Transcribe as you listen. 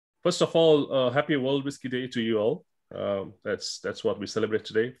First of all, happy World Whiskey Day to you all. That's what we celebrate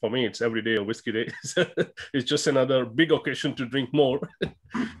today. For me, it's every day a whiskey day. It's just another big occasion to drink more.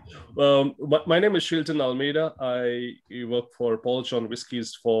 My name is Shilton Almeida. I work for Paul John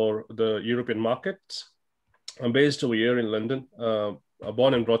Whiskies for the European market. I'm based over here in London.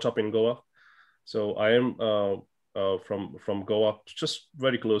 Born and brought up in Goa. So I am from Goa, just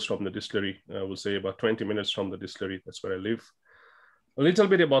very close from the distillery. I would say about 20 minutes from the distillery. That's where I live. A little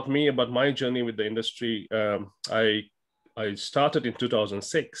bit about me, about my journey with the industry. I started in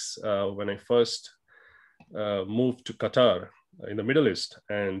 2006 when I first moved to Qatar in the Middle East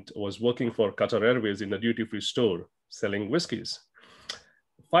and was working for Qatar Airways in the duty-free store selling whiskeys.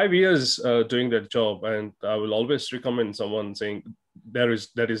 5 years doing that job, and I will always recommend someone saying that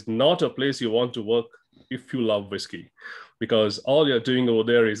is not a place you want to work if you love whiskey, because all you're doing over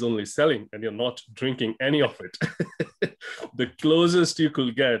there is only selling and you're not drinking any of it. The closest you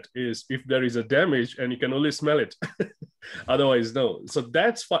could get is if there is a damage and you can only smell it. Otherwise, no. So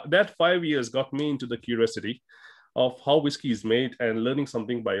that 5 years got me into the curiosity of how whiskey is made and learning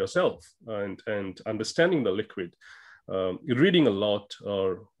something by yourself and understanding the liquid. Reading a lot,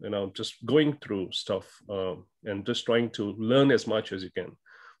 or just going through stuff and just trying to learn as much as you can.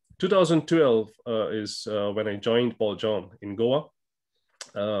 2012 is when I joined Paul John in Goa,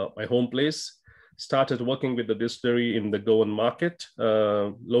 my home place. Started working with the distillery in the Goan market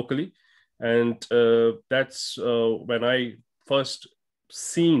locally, and that's when I first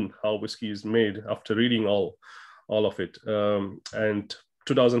seen how whiskey is made after reading all of it. And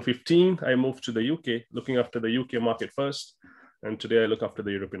 2015, I moved to the UK, looking after the UK market first, and today I look after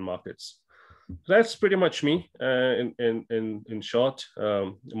the European markets. That's pretty much me in short,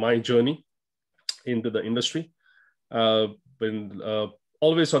 my journey into the industry. Been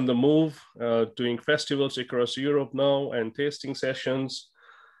always on the move, doing festivals across Europe now and tasting sessions.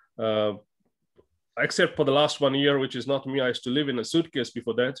 Except for the last 1 year, which is not me. I used to live in a suitcase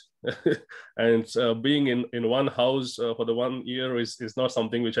before that. And being in one house for the 1 year is not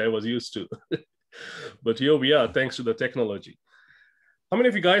something which I was used to. But here we are, thanks to the technology. How many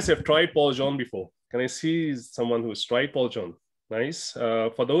of you guys have tried Paul John before? Can I see someone who's tried Paul John? Nice.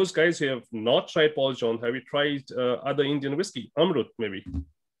 For those guys who have not tried Paul John, have you tried other Indian whiskey? Amrut, maybe?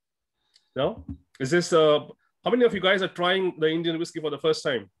 No? Is this, how many of you guys are trying the Indian whiskey for the first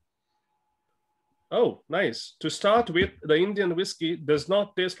time? Oh, nice. To start with, the Indian whiskey does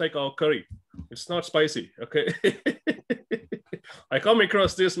not taste like our curry. It's not spicy, okay? I come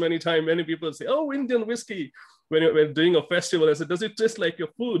across this many times. Many people say, oh, Indian whiskey. When you're doing a festival, I said, does it taste like your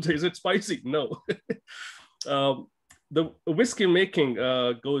food? Is it spicy? No. The whiskey making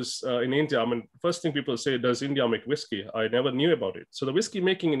goes in India. I mean, first thing people say, does India make whiskey? I never knew about it. So the whiskey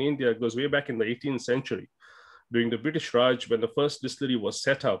making in India goes way back in the 18th century, during the British Raj, when the first distillery was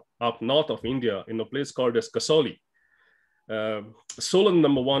set up north of India in a place called as Kasauli. Solon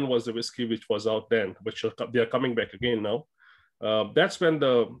 #1 was the whiskey which was out then, which they are coming back again now. That's when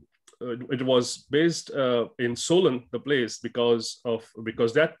it was based in Solon, the place, because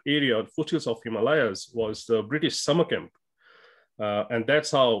that area, foothills of Himalayas, was the British summer camp. And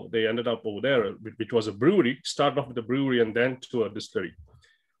that's how they ended up over there, which was a brewery, started off with a brewery and then to a distillery.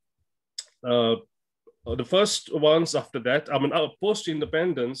 The first ones after that, I mean,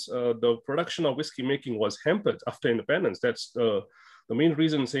 post-independence, the production of whiskey making was hampered after independence. That's the main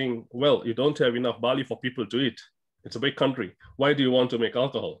reason, saying, well, you don't have enough barley for people to eat. It's a big country. Why do you want to make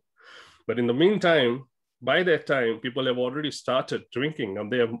alcohol? But in the meantime, by that time, people have already started drinking,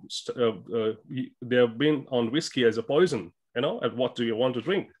 and they have been on whiskey as a poison, and what do you want to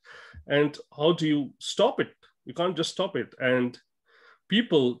drink? And how do you stop it? You can't just stop it. And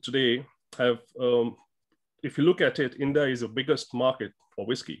people today have, if you look at it, India is the biggest market for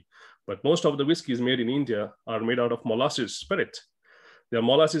whiskey, but most of the whiskeys made in India are made out of molasses spirit. They're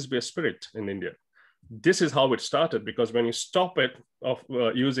molasses-based spirit in India. This is how it started, because when you stop it of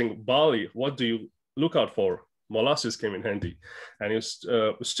using barley, what do you look out for? Molasses came in handy, and you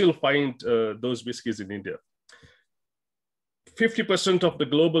still find those whiskeys in India. 50% of the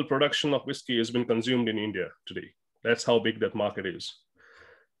global production of whiskey has been consumed in India today. That's how big that market is.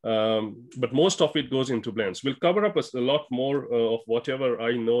 But most of it goes into blends. We'll cover up a lot more of whatever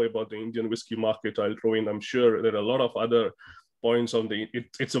I know about the Indian whiskey market. I'll throw in, I'm sure there are a lot of other points on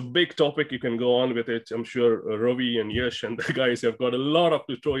it's a big topic. You can go on with it. I'm sure Ravi and Yash and the guys have got a lot of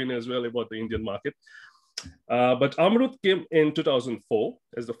to throw in as well about the Indian market. But Amrut came in 2004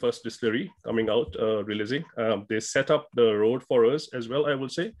 as the first distillery coming out, releasing. They set up the road for us as well, I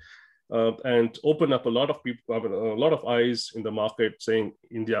would say. And open up a lot of people, a lot of eyes in the market, saying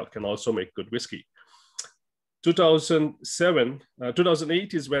India can also make good whiskey.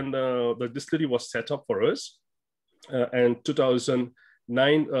 2008 is when the distillery was set up for us. And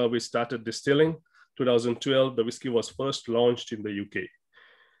 2009, we started distilling. 2012, the whiskey was first launched in the UK.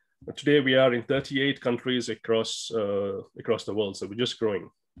 Today, we are in 38 countries across the world, so we're just growing.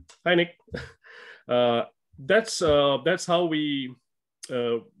 Hi, Nick. That's how we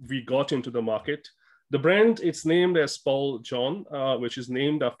got into the market. The brand, it's named as Paul John, which is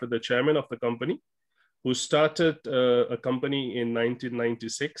named after the chairman of the company, who started a company in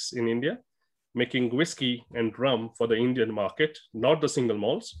 1996 in India, making whiskey and rum for the Indian market, not the single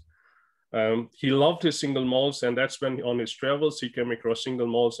malts. He loved his single malts, and that's when on his travels, he came across single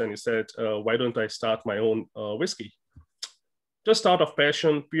malts and he said, why don't I start my own whiskey? Just out of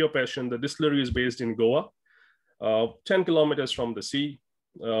passion, pure passion. The distillery is based in Goa, 10 kilometers from the sea,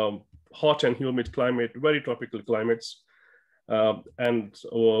 hot and humid climate, very tropical climates.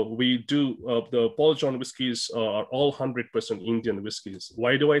 We do, the Paul John whiskies are all 100% Indian whiskies.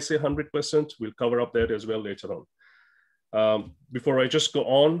 Why do I say 100%? We'll cover up that as well later on. Before I just go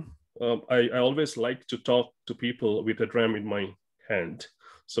on, I always like to talk to people with a dram in my hand.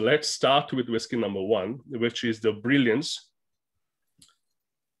 So let's start with whiskey number 1, which is the Brilliance.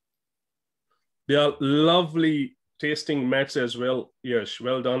 They are lovely tasting mats as well. Yes,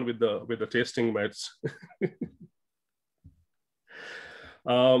 well done with the tasting mats.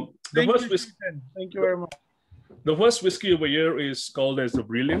 Thank you very much. The first whiskey over here is called as the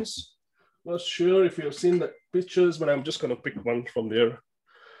Brilliance. Not sure if you've seen the pictures, but I'm just going to pick one from there.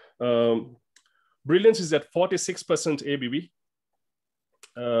 Brilliance is at 46% ABV.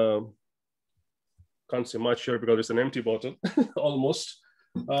 Can't say much here because it's an empty bottle, almost.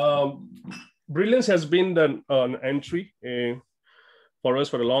 Brilliance has been an entry for us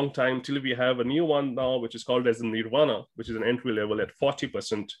for a long time till we have a new one now, which is called as the Nirvana, which is an entry level at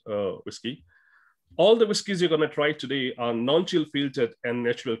 40% whiskey. All the whiskeys you're going to try today are non-chill filtered and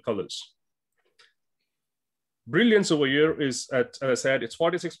natural colors. Brilliance over here is at, as I said, it's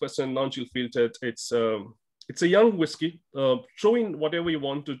 46% non-chill filtered. It's a young whiskey. Throw in whatever you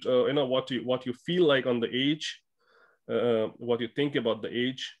want to, what you feel like on the age, what you think about the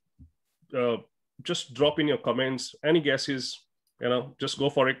age. Just drop in your comments. Any guesses? Just go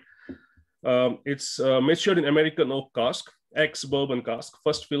for it. It's matured in American oak cask, ex-bourbon cask,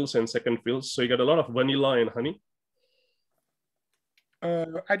 first fills and second fills. So you got a lot of vanilla and honey.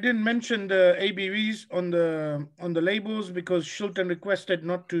 I didn't mention the ABVs on the labels because Shilton requested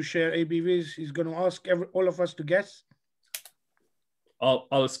not to share ABVs. He's going to ask all of us to guess.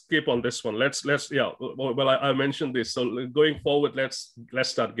 I'll skip on this one. Let's yeah. Well, I mentioned this. So going forward, let's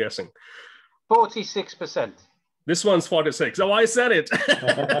start guessing. 46%. This one's 46. Oh, I said it.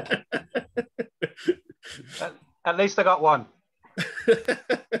 At least I got one.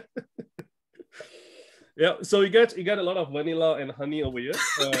 Yeah, so you get a lot of vanilla and honey over here.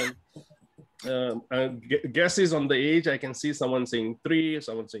 Guesses on the age, I can see someone saying 3,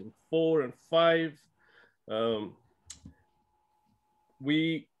 someone saying 4 and 5.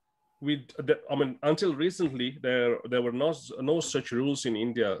 Until recently, there were no such rules in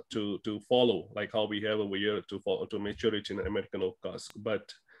India to follow, like how we have over here to maturity in American oak cask.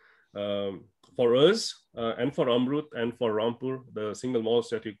 But for us and for Amrut and for Rampur, the single malts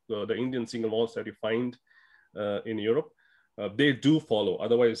the Indian single malts that you find in Europe, they do follow.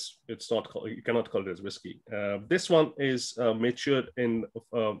 Otherwise, it's not you cannot call it as whiskey. This one is matured in.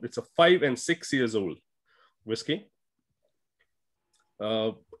 It's a 5 and 6 years old whiskey.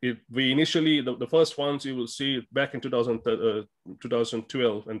 We initially, the first ones you will see back in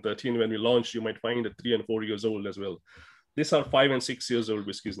 2012 and 13 when we launched, you might find at 3 and 4 years old as well. These are 5 and 6 years old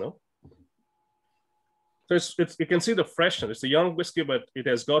whiskeys now. So you can see the freshness. It's a young whiskey, but it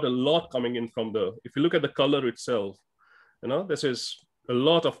has got a lot coming in from if you look at the color itself, this is a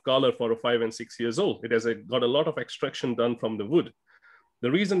lot of color for a 5 and 6 years old. It has got a lot of extraction done from the wood.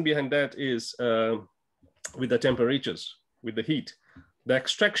 The reason behind that is with the temperatures, with the heat. The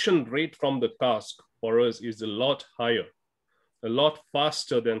extraction rate from the cask for us is a lot higher, a lot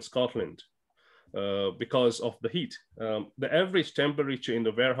faster than Scotland because of the heat. The average temperature in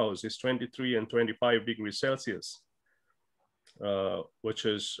the warehouse is 23 and 25 degrees Celsius, which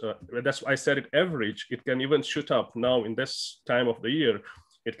is, that's why I said it average. It can even shoot up now in this time of the year.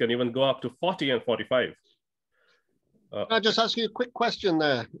 It can even go up to 40 and 45. Can I just ask you a quick question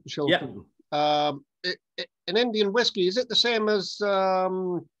there, Shilton? Yeah. In Indian whiskey, is it the same as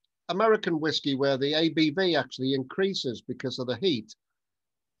American whiskey where the ABV actually increases because of the heat?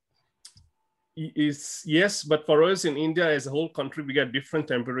 Yes, but for us in India as a whole country, we get different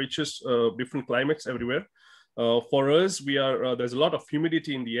temperatures, different climates everywhere. For us, there's a lot of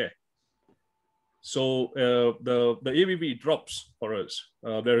humidity in the air. So the ABV drops for us.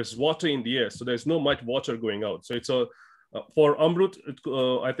 There is water in the air, so there's no much water going out. So it's a for Amrut,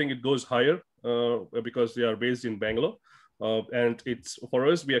 I think it goes higher because they are based in Bangalore. And it's for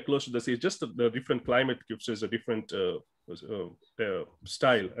us, we are close to the sea. Just the different climate gives us a different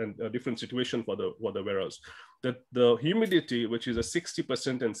style and a different situation for the warehouse. The humidity, which is a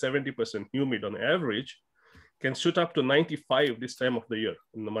 60% and 70% humid on average, can shoot up to 95 this time of the year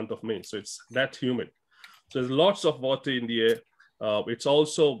in the month of May. So it's that humid. So there's lots of water in the air. It's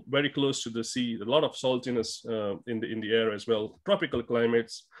also very close to the sea. A lot of saltiness in the air as well. Tropical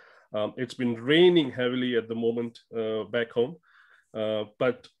climates. It's been raining heavily at the moment back home,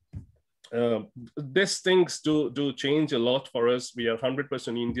 but these things do change a lot for us. We are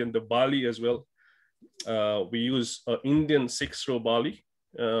 100% Indian. The barley as well. We use Indian 6-row barley,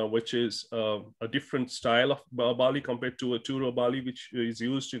 which is a different style of barley compared to a 2-row barley, which is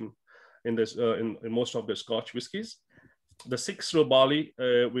used in most of the Scotch whiskies. The 6-row barley,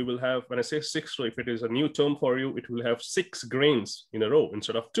 we will have, when I say 6-row, if it is a new term for you, it will have 6 grains in a row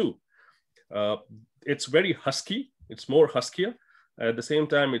instead of 2. It's very husky. It's more huskier. At the same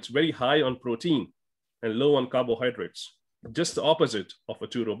time, it's very high on protein and low on carbohydrates. Just the opposite of a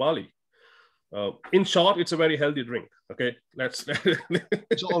 2-row barley. In short, it's a very healthy drink. Okay, let's.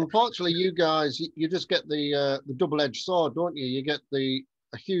 So unfortunately, you guys, you just get the double-edged sword, don't you? You get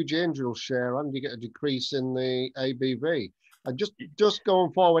a huge angel share, and you get a decrease in the ABV. And just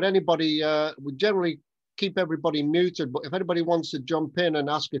going forward, anybody, we generally keep everybody muted, but if anybody wants to jump in and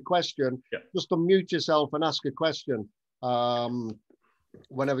ask a question, just unmute yourself and ask a question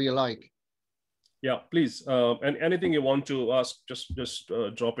whenever you like. Yeah, please. And anything you want to ask, just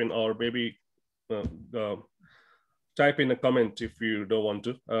drop in, or maybe type in a comment if you don't want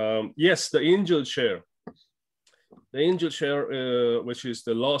to. Yes, the angel share. The angel share, which is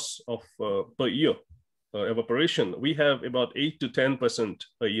the loss of per year evaporation, we have about 8 to 10%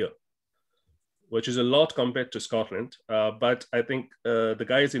 a year, which is a lot compared to Scotland. But I think the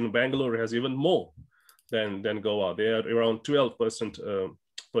guys in Bangalore has even more than Goa. They are around 12%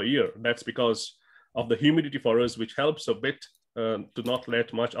 per year. That's because of the humidity for us, which helps a bit to not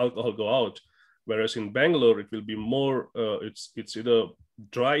let much alcohol go out. Whereas in Bangalore, it will be more, it's either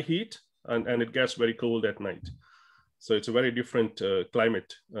dry heat and it gets very cold at night. So it's a very different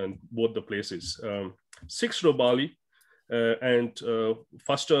climate in both the places. 6-row barley and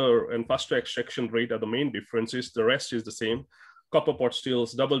faster extraction rate are the main differences. The rest is the same. Copper pot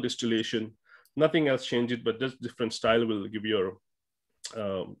stills, double distillation, nothing else changes, but this different style will give you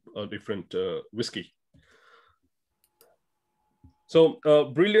a different whiskey. So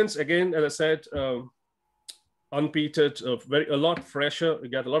brilliance, again, as I said, unpeated, a lot fresher. You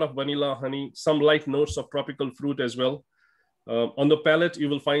get a lot of vanilla, honey, some light notes of tropical fruit as well. On the palate, you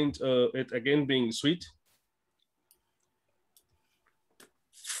will find it again being sweet.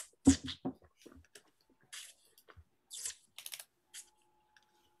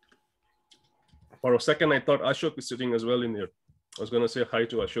 For a second, I thought Ashok is sitting as well in here. I was going to say hi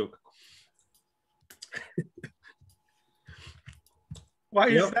to Ashok. Why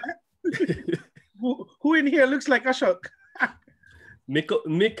is that? Who in here looks like Ashok?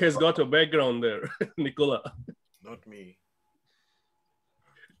 Nick has got a background there, Nicola. Not me.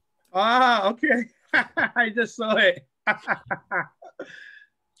 Ah, okay. I just saw it.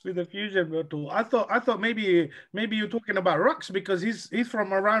 With the fusion bottle. I thought maybe you're talking about Rux because he's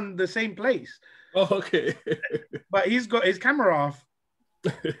from around the same place. Oh, okay. But he's got his camera off.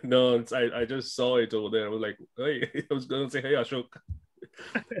 No, I just saw it over there. I was like, hey, I was going to say, hey, Ashok.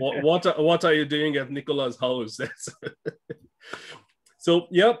 What are you doing at Nicola's house? So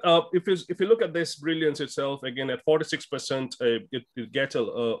yeah, if you look at this brilliance itself, again at 46%, it gets a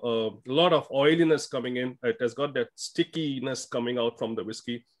lot of oiliness coming in. It has got that stickiness coming out from the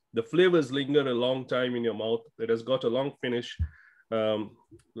whiskey. The flavors linger a long time in your mouth. It has got a long finish.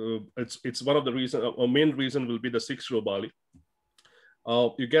 It's one of the reasons. A main reason will be the 6-row barley.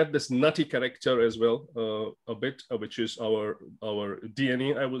 You get this nutty character as well, a bit, which is our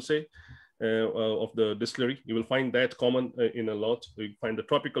DNA, I will say, of the distillery. You will find that common in a lot. You find the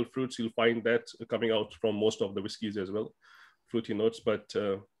tropical fruits. You'll find that coming out from most of the whiskeys as well, fruity notes. But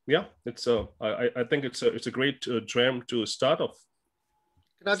yeah, I think it's a great dram to start off.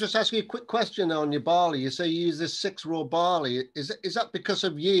 Can I just ask you a quick question on your barley? You say you use this 6-row barley. Is that because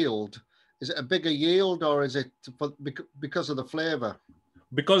of yield? Is it a bigger yield, or is it because of the flavor?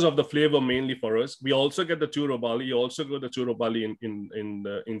 Because of the flavor mainly for us. We also get the 2-row barley. You also grow the 2-row barley in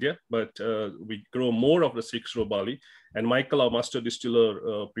India, but we grow more of the 6-row barley. And Michael, our master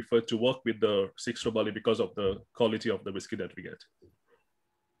distiller, preferred to work with the 6-row barley because of the quality of the whiskey that we get.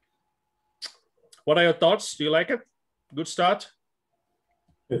 What are your thoughts? Do you like it? Good start?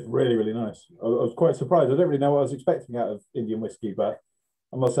 It's really, really nice. I was quite surprised. I don't really know what I was expecting out of Indian whiskey, but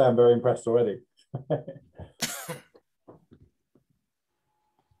I must say I'm very impressed already.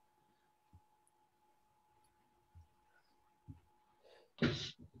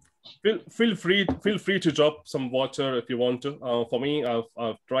 Feel free to drop some water if you want to. For me,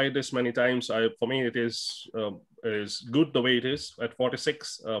 I've tried this many times. For me it is good the way it is at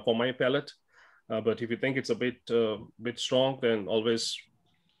 46 for my palate. But if you think it's a bit strong, then always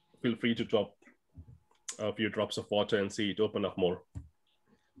feel free to drop a few drops of water and see it open up more.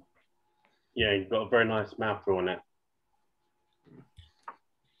 Yeah, you've got a very nice mouthfeel on it.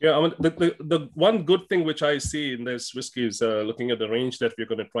 Yeah, I mean, the one good thing which I see in this whiskey is looking at the range that we're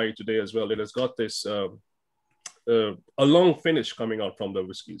going to try today as well. It has got this a long finish coming out from the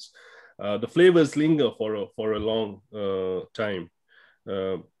whiskeys. The flavors linger for a long time.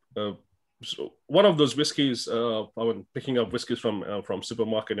 So one of those whiskeys, I'm picking up whiskeys from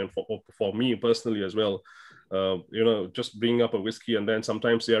supermarket, and for me personally as well, just bringing up a whiskey, and then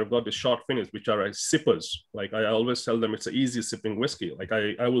sometimes they have got the short finish, which are like sippers. Like I always tell them it's an easy sipping whiskey. Like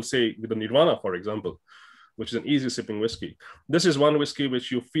I will say with the Nirvana, for example, which is an easy sipping whiskey. This is one whiskey which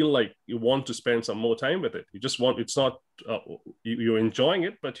you feel like you want to spend some more time with it. You just want, it's not, you're enjoying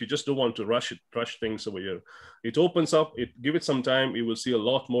it, but you just don't want to rush things over here. It opens up, give it some time, you will see a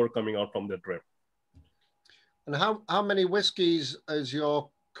lot more coming out from that rim. And how many whiskies is your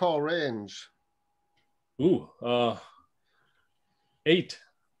core range? 8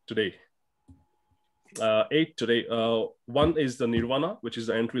 today. 8 today. One is the Nirvana, which is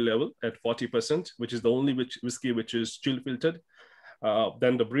the entry level at 40%, which is the only whiskey which is chill filtered.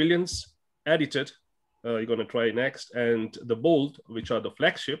 Then the Brilliance, Edited, you're going to try next, and the Bold, which are the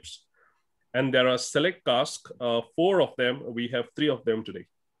flagships. And there are select cask, 4 of them. We have 3 of them today.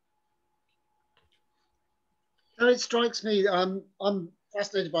 And it strikes me, I'm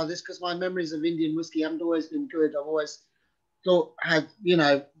fascinated by this because my memories of Indian whiskey haven't always been good. I've always thought,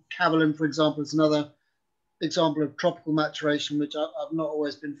 Cavalan, for example, is another example of tropical maturation, which I've not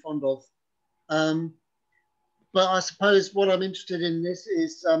always been fond of. But I suppose what I'm interested in this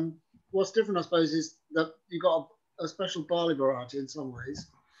is, what's different, I suppose, is that you've got a special barley variety in some ways.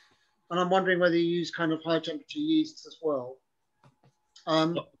 And I'm wondering whether you use kind of high temperature yeasts as well.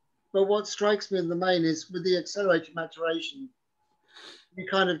 But what strikes me in the main is with the accelerated maturation, you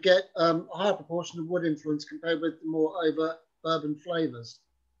kind of get a higher proportion of wood influence compared with the more overt bourbon flavors.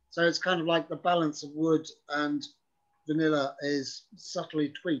 So it's kind of like the balance of wood and vanilla is subtly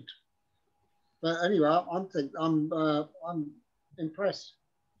tweaked. But anyway, I'm impressed.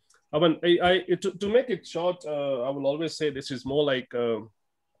 I mean, to make it short, I will always say this is more like the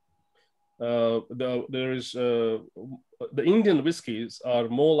Indian whiskeys are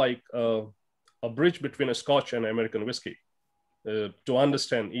more like a bridge between a Scotch and American whiskey. To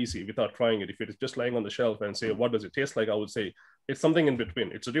understand easy without trying it. If it is just lying on the shelf and say, what does it taste like? I would say it's something in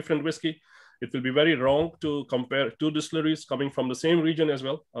between. It's a different whiskey. It will be very wrong to compare 2 distilleries coming from the same region as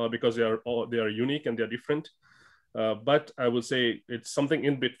well, because they are unique and they're different. But I would say it's something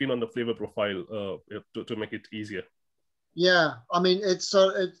in between on the flavor profile to make it easier. Yeah, I mean, the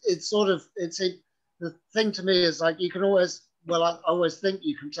thing to me is like, you can always, well, I always think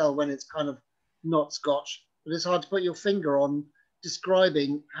you can tell when it's kind of not Scotch, but it's hard to put your finger on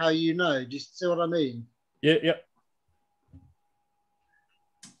describing how you know. Do you see what I mean? Yeah.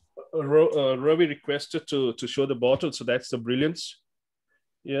 Ravi requested to show the bottle, so that's the Brilliance.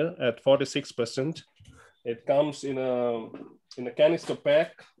 Yeah, at 46%. It comes in a canister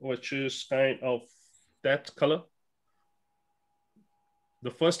pack, which is kind of that color.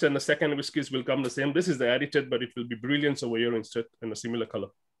 The first and the second whiskeys will come the same. This is the Edited, but it will be Brilliance over here instead in a similar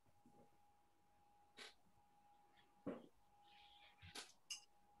color.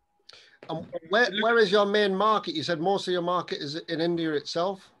 Where is your main market? You said most of your market is in India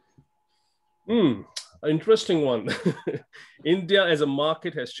itself. Interesting one. India as a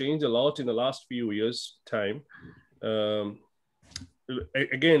market has changed a lot in the last few years' time.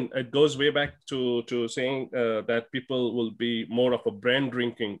 Again, it goes way back to saying that people will be more of a brand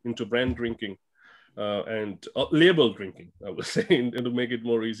drinking and label drinking, I would say, to make it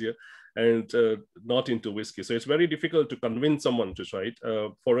more easier, and not into whiskey. So it's very difficult to convince someone to try it.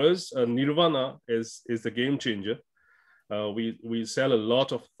 For us, Nirvana is the game changer. We sell a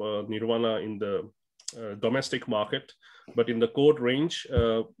lot of Nirvana in the domestic market, but in the core range,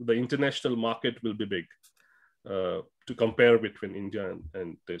 the international market will be big to compare between India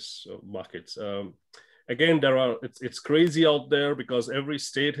and this markets. Again, it's crazy out there because every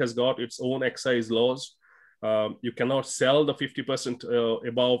state has got its own excise laws. You cannot sell the 50%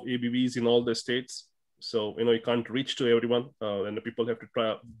 above ABVs in all the states. So, you can't reach to everyone, and the people have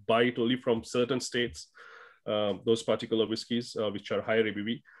to buy it only from certain states, those particular whiskeys, which are higher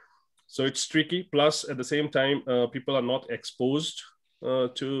ABV. So it's tricky. Plus, at the same time, people are not exposed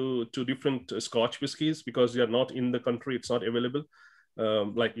to different Scotch whiskies because they are not in the country. It's not available.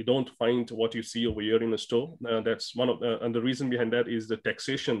 Like you don't find what you see over here in a store. That's one of and the reason behind that is the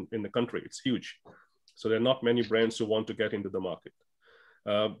taxation in the country. It's huge. So there are not many brands who want to get into the market.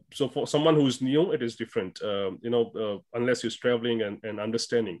 So for someone who's new, it is different, unless you're traveling and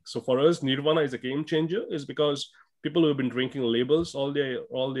understanding. So for us, Nirvana is a game changer, is because people who have been drinking labels all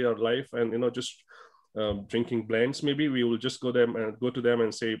their life and just drinking blends, maybe we will just go to them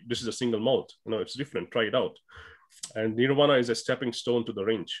and say, this is a single malt, it's different, try it out. And Nirvana is a stepping stone to the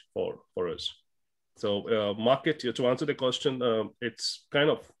range for us. So market, to answer the question, it's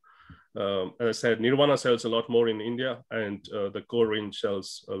kind of, as I said, Nirvana sells a lot more in India, and the core range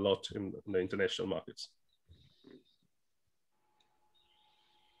sells a lot in the international markets.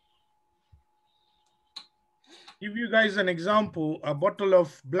 Give you guys an example, a bottle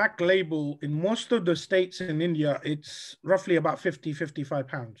of Black Label in most of the states in India, it's roughly about 50-55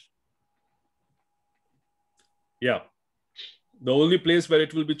 pounds. Yeah. The only place where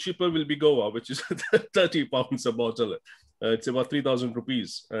it will be cheaper will be Goa, which is 30 pounds a bottle. It's about 3,000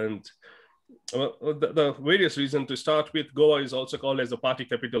 rupees. And the various reasons to start with, Goa is also called as the party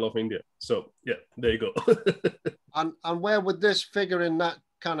capital of India. So yeah, there you go. and where would this figure in that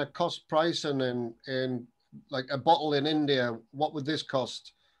kind of cost price, and in like a bottle in India, what would this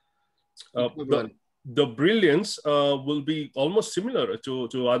cost? The Brilliance will be almost similar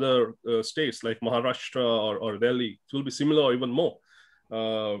to other states like Maharashtra or Delhi. It will be similar or even more.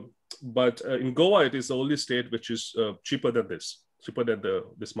 But in Goa, it is the only state which is cheaper than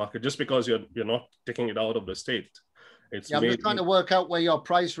this market, just because you're not taking it out of the state. I'm just trying to work out where your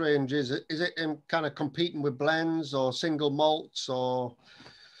price range is. Is it in kind of competing with blends or single malts, or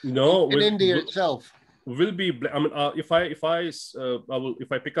in India itself? Will be. I mean, if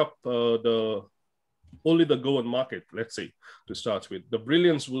I pick up only the Goan market, let's say, to start with, the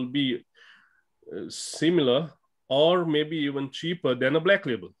Brilliance will be similar or maybe even cheaper than a Black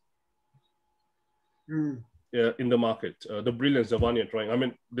Label. In the market. The Brilliance, the one you're trying. I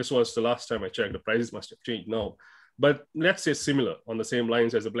mean, this was the last time I checked. The prices must have changed now. But let's say similar, on the same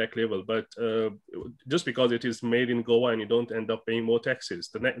lines as a Black Label. But just because it is made in Goa and you don't end up paying more taxes,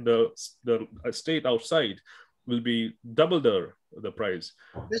 the state outside will be double the price.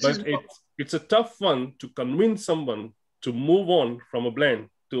 It's a tough one to convince someone to move on from a blend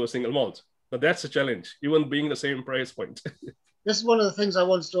to a single malt. But that's a challenge, even being the same price point. This is one of the things I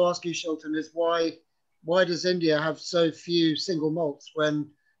wanted to ask you, Shilton, is why does India have so few single malts when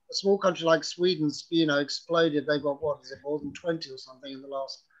a small country like Sweden's, exploded? They've got, what is it, more than 20 or something in the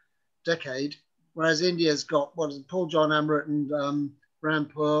last decade, whereas India's got, Paul John Amrit and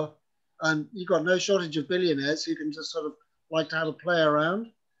Rampur, and you've got no shortage of billionaires who can just sort of like to have a play around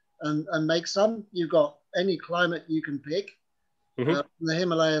and make some. You've got any climate you can pick, from the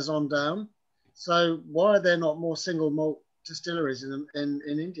Himalayas on down. So why are there not more single malt distilleries in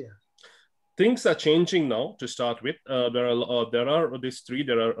India? Things are changing now. To start with, there are these three.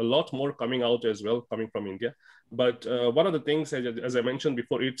 There are a lot more coming out as well, coming from India. But one of the things, as I mentioned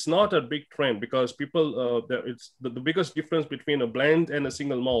before, it's not a big trend because people. It's the biggest difference between a blend and a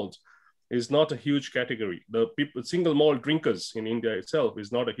single malt is not a huge category. The single malt drinkers in India itself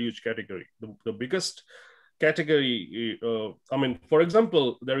is not a huge category. The biggest category. For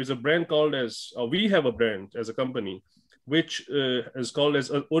example, there is a brand called as we have a brand as a company, which is called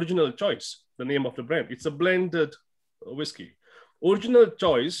as Original Choice, the name of the brand. It's a blended whiskey. Original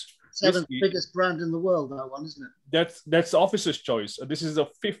Choice. Seventh biggest brand in the world, that one, isn't it? That's the Officer's Choice. This is the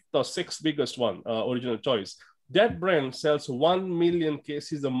 5th or 6th biggest one, Original Choice. That brand sells 1 million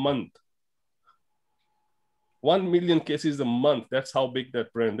cases a month. 1 million cases a month. That's how big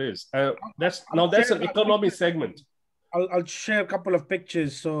that brand is. That's an economy segment. I'll share a couple of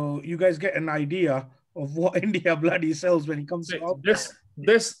pictures so you guys get an idea of what India bloody sells when it comes to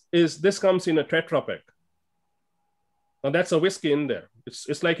this comes in a Tetra Pak. Now that's a whiskey in there.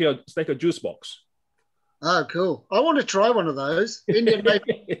 It's like a juice box. Oh, cool! I want to try one of those. Indian made.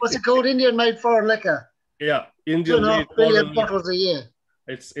 What's it called? Indian made foreign liquor. Yeah, Indian made 2.5 billion bottles a year.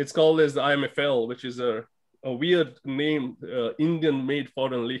 It's called as the IMFL, which is a weird name, Indian made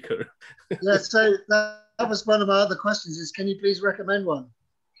foreign liquor. Yeah, so that was one of my other questions. Is can you please recommend one?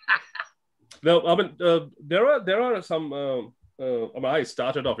 No, there are some I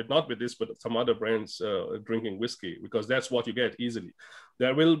started off, not with this, but some other brands drinking whiskey, because that's what you get easily.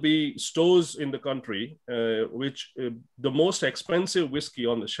 There will be stores in the country which the most expensive whiskey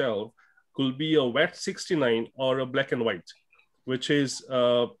on the shelf could be a wet 69 or a black and white, which is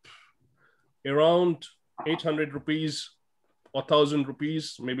around 800 rupees or 1,000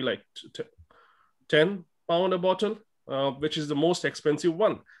 rupees, maybe like 10 pound a bottle, which is the most expensive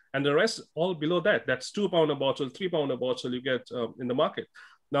one. And the rest all below that. That's 2 pound a bottle, 3 pound a bottle you get in the market.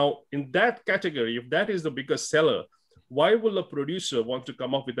 Now, in that category, if that is the biggest seller, why will a producer want to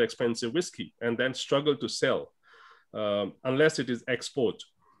come up with expensive whiskey and then struggle to sell unless it is export?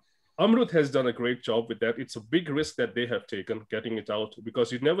 Amrut has done a great job with that. It's a big risk that they have taken getting it out,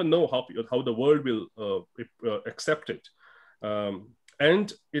 because you never know how the world will accept it.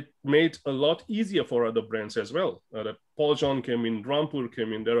 And it made a lot easier for other brands as well. That Paul John came in, Rampur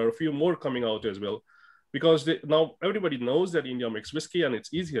came in. There are a few more coming out as well, because now everybody knows that India makes whiskey and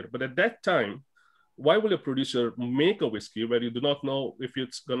it's easier. But at that time, why will a producer make a whiskey where you do not know if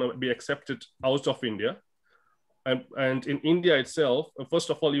it's going to be accepted out of India? And in India itself,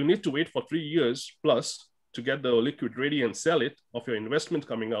 first of all, you need to wait for 3 years plus to get the liquid ready and sell it of your investment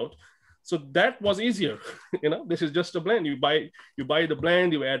coming out. So that was easier. This is just a blend. You buy the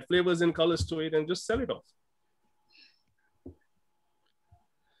blend, you add flavors and colors to it, and just sell it off.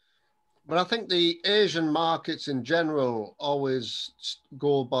 But I think the Asian markets in general always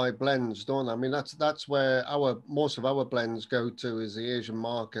go by blends, don't they? I mean, that's where most of our blends go to, is the Asian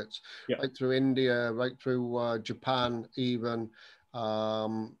markets, right through India, right through Japan even. I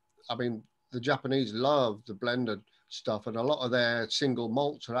mean, the Japanese love the blended stuff, and a lot of their single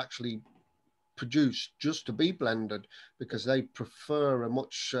malts are actually produced just to be blended because they prefer a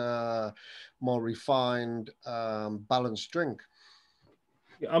much more refined, balanced drink.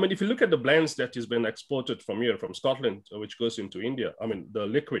 I mean, if you look at the blends that has been exported from here, from Scotland, which goes into India, I mean, the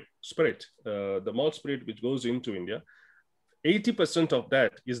liquid spirit, the malt spirit which goes into India, 80% of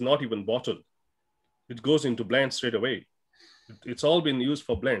that is not even bottled. It goes into blends straight away. It's all been used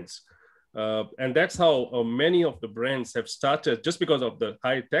for blends. And that's how many of the brands have started, just because of the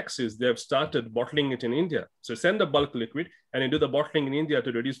high taxes, they have started bottling it in India. So send the bulk liquid and you do the bottling in India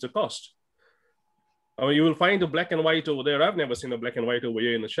to reduce the cost. I mean, you will find a black and white over there. I've never seen a black and white over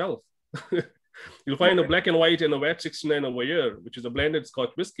here in the shelf. You'll find a black and white and a wet 69 over here, which is a blended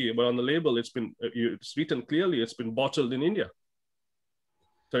Scotch whiskey, but on the label, it's written clearly, it's been bottled in India.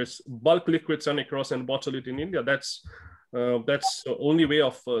 So it's bulk liquid sent across and bottle it in India. That's the only way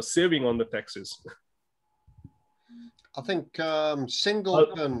of saving on the taxes. I think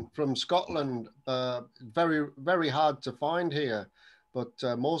Singleton from Scotland, very, very hard to find here, but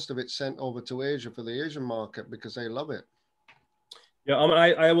most of it's sent over to Asia for the Asian market because they love it. Yeah,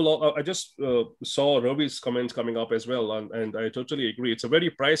 I mean, I just saw Ravi's comments coming up as well, and I totally agree. It's a very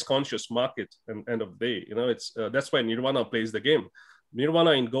price conscious market, and end of the day, it's that's why Nirvana plays the game.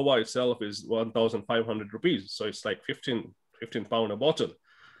 Nirvana in Goa itself is 1,500 rupees. So it's like 15 pound a bottle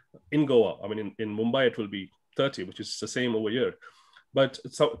in Goa. I mean, in Mumbai, it will be 30, which is the same over here. But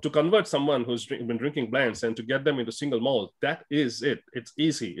to convert someone who's been drinking blends and to get them into single malt, that is it. It's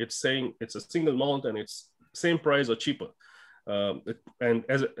easy. It's saying it's a single malt and it's same price or cheaper. And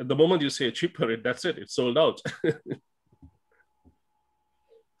at the moment you say cheaper, that's it. It's sold out. Are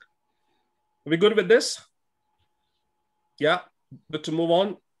we good with this? Yeah. But to move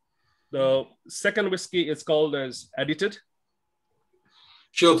on, the second whiskey is called as Edited.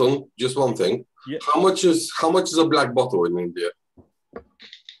 Shilton, just one thing. Yeah. How much is a black bottle in India?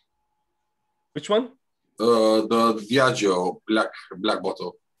 Which one? The Diageo black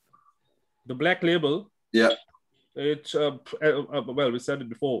bottle. The black label. Yeah. It's well, we said it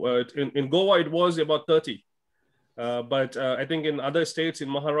before. In Goa, it was about 30, but I think in other states, in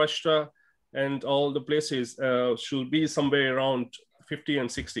Maharashtra and all the places, should be somewhere around 50 and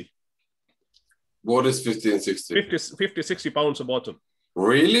 60. What is 50 and 60? 50, 60 pounds a bottle.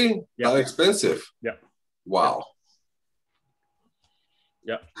 Really? Yeah. That expensive? Yeah. Wow.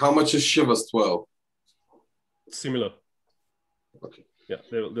 Yeah. How much is Chivas 12? Similar. Okay. Yeah,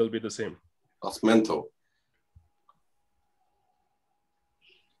 they'll be the same. That's mental.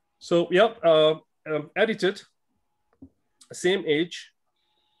 So yeah, Edited, same age.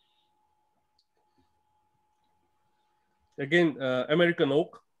 Again, American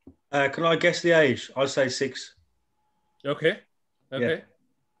oak. Can I guess the age? I'd say 6. Okay. Yeah.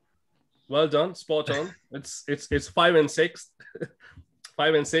 Well done, spot on. It's 5 and 6,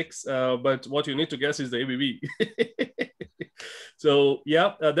 5 and 6. But what you need to guess is the ABV. So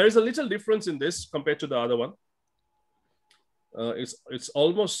yeah, there is a little difference in this compared to the other one. It's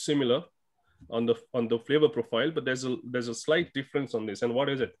almost similar. on the flavor profile, but there's a slight difference on this. And what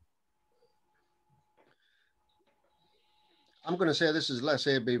is it? I'm going to say this is less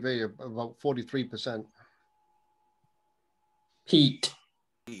ABV, about 43%. Peat.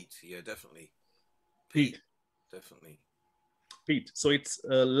 Peat, yeah, definitely. Peat. Definitely. Peat. So it's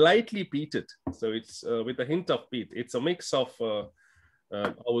lightly peated. So it's with a hint of peat. It's a mix of,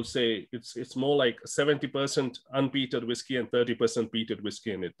 I would say, it's more like 70% unpeated whiskey and 30% peated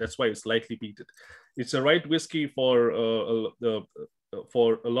whiskey in it. That's why it's lightly peated. It's a right whiskey for a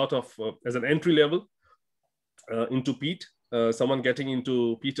lot of, as an entry level into peat. Someone getting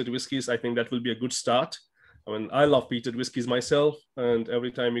into peated whiskeys, I think that will be a good start. I mean, I love peated whiskeys myself, and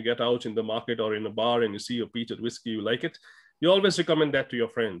every time you get out in the market or in a bar and you see a peated whiskey, you like it, you always recommend that to your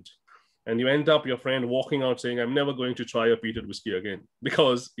friend. And you end up your friend walking out saying, I'm never going to try a peated whiskey again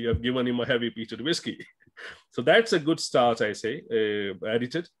because you have given him a heavy peated whiskey. So that's a good start, I say,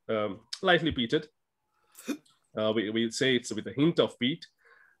 edited, lightly peated. We say it's with a hint of peat.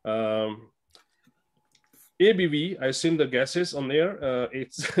 ABV, I've seen the guesses on there.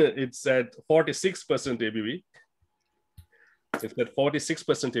 It's at 46% ABV. It's at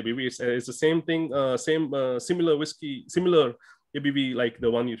 46% ABV. It's the same thing, similar whiskey, similar ABV like the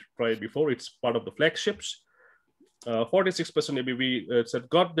one you tried before. It's part of the flagships. 46% ABV. It's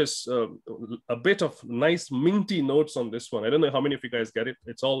got this a bit of nice minty notes on this one. I don't know how many of you guys get it.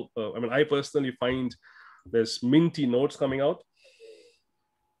 It's all. I mean, I personally find there's minty notes coming out.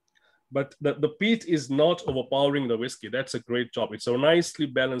 But the peat is not overpowering the whiskey. That's a great job. It's a nicely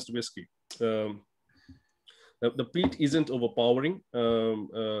balanced whiskey. The peat isn't overpowering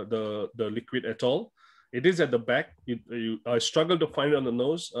the liquid at all. It is at the back. I struggle to find it on the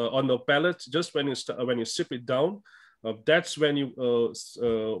nose, on the palate. Just when you sip it down, that's when you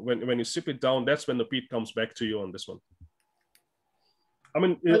when you sip it down. That's when the peat comes back to you on this one. I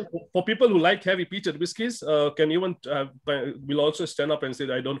mean, for people who like heavy peated whiskeys, can even will also stand up and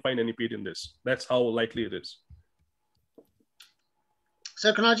say, I don't find any peat in this. That's how likely it is.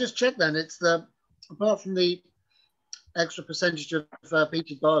 So can I just check then? It's apart from the extra percentage of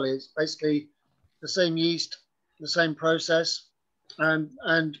peated barley, it's basically the same yeast, the same process, and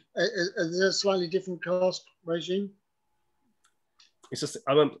is there a slightly different cask regime? It's just,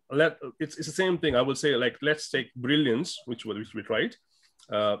 I mean, it's the same thing. I would say, like, let's take Brilliance, which we tried.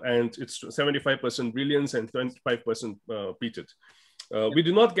 And it's 75% Brilliance and 25% peated. We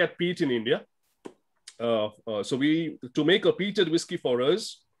do not get peat in India. So to make a peated whiskey for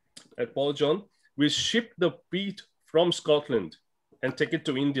us at Paul John, we ship the peat from Scotland and take it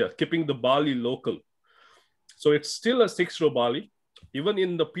to India, keeping the barley local. So it's still a 6-row barley. Even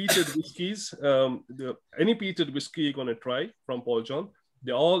in the peated whiskeys, any peated whiskey you're going to try from Paul John,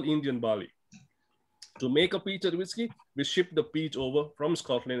 they're all Indian barley. To make a peated whiskey, we ship the peat over from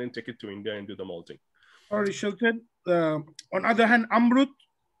Scotland and take it to India and do the malting. Sorry, Shilton. On other hand, Amrut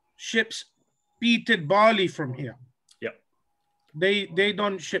ships peated barley from here. Yeah. They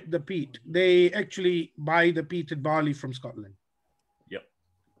don't ship the peat. They actually buy the peated barley from Scotland. Yeah.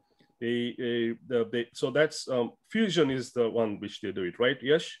 So that's Fusion is the one which they do it, right?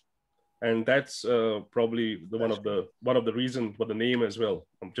 Yash? And that's probably one of the reasons for the name as well.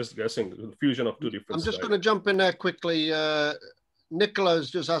 I'm just guessing the fusion of two different. I'm just going to jump in there quickly.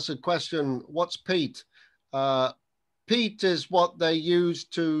 Nicola's just asked a question. What's peat? Peat is what they use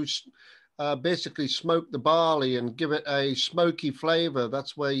to basically smoke the barley and give it a smoky flavor.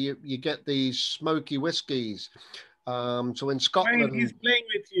 That's where you get these smoky whiskies. So in Scotland, he's playing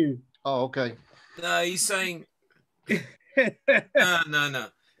with you. Oh, okay. No, he's saying. No.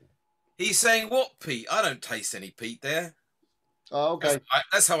 He's saying what peat? I don't taste any peat there. Oh, okay.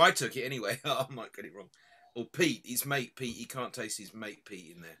 That's how I took it anyway. I might get it wrong. Or peat, his mate peat. He can't taste his mate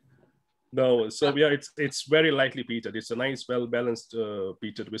peat in there. No, so yeah, it's very lightly peated. It's a nice, well-balanced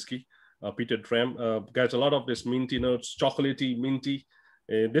peated whiskey, peated dram. Got a lot of this minty notes, chocolatey, minty.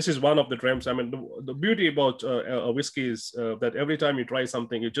 This is one of the drams. I mean, the beauty about a whiskey is that every time you try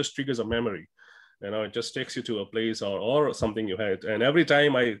something, it just triggers a memory. You know, it just takes you to a place or something you had. And every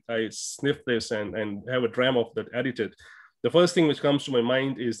time I sniff this and have a dram of that edited, the first thing which comes to my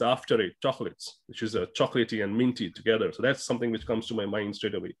mind is the after eight chocolates, which is a chocolatey and minty together. So that's something which comes to my mind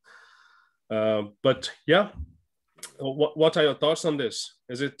straight away. But yeah, what are your thoughts on this?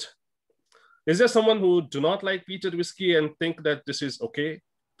 Is there someone who do not like peated whiskey and think that this is okay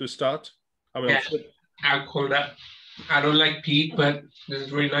to start? I mean, yeah, I'll call that. I don't like peat, but this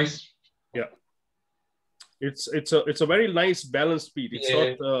is really nice. Yeah. It's a very nice balanced peat.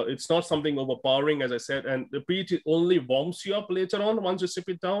 It's not something overpowering, as I said, and the peat only warms you up later on. Once you sip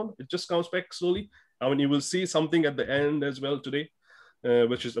it down, it just comes back slowly. I mean, you will see something at the end as well today.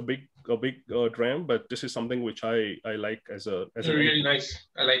 which is a big dram, but this is something which I like as a really nice.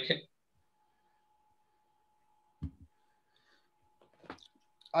 I like it.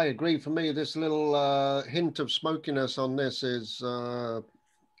 I agree. For me, this little hint of smokiness on this is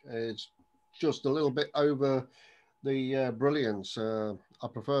it's just a little bit over the brilliance. I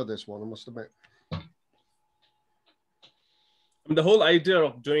prefer this one, I must admit. The whole idea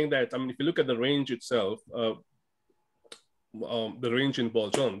of doing that, I mean, if you look at the range itself, the range in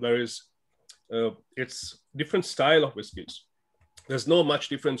Boljon, it's different style of whiskies. There's no much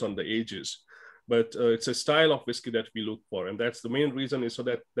difference on the ages, but it's a style of whiskey that we look for. And that's the main reason, is so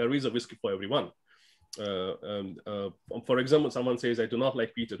that there is a whiskey for everyone. For example, someone says, I do not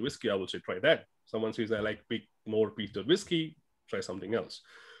like peated whiskey. I will say, try that. Someone says, I like more peated whiskey, try something else.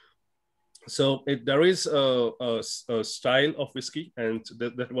 So there is a style of whiskey, and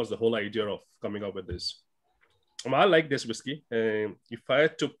that was the whole idea of coming up with this. I like this whiskey. If I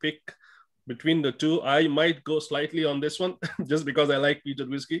had to pick between the two, I might go slightly on this one just because I like peated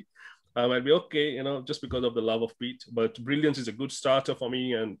whiskey. I might be okay, just because of the love of peat. But Brilliance is a good starter for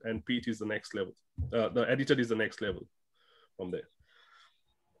me, and peat is the next level. The edited is the next level from there.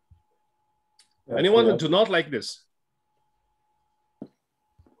 Yeah, anyone who do not like this?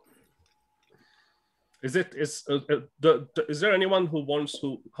 Is there anyone who wants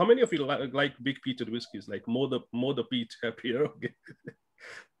to? How many of you like big peated whiskeys? Like more the peat, happier. Okay.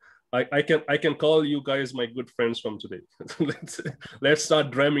 I can call you guys my good friends from today. let's start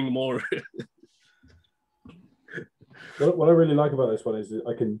dramming more. What I really like about this one is that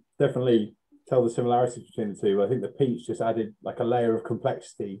I can definitely tell the similarities between the two. I think the peach just added like a layer of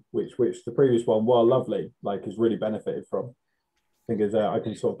complexity, which the previous one, while lovely, like has really benefited from. I think I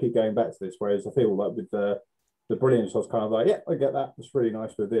can sort of keep going back to this, whereas I feel like with the Brilliance, I was kind of like, yeah, I get that. It's really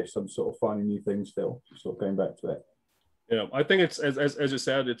nice. With this, I'm sort of finding new things still, sort of going back to it. Yeah, I think it's as you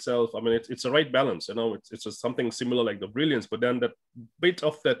said itself. I mean, it's the right balance. It's just something similar like the Brilliance, but then that bit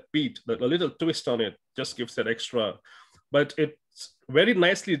of that peat, a little twist on it, just gives that extra. But it's very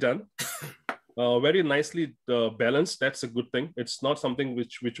nicely done, very nicely balanced. That's a good thing. It's not something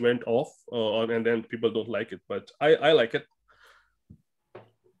which went off, and then people don't like it. But I like it.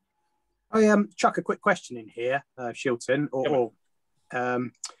 I chuck a quick question in here, Shilton,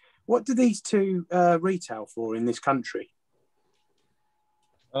 what do these two retail for in this country?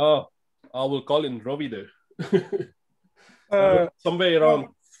 I will call in Robbie there. Somewhere around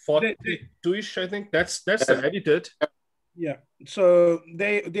 42-ish, I think. That's the edited. Yeah. So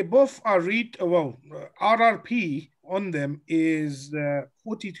they both are RRP on them is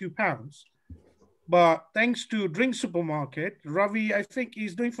 £42. But thanks to Drink Supermarket, Ravi, I think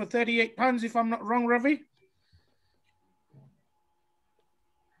he's doing for £38, if I'm not wrong, Ravi.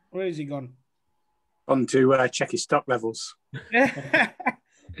 Where is he gone? On to check his stock levels.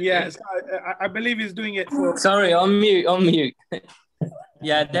 Yes, I believe he's doing it for... Sorry, on mute.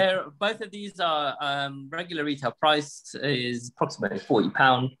 Yeah, both of these are regular retail price is approximately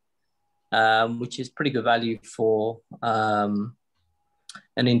 £40, which is pretty good value for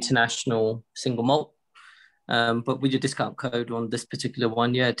an international single malt. But with your discount code on this particular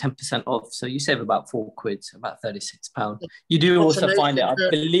one, 10% off. So you save about £4, about £36. You do also find it, I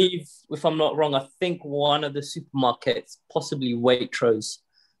believe, if I'm not wrong, I think one of the supermarkets, possibly Waitrose,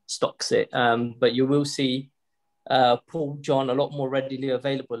 stocks it. But you will see Paul John a lot more readily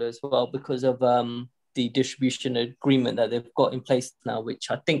available as well because of the distribution agreement that they've got in place now,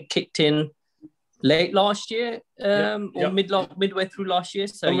 which I think kicked in late last year or midway through last year.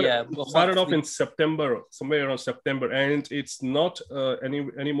 So started off in September, somewhere around September, and it's not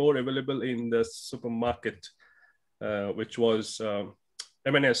any more available in the supermarket, which was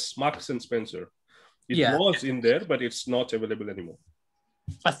M&S, Marks and Spencer. It was in there, but it's not available anymore.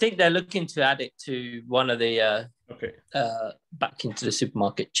 I think they're looking to add it to one of the back into the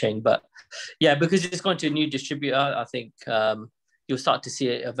supermarket chain, but because it's gone to a new distributor, I think you'll start to see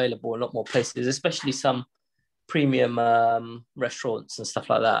it available in a lot more places, especially some premium restaurants and stuff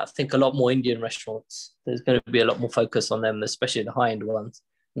like that. I think a lot more Indian restaurants, there's going to be a lot more focus on them, especially the high-end ones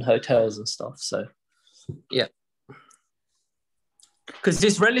and hotels and stuff. So, because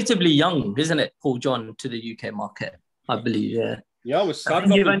it's relatively young, isn't it, Paul John, to the UK market, I believe, Yeah, we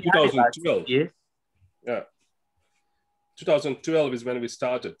started in 2012. Yeah. 2012 is when we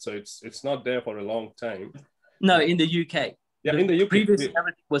started, so it's not there for a long time. No, in the UK. Yeah, in the UK. Previously,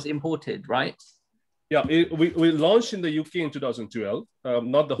 everything was imported, right? Yeah, we launched in the UK in 2012,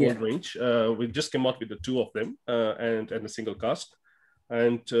 not the whole range. We just came out with the two of them and a single cask.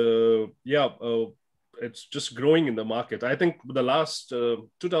 And it's just growing in the market. I think the last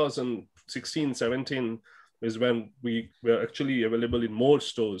 2016, 17, is when we were actually available in more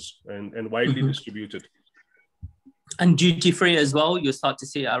stores and widely distributed. And duty free as well. You'll start to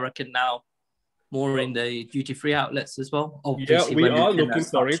see, I reckon, now more in the duty free outlets as well. Obviously, yeah, we are looking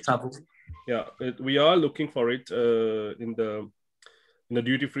for it. Travel. Yeah, we are looking for it in the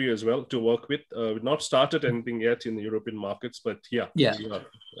duty free as well to work with. We've not started anything yet in the European markets, but yeah. We are. Yeah.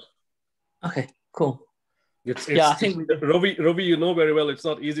 Okay, cool. It's I think Rovi, you know very well, it's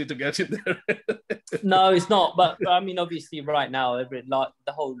not easy to get in there. No, it's not. But I mean, obviously, right now, the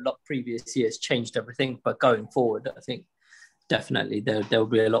whole previous years changed everything. But going forward, I think definitely there will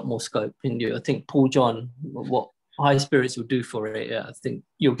be a lot more scope in you. I think Paul John, what High Spirits will do for it, I think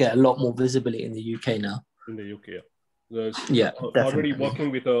you'll get a lot more visibility in the UK now. In the UK, already working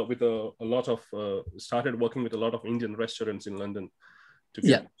with a lot of started working with a lot of Indian restaurants in London to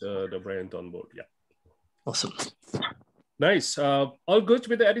get the brand on board. Yeah. Awesome. Nice. All good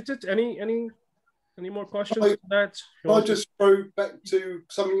with the edited? Any more questions on that? I'll just throw back to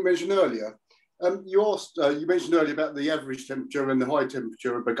something you mentioned earlier. You mentioned earlier about the average temperature and the high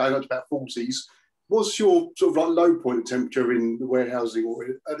temperature, but going up to about 40s. What's your sort of like low point temperature in the warehousing or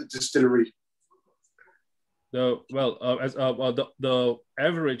at a distillery? The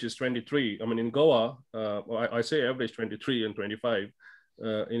average is 23. I mean, in Goa, I say average 23 and 25.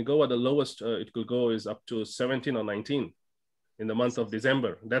 In Goa, the lowest it could go is up to 17 or 19 in the month of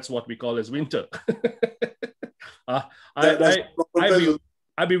December. That's what we call as winter. I'd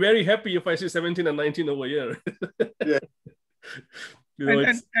be very happy if I see 17 and 19 over here. Yeah.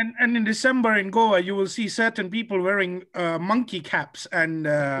 And in December in Goa, you will see certain people wearing monkey caps and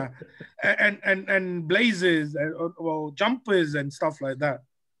blazers or jumpers and stuff like that.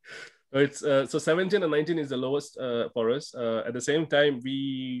 It's so 17 and 19 is the lowest for us. At the same time,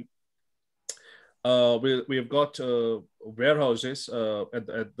 we've got warehouses.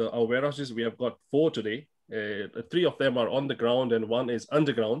 Our warehouses, we have got 4 today. 3 of them are on the ground and 1 is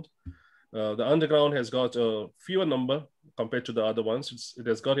underground. The underground has got a fewer number compared to the other ones. It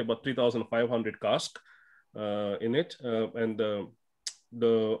has got about 3,500 casks in it, and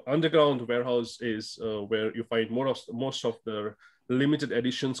the underground warehouse is where you find most of the limited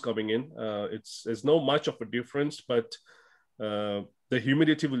editions coming in. There's no much of a difference, but the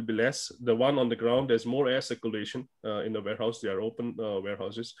humidity will be less. The one on the ground, there's more air circulation in the warehouse. They are open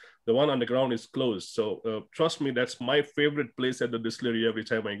warehouses. The one on the ground is closed. So trust me, that's my favorite place at the distillery every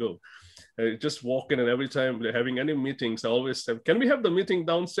time I go. I just walk in, and every time they're having any meetings, I always say, can we have the meeting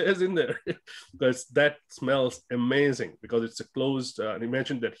downstairs in there? Because that smells amazing because it's a closed, and you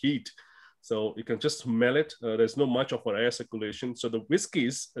mentioned that heat. So you can just smell it. There's no much of an air circulation. So the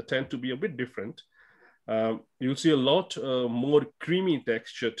whiskeys tend to be a bit different. You'll see a lot more creamy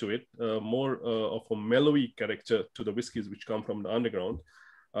texture to it, more of a mellowy character to the whiskeys which come from the underground.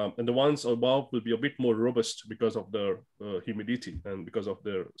 And the ones above will be a bit more robust because of the humidity and because of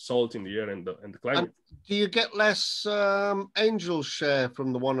the salt in the air and the climate. And do you get less angel share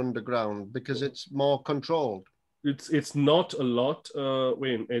from the one underground because it's more controlled? It's not a lot,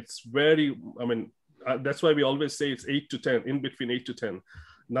 Wayne. It's very, I mean, that's why we always say it's 8 to 10, in between 8 to 10.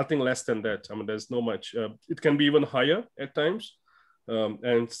 Nothing less than that. I mean, there's no much. It can be even higher at times.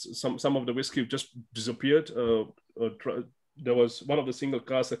 And some of the whiskey just disappeared. There was one of the single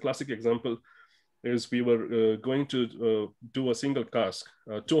casks, a classic example is we were going to do a single cask,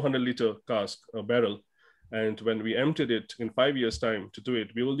 a 200-liter cask, a barrel. And when we emptied it in 5 years' time to do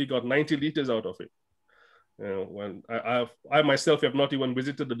it, we only got 90 liters out of it. When I myself have not even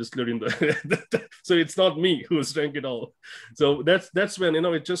visited the distillery, so it's not me who's drank it all. So that's when,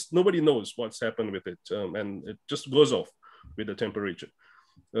 it just, nobody knows what's happened with it, and it just goes off with the temperature.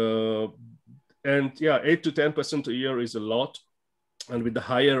 And yeah, 8 to 10% a year is a lot. And with the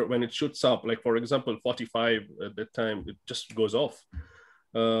higher, when it shoots up, like for example, 45 at that time, it just goes off.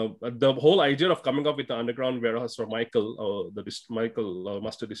 The whole idea of coming up with the underground warehouse for Michael,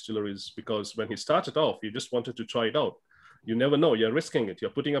 Master Distillery, is because when he started off, he just wanted to try it out. You never know, you're risking it. You're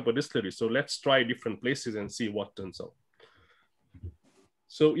putting up a distillery. So let's try different places and see what turns out.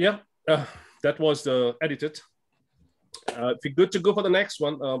 So yeah, that was the edited. If you're good to go for the next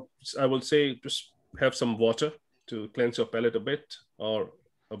one, I will say just have some water to cleanse your palate a bit, or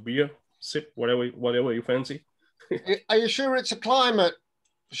a beer, sip, whatever you fancy. Are you sure it's a climate,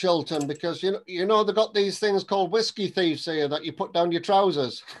 Shilton? Because you know they've got these things called whiskey thieves here that you put down your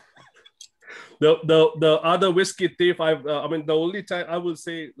trousers. The other whiskey thief, I mean, the only time I will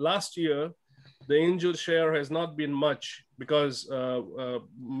say last year, the angel share has not been much because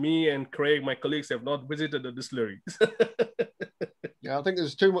me and Craig, my colleagues, have not visited the distillery. Yeah, I think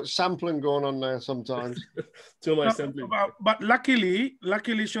there's too much sampling going on there sometimes. Too much sampling. But luckily,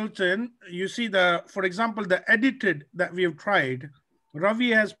 Shilton, you see for example, the edited that we have tried,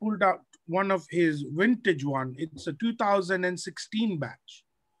 Ravi has pulled out one of his vintage one. It's a 2016 batch.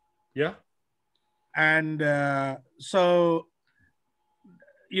 Yeah. And so,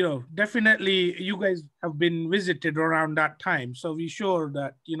 you know, definitely you guys have been visited around that time. So we're sure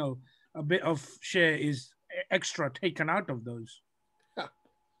that, you know, a bit of share is extra taken out of those.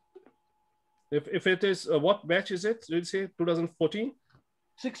 If it is, what batch is it? Did you say 2014?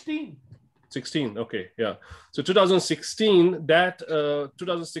 16. 16, okay, yeah. So 2016, that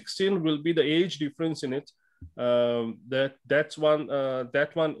 2016 will be the age difference in it. That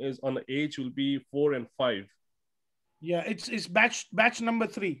one is on the age will be 4 and 5. Yeah, it's batch number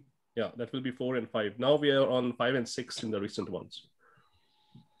 3. Yeah, that will be 4 and 5. Now we are on 5 and 6 in the recent ones.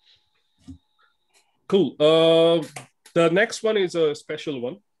 Cool. The next one is a special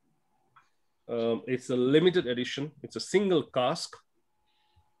one. It's a limited edition. It's a single cask.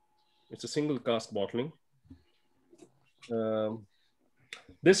 It's a single cask bottling.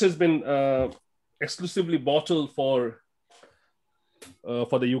 This has been exclusively bottled for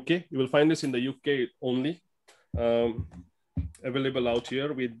the UK. You will find this in the UK only. Available out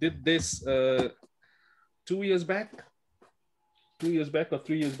here. We did this 2 years back. 2 years back or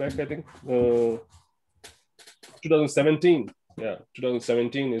 3 years back, I think. 2017. Yeah,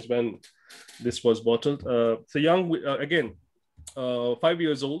 2017 is when this was bottled. It's a young, again, 5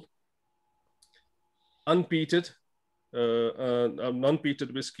 years old, unpeated,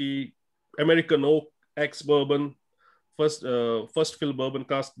 non-peated whiskey, American oak, ex-bourbon, first fill bourbon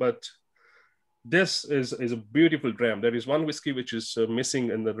cask, but this is a beautiful dram. There is one whiskey which is missing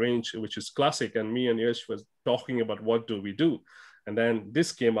in the range, which is classic, and me and Yash was talking about what do we do. And then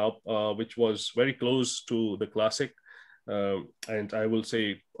this came up, which was very close to the classic. And I will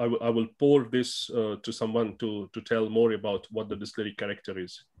say, I will pour this to someone to tell more about what the distillery character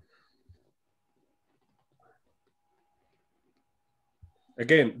is.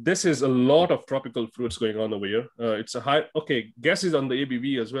 Again, this is a lot of tropical fruits going on over here. It's a high, okay, guess is on the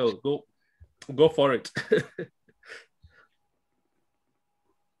ABV as well. Go for it.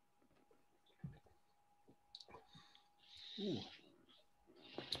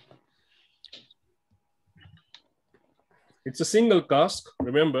 It's a single cask.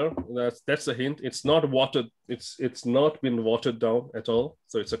 Remember, that's a hint. It's not watered. It's not been watered down at all.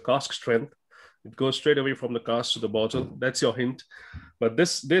 So it's a cask strength. It goes straight away from the cask to the bottle. That's your hint. But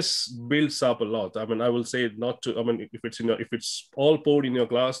this builds up a lot. I mean, I will say not to. I mean, if it's all poured in your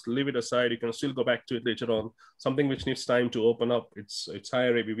glass, leave it aside. You can still go back to it later on. Something which needs time to open up. It's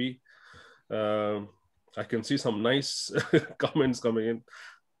higher ABV. I can see some nice comments coming in.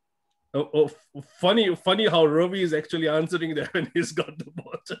 Oh, funny how Ravi is actually answering that when he's got the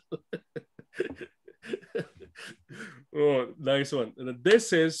bottle. Oh, nice one.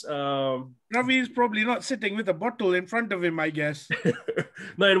 This is Ravi is probably not sitting with a bottle in front of him, I guess.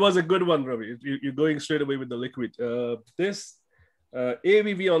 No, it was a good one, Ravi. You're going straight away with the liquid. This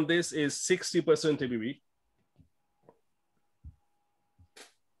ABV on this is 60% ABV.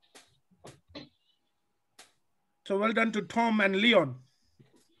 So well done to Tom and Leon.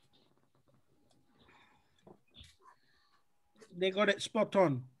 They got it spot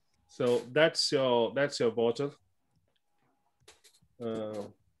on. So that's your bottle.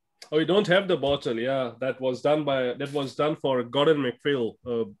 Oh, you don't have the bottle. Yeah, that was done for Gordon McPhail.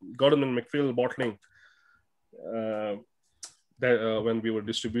 Gordon and McPhail bottling. When we were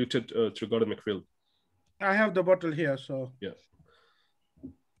distributed through Gordon McPhail. I have the bottle here, so yeah.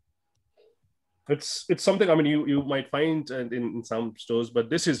 It's something. I mean, you might find in some stores, but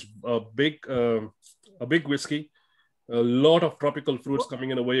this is a big whiskey. A lot of tropical fruits coming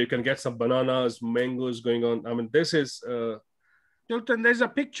in a way. You can get some bananas, mangoes going on. I mean, this is. Shilton, there's a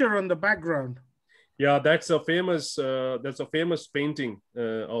picture on the background. Yeah, that's a famous painting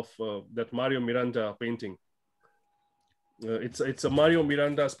of that Mario Miranda painting. It's a Mario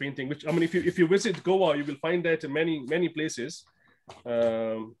Miranda's painting, which, I mean, if you visit Goa, you will find that in many places.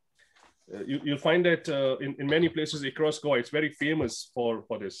 You'll find that in many places across Goa. It's very famous for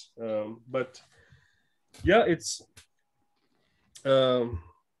this. But yeah, it's a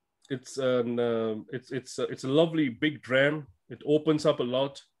lovely big dram. It opens up a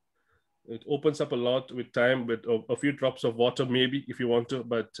lot. It opens up a lot with time, with a few drops of water, maybe, if you want to.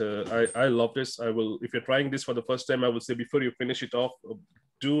 But I love this. I will, if you're trying this for the first time, I will say before you finish it off,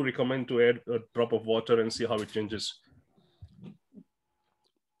 do recommend to add a drop of water and see how it changes.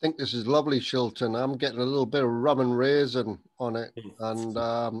 think this is lovely, Shilton. I'm getting a little bit of rum and raisin on it, and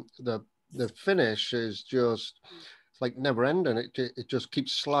the finish is just it's like never ending. It just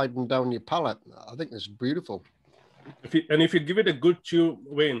keeps sliding down your palate. I think it's beautiful. If you give it a good chew,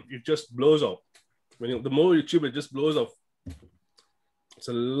 Wayne, it just blows off. The more you chew, it just blows off. It's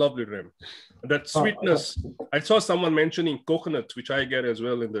a lovely rim. That sweetness. I saw someone mentioning coconut, which I get as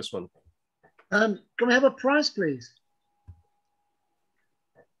well in this one. Can we have a price, please?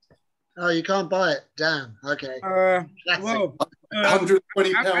 Oh, you can't buy it. Damn. Okay. Well,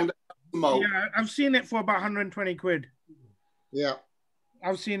 £120 malt. Yeah, I've seen it for about 120 quid. Yeah.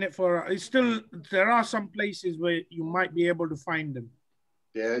 I've seen it for. It's still. There are some places where you might be able to find them.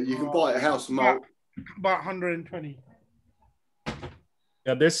 Yeah, you can buy it at House of Malt. About 120.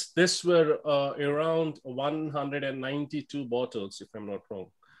 Yeah, this were around 192 bottles, if I'm not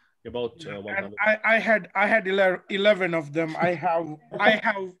wrong. About 100. I had 11 of them. I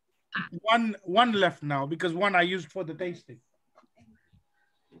have one left now because one I used for the tasting.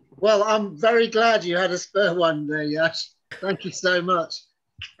 Well, I'm very glad you had a spare one there, Yash. Thank you so much.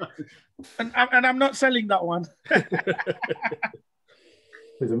 And I'm not selling that one.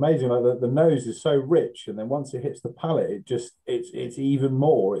 It's amazing. Like the nose is so rich, and then once it hits the palate, it's even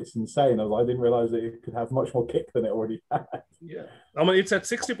more. It's insane. I didn't realize that it could have much more kick than it already had. Yeah, I mean it's at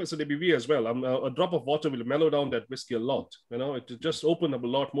 60% ABV as well. A drop of water will mellow down that whiskey a lot. It just open up a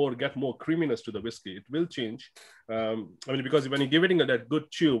lot more, get more creaminess to the whiskey. It will change. Because when you give it that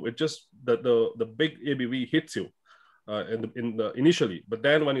good chew, it just the big ABV hits you initially, but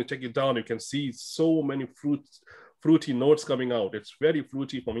then when you take it down, you can see so many fruity notes coming out. It's very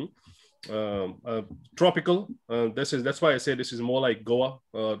fruity for me. Tropical. That's why I say this is more like Goa,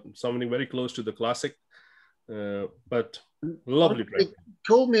 something very close to the classic, but lovely drink.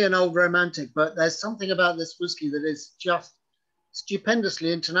 Call me an old romantic, but there's something about this whiskey that is just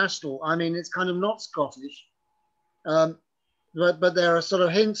stupendously international. I mean, it's kind of not Scottish, but there are sort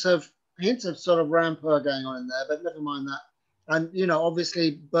of hints of sort of rampur going on in there, but never mind that. And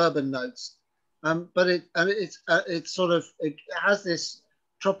obviously bourbon notes. But it has this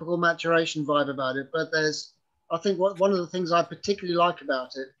tropical maturation vibe about it. But I think one of the things I particularly like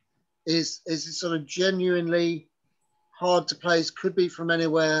about it is it's sort of genuinely hard to place, could be from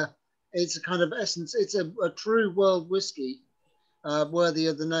anywhere. It's a kind of essence. It's a true world whiskey, worthy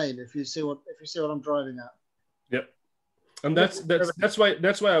of the name. If you see what I'm driving at. Yep. And that's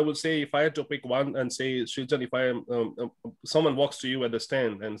why I would say, if I had to pick one and say, Shilton, if I am someone walks to you at the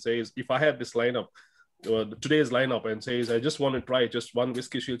stand and says, if I had this lineup, today's lineup, and says, I just want to try just one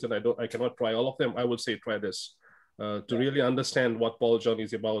whiskey, Shilton, I cannot try all of them, I would say try this. To really understand what Paul John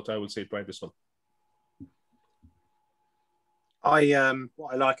is about, I would say try this one.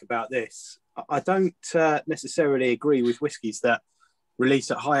 What I like about this, I don't necessarily agree with whiskies that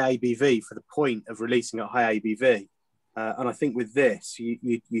release at high ABV for the point of releasing at high ABV. And I think with this,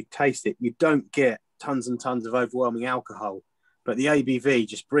 you taste it. You don't get tons and tons of overwhelming alcohol, but the ABV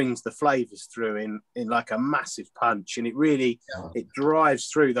just brings the flavors through in like a massive punch, and it drives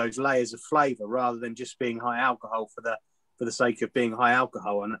through those layers of flavor rather than just being high alcohol for the sake of being high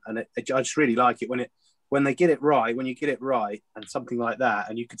alcohol. And I just really like it when they get it right. When you get it right, and something like that,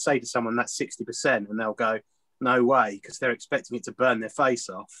 and you could say to someone that's 60%, and they'll go, "No way," because they're expecting it to burn their face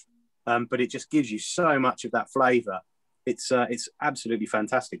off. But it just gives you so much of that flavor. It's absolutely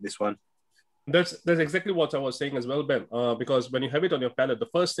fantastic, this one. That's exactly what I was saying as well, Ben. Because when you have it on your palate, the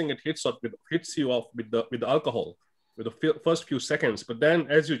first thing it hits you off with the alcohol, with the first few seconds. But then,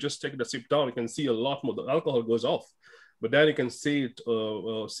 as you just take the sip down, you can see a lot more. The alcohol goes off, but then you can see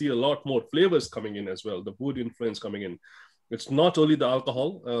a lot more flavors coming in as well. The wood influence coming in. It's not only the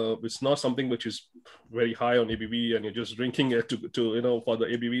alcohol. It's not something which is very high on ABV and you're just drinking it to for the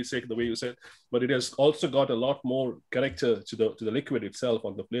ABV sake, the way you said. But it has also got a lot more character to the liquid itself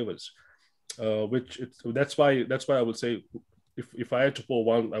on the flavors, that's why I would say, if I had to pour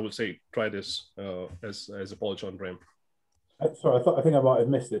one, I would say try this as a Paul John Ram. Sorry, I think I might have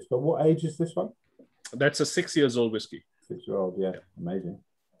missed this, but what age is this one? That's a 6-year-old whiskey. 6-year-old, yeah, amazing.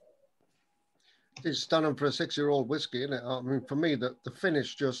 It's stunning for a 6-year-old whiskey, isn't it? I mean, for me, the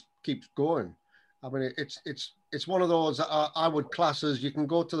finish just keeps going. I mean, it's one of those I would class as, you can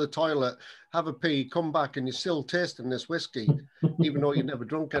go to the toilet, have a pee, come back, and you're still tasting this whiskey, even though you've never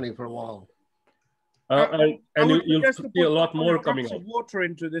drunk any for a while. You'll see a lot more coming out. Water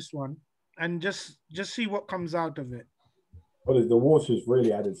into this one, and just see what comes out of it. Well, the water's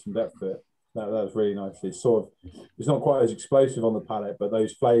really added some depth to it. That was really nice. It's not quite as explosive on the palate, but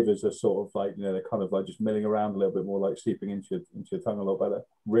those flavors are sort of like, they're kind of like just milling around a little bit more, like seeping into your tongue a lot better.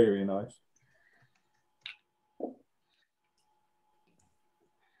 Really, really nice.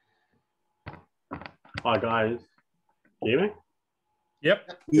 Hi guys. Can you hear me?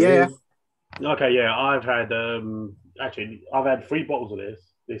 Yep. Yeah. Okay, yeah. I've had actually I've had 3 bottles of this.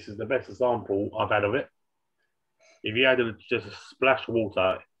 This is the best example I've had of it. If you add just a splash of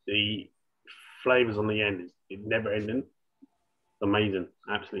water, the flavors on the end is never ending. Amazing,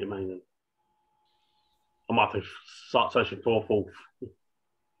 absolutely amazing. I might have to start searching for a 4th.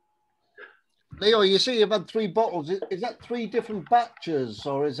 Leo, you see you've had 3 bottles. Is that 3 different batches,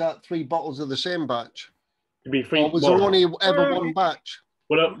 or is that 3 bottles of the same batch? It'd be 3. Or was there only ever one batch?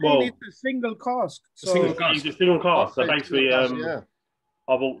 Well, It's a single cask. So single cask. So Okay, basically, single cask, yeah.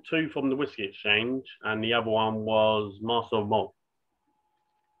 I bought 2 from the Whiskey Exchange, and the other one was Master of Malt.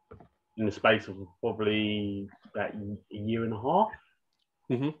 In the space of probably about a year and a half.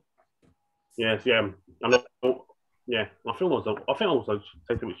 Mm-hmm. Yes, yeah. I think also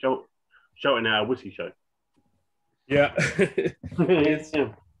taken with Shilton our whiskey show. Yeah.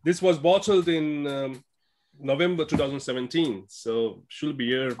 This was bottled in November 2017, so should be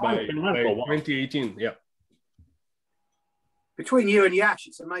here by 2018. Yeah. Between you and Yash,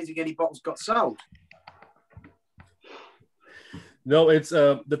 it's amazing any bottles got sold. No, it's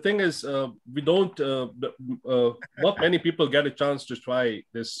the thing is we don't. Not many people get a chance to try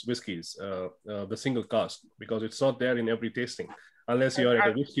this whiskeys, the single cask, because it's not there in every tasting, unless you are at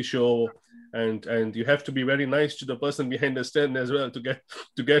a whiskey show, and you have to be very nice to the person behind the stand as well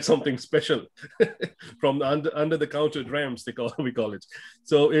to get something special from the under the counter drams we call it.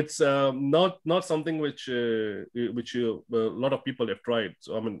 So it's not something which a lot of people have tried.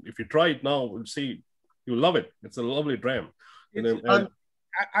 So I mean, if you try it now, you'll see you'll love it. It's a lovely dram.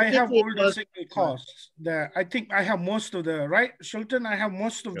 I have all the single casks there. I think I have most of the Shilton. I have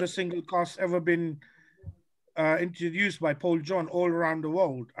most of the single casks ever been introduced by Paul John all around the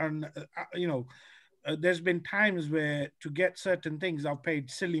world, and there's been times where to get certain things I've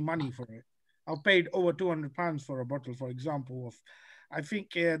paid silly money for it. I've paid over £200 for a bottle, for example. Of, I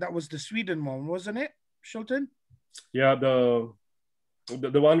think that was the Sweden one, wasn't it, Shilton? Yeah,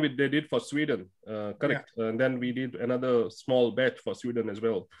 the one they did for Sweden, correct. Yeah. And then we did another small batch for Sweden as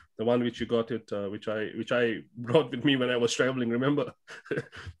well. The one which you got it, which I brought with me when I was traveling. Remember,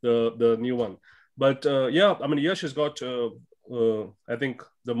 the new one. But yeah, I mean, Yash has got I think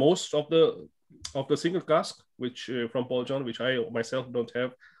the most of the single cask, which from Paul John, which I myself don't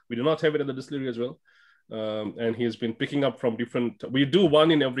have. We do not have it at the distillery as well. And he's been picking up from different. We do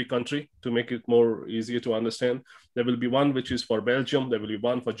one in every country to make it more easier to understand. There will be one which is for Belgium. There will be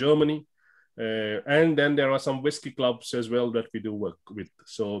one for Germany, and then there are some whiskey clubs as well that we do work with.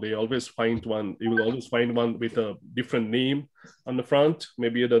 So they always find one. You will always find one with a different name on the front,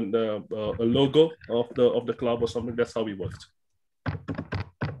 maybe a logo of the club or something. That's how we worked.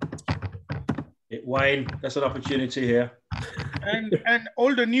 Wayne, that's an opportunity here. And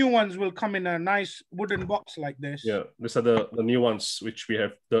all the new ones will come in a nice wooden box like this. Yeah, these are the new ones which we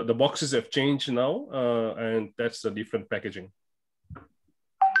have. The boxes have changed now, and that's the different packaging.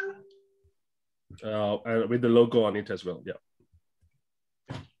 And with the logo on it as well, yeah.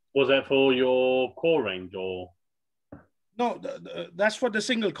 Was that for your core range or? No, that's for the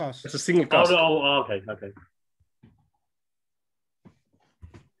single cask. It's a single cask. Oh, okay.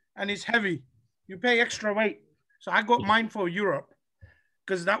 And it's heavy. You pay extra weight. So I got mine for Europe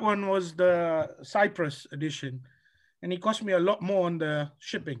because that one was the Cyprus edition, and it cost me a lot more on the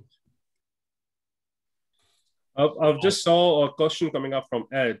shipping. I've just saw a question coming up from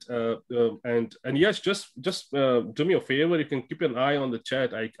Ed, and yes, just do me a favor. You can keep an eye on the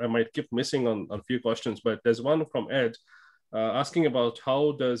chat. I might keep missing on a few questions, but there's one from Ed asking about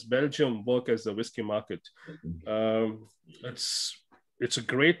how does Belgium work as a whiskey market. It's a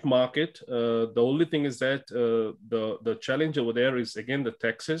great market. The only thing is that the challenge over there is, again, the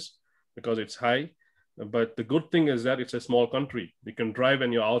taxes, because it's high. But the good thing is that it's a small country. You can drive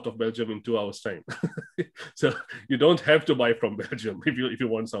and you're out of Belgium in 2 hours' time. So you don't have to buy from Belgium if you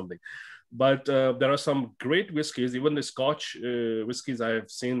want something. But there are some great whiskeys, even the Scotch whiskeys I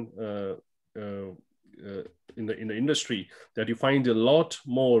have seen in the industry, that you find a lot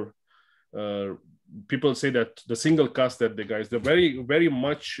more. People say that the single cask that they're very, very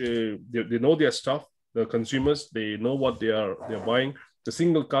much, they know their stuff, the consumers, they know what they're buying. The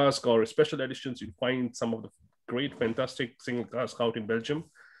single cask or special editions, you find some of the great, fantastic single cask out in Belgium.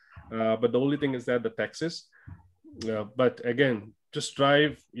 But the only thing is that the taxes. But again, just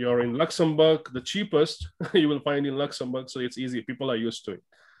drive, you're in Luxembourg, the cheapest you will find in Luxembourg. So it's easy. People are used to it.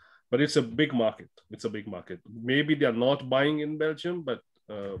 But it's a big market. It's a big market. Maybe they're not buying in Belgium, but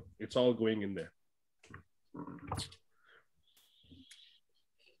it's all going in there.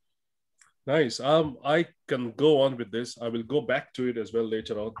 Nice. I can go on with this. I will go back to it as well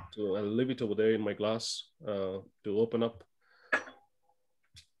later on. So I'll leave it over there in my glass to open up.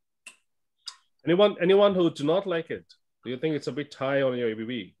 Anyone who do not like it? Do you think it's a bit high on your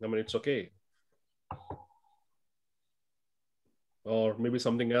ABV? I mean, it's okay. Or maybe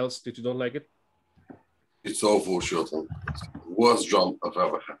something else that you don't like it? It's awful, Shilton. It's the worst drum I've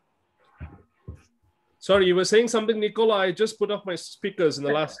ever had. Sorry, you were saying something, Nicola. I just put off my speakers in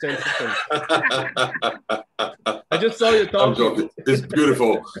the last 10 seconds. I just saw you talking. I'm joking. It's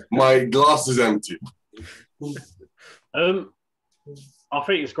beautiful. My glass is empty. I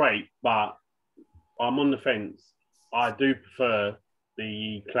think it's great, but I'm on the fence. I do prefer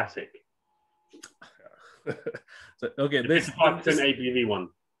the classic. So, okay, this 5% ABV one.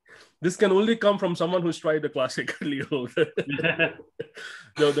 This can only come from someone who's tried the classic, Leo.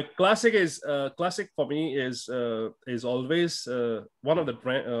 No, the classic is classic for me is always one of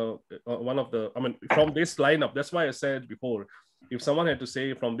the. I mean, from this lineup. That's why I said before, if someone had to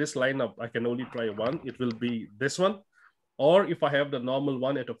say from this lineup, I can only try one. It will be this one, or if I have the normal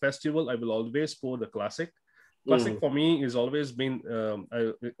one at a festival, I will always pour the classic. Classic for me is always been.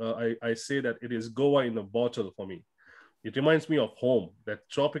 I say that it is Goa in a bottle for me. It reminds me of home, that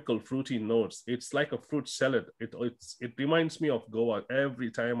tropical fruity notes. It's like a fruit salad. It reminds me of Goa every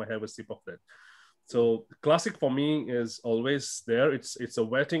time I have a sip of that. So classic for me is always there. It's a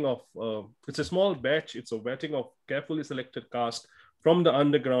wetting of, it's a small batch. It's a wetting of carefully selected cask from the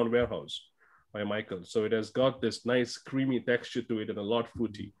underground warehouse by Michael. So it has got this nice creamy texture to it and a lot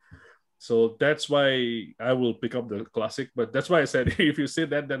fruity. So that's why I will pick up the classic. But that's why I said, if you say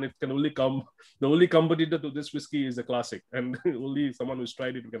that, then it can only come, the only competitor to this whiskey is a classic. And only someone who's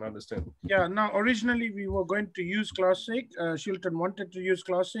tried it can understand. Yeah, now originally we were going to use classic. Shilton wanted to use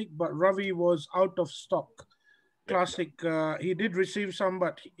classic, but Ravi was out of stock. Classic, he did receive some,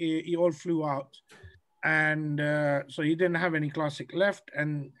 but he all flew out. And so he didn't have any classic left.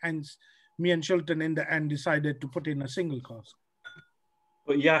 And hence me and Shilton in the end decided to put in a single cask.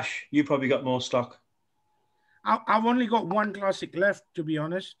 But Yash, you probably got more stock. I've only got one classic left, to be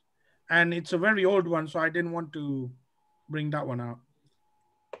honest. And it's a very old one, so I didn't want to bring that one out.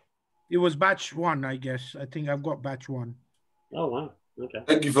 It was batch one, I guess. I think I've got batch one. Oh, wow. Okay.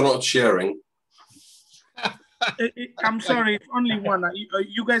 Thank you for not sharing. I'm sorry, it's only one.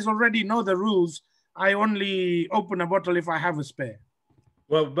 You guys already know the rules. I only open a bottle if I have a spare.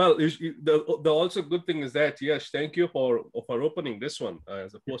 Well, the also good thing is that, yes, thank you for opening this one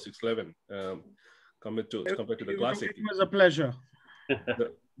as a 4611 compared to the classic. It was a pleasure.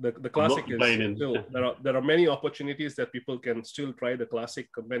 The classic is still, there are many opportunities that people can still try the classic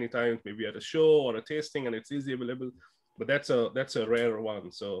many times, maybe at a show or a tasting, and it's easily available. But that's a rare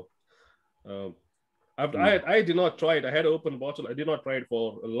one. So I did not try it. I had an open bottle. I did not try it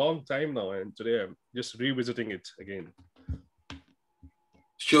for a long time now, and today I'm just revisiting it again.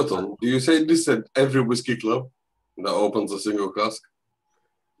 Shilton, do you say this at every whiskey club that opens a single cask?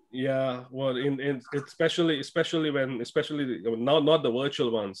 Yeah, well, especially now, not the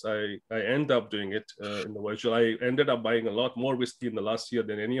virtual ones. I end up doing it in the virtual. I ended up buying a lot more whiskey in the last year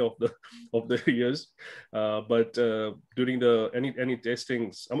than any of the years. But during any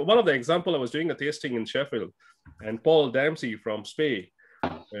tastings, one of the example, I was doing a tasting in Sheffield, and Paul Dempsey from Spey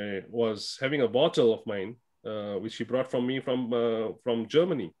was having a bottle of mine, which he brought from me from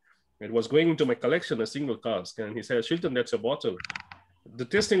Germany. It was going into my collection, a single cask, and he said, "Shilton, that's a bottle." The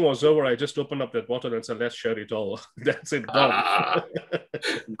tasting was over. I just opened up that bottle and said, "Let's share it all." That's it, done.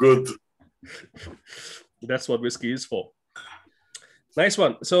 Good. That's what whiskey is for. Nice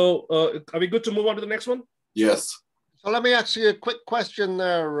one. So, are we good to move on to the next one? Yes. So let me ask you a quick question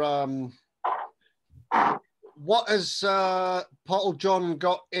there. What has Paul John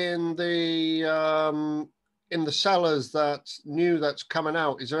got in the cellars that's new, that's coming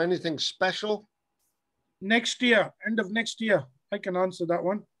out? Is there anything special? Next year, end of next year. I can answer that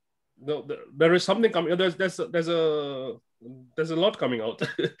one. No, there is something coming. There's a lot coming out.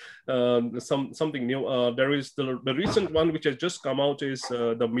 Something new. There is the recent one which has just come out is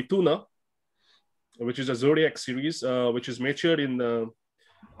the Mithuna, which is a Zodiac series, which is matured in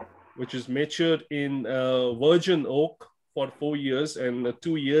virgin oak for 4 years and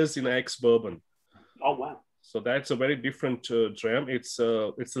 2 years in ex-bourbon. Oh wow! So that's a very different dram. It's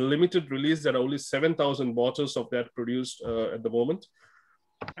a limited release. There are only 7,000 bottles of that produced at the moment.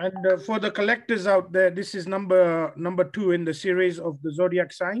 And for the collectors out there, this is number 2 in the series of the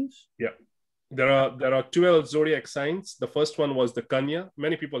Zodiac signs. Yeah, there are 12 Zodiac signs. The first one was the Kanya.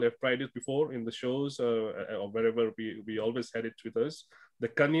 Many people have tried it before in the shows or wherever we always had it with us. The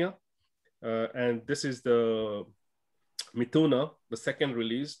Kanya, and this is the Mithuna, the second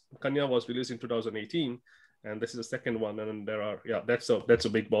release. Kanya was released in 2018, and this is the second one. And there are, yeah, that's a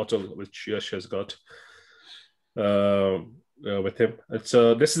big bottle which Yash has got with him. It's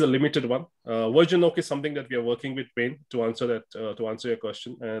this is a limited one. Virgin Oak is something that we are working with Wayne to answer that to answer your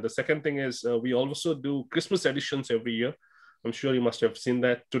question. The second thing is we also do Christmas editions every year. I'm sure you must have seen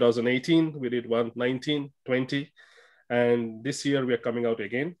that. 2018 we did one, 19, 20, and this year we are coming out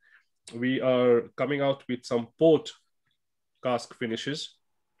again. We are coming out with some port cask finishes.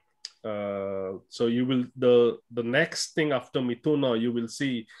 So you will the next thing after Mithuna you will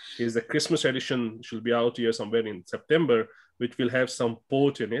see is the Christmas edition, which will be out here somewhere in September, which will have some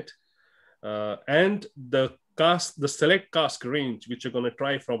port in it, and the select cask range, which you're going to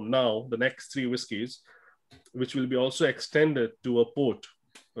try from now, the next 3 whiskies, which will be also extended to a port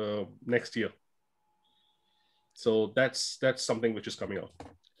next year. So that's something which is coming out.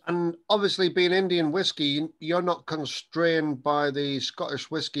 And obviously, being Indian whiskey, you're not constrained by the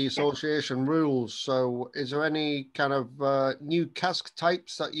Scottish Whisky Association rules. So is there any kind of new cask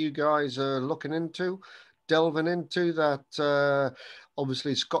types that you guys are looking into, delving into, that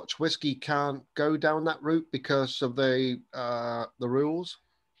obviously Scotch whisky can't go down that route because of the rules?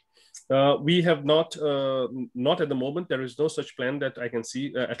 We have not at the moment. There is no such plan that I can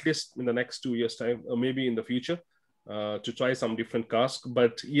see, at least in the next 2 years' time, or maybe in the future, to try some different cask.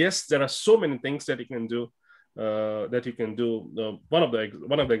 But yes, there are so many things that you can do. One of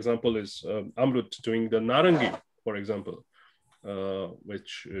the example is Amrut doing the Narangi, for example,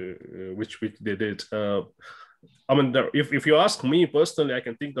 which they did. I mean, if you ask me personally, I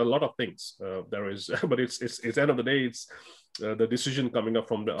can think a lot of things. There is, but it's end of the day, it's the decision coming up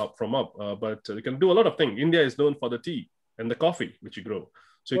from up. But you can do a lot of things. India is known for the tea and the coffee which you grow,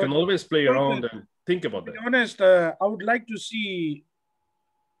 so you can always play around and think about that. To be honest, I would like to see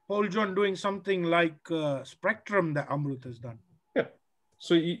Paul John doing something like Spectrum that Amrut has done. Yeah.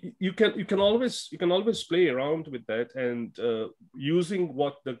 So you can always play around with that, and using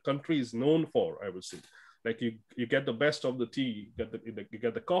what the country is known for, I would say. Like you get the best of the tea, you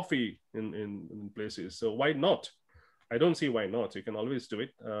get the coffee in places. So why not? I don't see why not. You can always do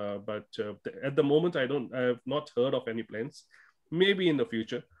it. But at the moment, I have not heard of any plans. Maybe in the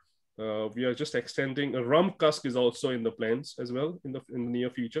future. We are just extending. A rum cask is also in the plans as well in the near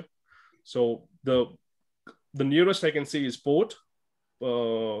future. So the nearest I can see is port.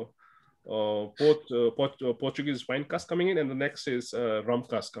 Portuguese wine cask coming in, and the next is rum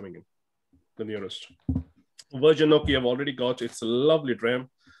cask coming in, the nearest. Virgin Oak, you have already got. It's a lovely dram.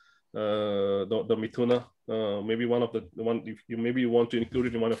 The Mithuna, maybe if you want to include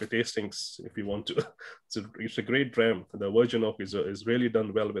it in one of your tastings, if you want to. It's a great dram. The Virgin Oak is really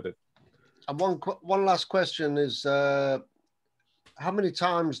done well with it. And one last question is, how many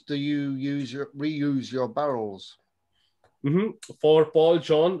times do you reuse your barrels? Mm-hmm. For Paul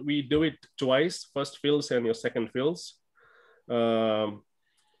John, we do it twice: first fills and your second fills.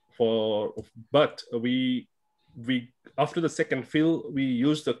 But we after the second fill, we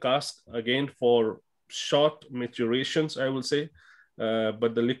use the cask again for short maturations, I will say.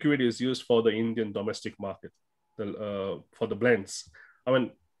 But the liquid is used for the Indian domestic market, for the blends. I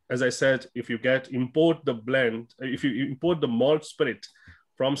mean, as I said, if you import the blend, if you import the malt spirit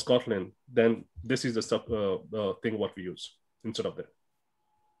from Scotland, then this is the thing what we use instead of that.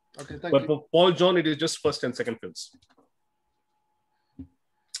 Okay, thank you. But for Paul John, it is just first and second fills.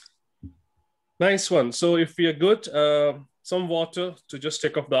 Nice one. So if we are good, some water to just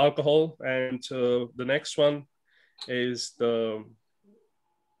take off the alcohol, and the next one is the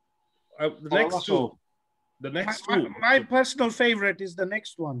next two. The next two. My personal favorite is the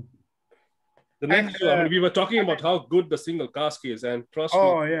next one. The next two. I mean, we were talking about how good the single cask is, and trust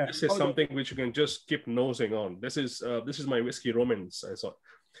me, this is something which you can just keep nosing on. This is my whiskey romance.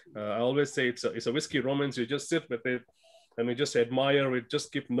 I always say it's a whiskey romance. You just sit with it, and we just admire it,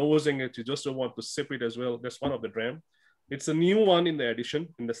 just keep nosing it. You just don't want to sip it as well. That's one of the dram. It's a new one in the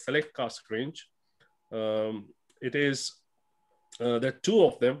edition, in the select cask range. It is, there are 2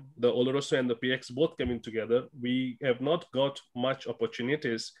 of them, the Oloroso and the PX, both coming together. We have not got much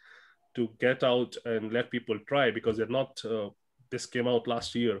opportunities to get out and let people try, because they're not, this came out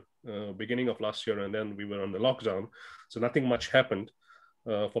last year, beginning of last year, and then we were on the lockdown. So nothing much happened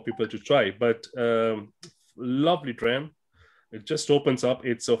for people to try, but lovely dram. It just opens up.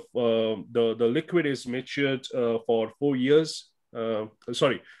 It's the liquid is matured for 4 years. 5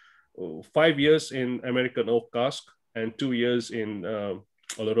 years in American oak cask and 2 years in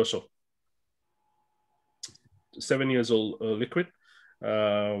Oloroso. 7 years old liquid.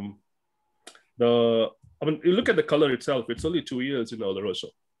 I mean, you look at the color itself. It's only 2 years in Oloroso,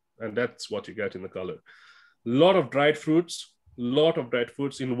 and that's what you get in the color. lot of dried fruits,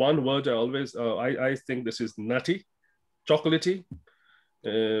 In one word, I think this is nutty, chocolatey.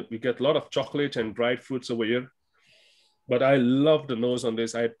 We get a lot of chocolate and dried fruits over here. But I love the nose on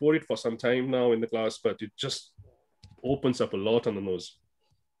this. I had poured it for some time now in the glass, but it just opens up a lot on the nose.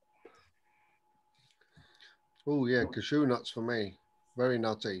 Oh yeah, cashew nuts for me. Very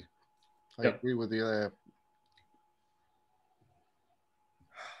nutty. I agree with you there.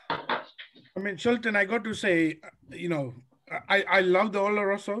 I mean, Shilton, I got to say, you know, I love the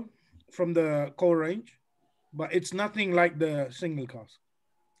Oloroso from the core range, but it's nothing like the single cask.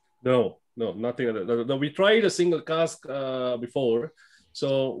 No, nothing. No, we tried a single cask before.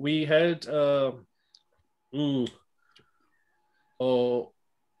 So we had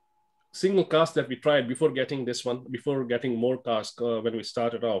single cask that we tried before getting this one, before getting more cask when we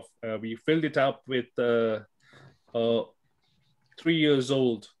started off. We filled it up with 3 years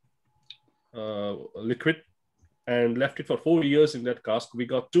old liquid and left it for 4 years in that cask. We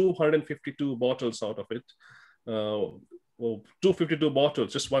got 252 bottles out of it. 252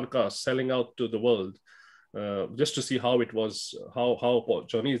 bottles, just one cask, selling out to the world, just to see how it was, how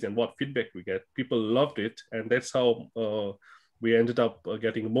Johnny's and what feedback we get. People loved it, and that's how we ended up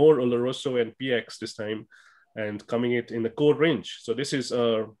getting more Oloroso and PX this time, and coming it in the core range. So this is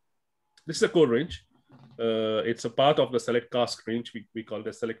a core range. It's a part of the select cask range. We call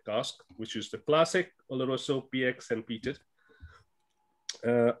the select cask, which is the classic Oloroso, PX, and peated.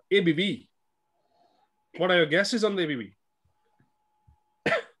 ABV. What are your guesses on the ABV?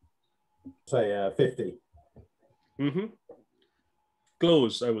 Say 50.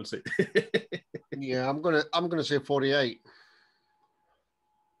 Close, I will say. Yeah, I'm gonna say 48.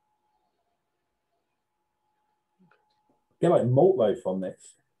 Get like malt loaf on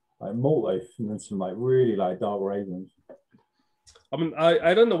this, like malt loaf, and then some like really like dark raisins. I mean,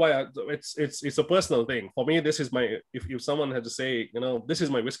 I don't know why. It's a personal thing for me. This is my, if someone had to say, you know, this is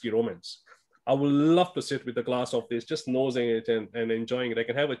my whiskey romance, I would love to sit with a glass of this, just nosing it and enjoying it. I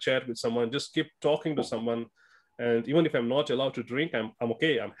can have a chat with someone, just keep talking to someone, and even if I'm not allowed to drink, I'm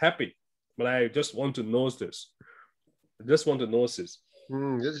okay, I'm happy, but I just want to nose this. I just want to nose this.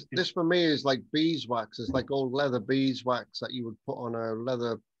 This for me is like beeswax. It's like old leather beeswax that you would put on a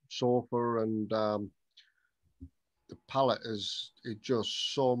leather sofa, and the palate is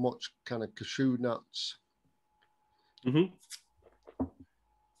just so much kind of cashew nuts.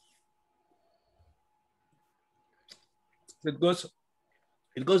 It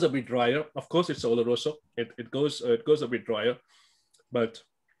goes a bit drier. Of course, it's Oloroso. It goes a bit drier, but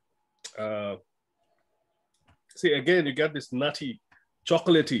see, again, you get this nutty,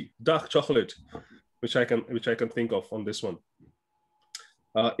 chocolatey, dark chocolate, which I can think of on this one.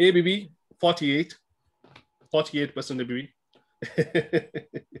 ABV 48% ABV.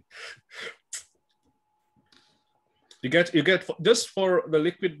 you get just for the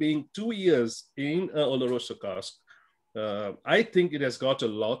liquid being 2 years in a Oloroso cask. I think it has got a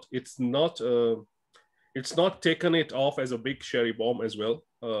lot. It's not taken it off as a big sherry bomb as well,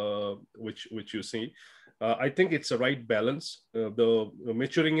 which you see. I think it's the right balance. The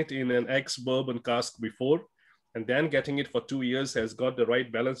maturing it in an ex-bourbon cask before, and then getting it for 2 years has got the right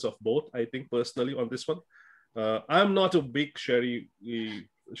balance of both. I think personally on this one, I'm not a big sherry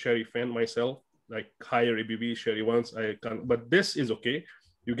fan myself. Like higher ABV sherry ones, I can't. But this is okay.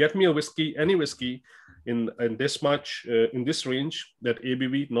 You get me a whiskey, any whiskey, in this much in this range, that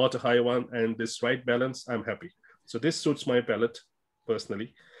ABV, not a high one, and this right balance, I'm happy. So this suits my palate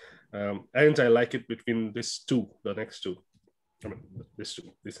personally. And I like it between these two, the next two. I mean, this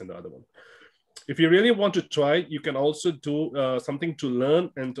and the other one. If you really want to try, you can also do something to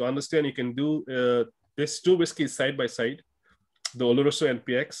learn and to understand. You can do these two whiskeys side by side, the Oloroso and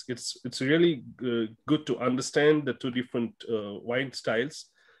PX. It's really good to understand the two different wine styles,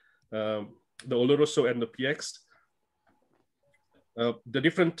 the Oloroso and the PX.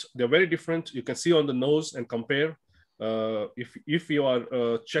 They're very different. You can see on the nose and compare. If you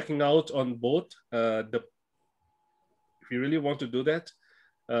are checking out on both, if you really want to do that,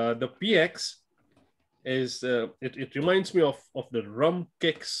 the PX is it reminds me of the rum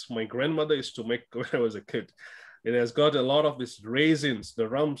cakes my grandmother used to make when I was a kid. It has got a lot of these raisins, the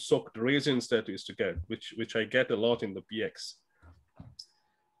rum soaked raisins that we used to get, which I get a lot in the PX.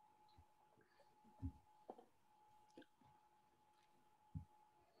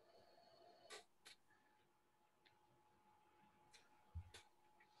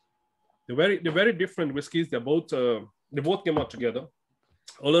 They're very different whiskeys. They both came out together.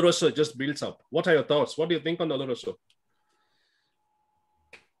 Oloroso just builds up. What are your thoughts? What do you think on Oloroso?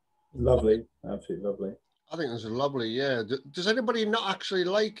 Lovely, absolutely lovely. I think it's lovely. Yeah. Does anybody not actually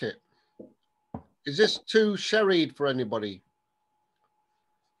like it? Is this too sherried for anybody?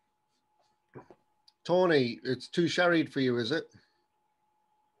 Tony, it's too sherried for you, is it?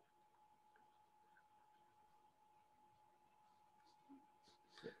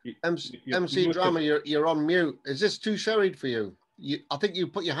 MC Drama, you're on mute. Is this too sherried for you? I think you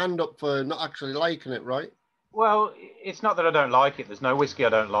put your hand up for not actually liking it, right? Well, it's not that I don't like it. There's no whiskey I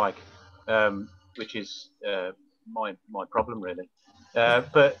don't like, which is my problem really.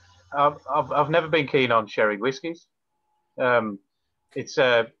 But I've never been keen on sherry whiskies. It's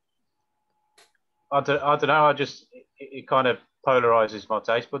I don't know. It kind of polarizes my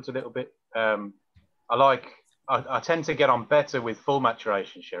taste buds a little bit. I tend to get on better with full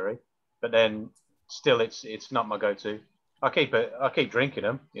maturation sherry, but then still it's not my go-to. I keep drinking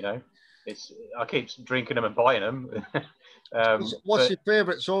them, you know. I keep drinking them and buying them. What's your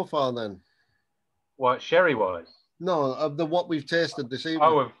favourite so far then? What, sherry wise? No, of what we've tasted this evening.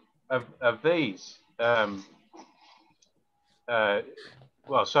 Oh, of these.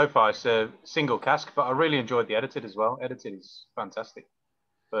 Well, so far it's a single cask, but I really enjoyed the edited as well. Edited is fantastic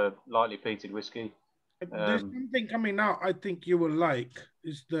for lightly peated whiskey. There's something coming out I think you will like.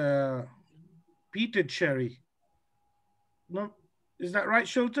 Is the peated sherry. No, is that right,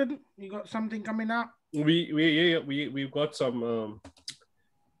 Shilton? You got something coming out? We've got some.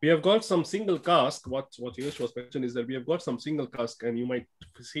 We have got some single cask. What Yash was mentioning is that we have got some single cask, and you might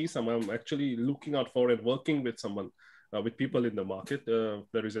see some. I'm actually looking out for and working with someone, with people in the market. If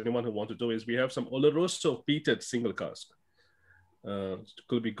there is anyone who want to do is we have some Oloroso peated single cask.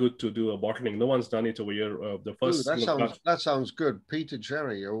 Could be good to do a bottling. No one's done it over here. The first. Ooh, that sounds good. Peated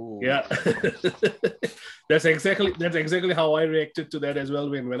sherry. Oh yeah. That's exactly how I reacted to that as well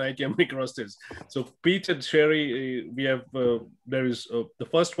when I came across this. So peated sherry, we have there is the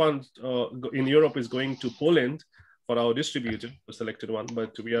first one in Europe is going to Poland for our distributor, the selected one,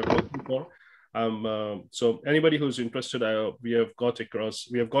 but we are looking for. So anybody who's interested, we have got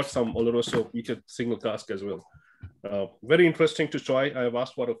some Oloroso peated single cask as well. Very interesting to try. I have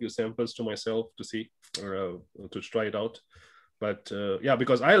asked for a few samples to myself to see or to try it out. But yeah,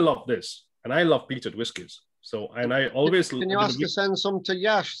 because I love this and I love peated whiskies. So, and I always can you ask to send some to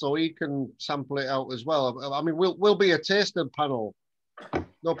Yash so he can sample it out as well? I mean, we'll be a tasting panel,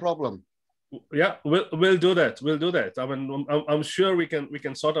 no problem. Yeah, we'll do that. We'll do that. I mean, I'm sure we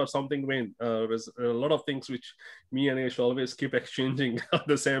can sort out something. Wayne, there's a lot of things which me and Yash always keep exchanging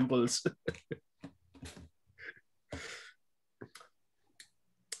the samples.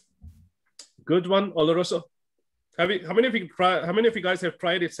 Good one, Oloroso. How many of you guys have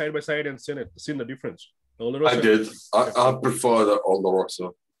tried it side by side and seen the difference? Oloroso? I did. I prefer the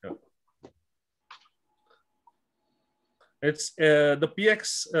Oloroso. Yeah. It's the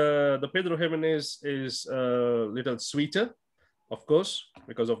PX. The Pedro Jimenez is a little sweeter, of course,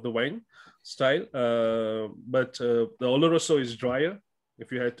 because of the wine style. But the Oloroso is drier.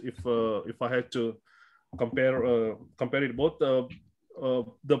 If I had to compare it both.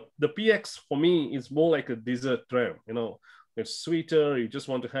 The PX for me is more like a dessert dram. You know, it's sweeter. You just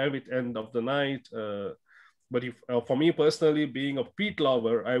want to have it end of the night. But if for me personally, being a peat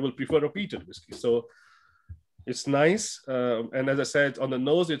lover, I will prefer a peated whiskey. So it's nice. And as I said, on the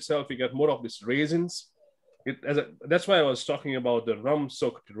nose itself, you get more of these raisins. That's why I was talking about the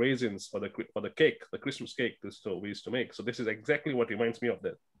rum-soaked raisins for the cake, the Christmas cake we used to make. So this is exactly what reminds me of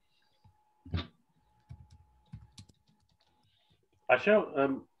that.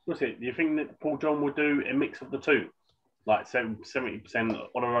 Ashel, what's it? Do you think that Paul John will do a mix of the two, like 70%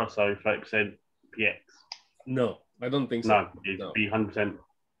 Oloroso, 30% PX? No, I don't think so. No, it'll be 100%.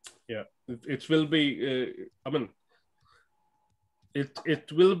 Yeah, it will be. I mean,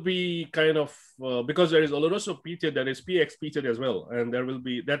 it will be kind of because there is Oloroso peated, there is PX peated as well, and there will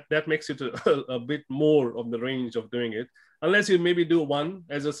be that makes it a bit more of the range of doing it. Unless you maybe do one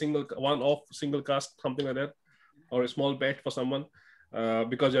as a one-off single cask, something like that, or a small batch for someone.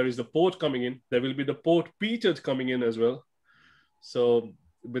 Because there is the port coming in, there will be the port peated coming in as well. So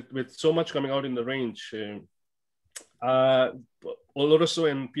with so much coming out in the range,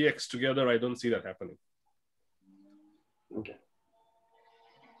 Oloroso and PX together, I don't see that happening. Okay.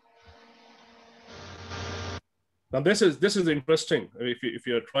 Now this is interesting. If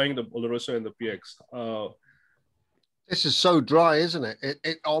you're trying the Oloroso and the PX. This is so dry, isn't it?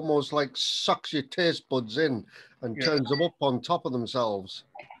 It almost like sucks your taste buds in and turns them up on top of themselves.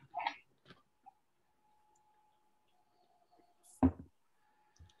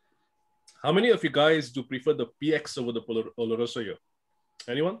 How many of you guys do prefer the PX over the Oloroso here?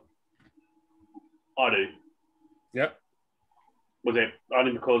 Anyone? I do. Yeah. Was it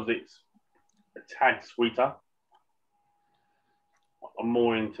only because it's a tad sweeter? I'm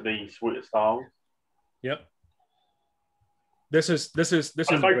more into the sweeter styles. Yeah. This is both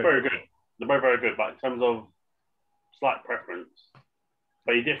very good. They're both very good, but in terms of slight preference,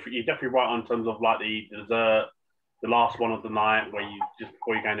 but you're definitely right on terms of like the dessert, the last one of the night where you just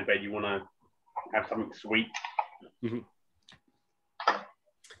before you go to bed you want to have something sweet. Mm-hmm.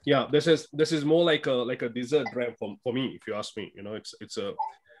 Yeah, this is more like a dessert dram for me, if you ask me. You know, it's a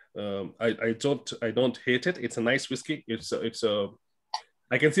I don't hate it. It's a nice whiskey. It's a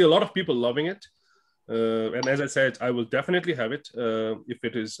I can see a lot of people loving it. And as I said, I will definitely have it if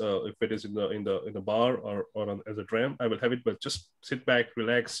it is in the bar or as a dram. I will have it, but just sit back,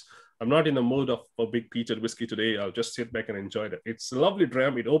 relax. I'm not in the mood of a big peated whiskey today. I'll just sit back and enjoy it. It's a lovely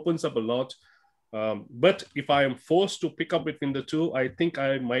dram. It opens up a lot. But if I am forced to pick up between the two, I think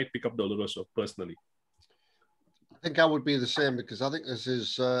I might pick up the Oloroso personally. I think I would be the same because I think this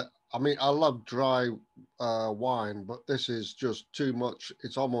is. I mean, I love dry wine, but this is just too much.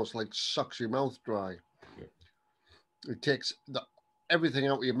 It's almost like sucks your mouth dry. Yeah. It takes everything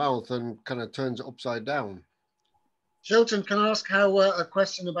out of your mouth and kind of turns it upside down. Shilton, can I ask a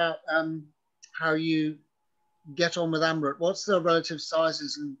question about how you get on with Amrut? What's the relative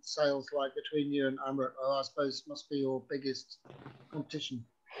sizes and sales like between you and Amrut? Oh, I suppose must be your biggest competition.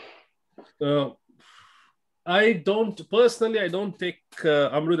 I don't take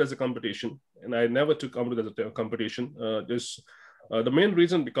Amrut as a competition, and I never took Amrut as a competition. The main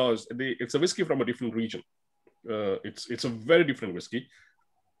reason because it's a whiskey from a different region. It's a very different whiskey.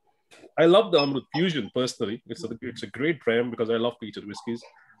 I love the Amrut Fusion personally. It's a great dram because I love peated whiskies.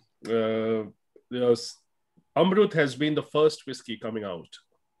 Amrut has been the first whiskey coming out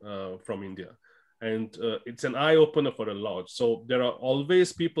from India, and it's an eye opener for a lot. So there are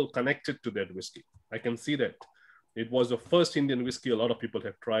always people connected to that whiskey. I can see that. It was the first Indian whiskey a lot of people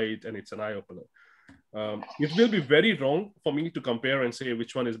have tried, and it's an eye opener. It will be very wrong for me to compare and say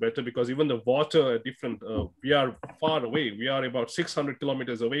which one is better because even the water are different. We are far away. We are about 600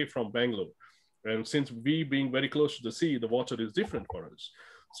 kilometers away from Bangalore. And since we being very close to the sea, the water is different for us.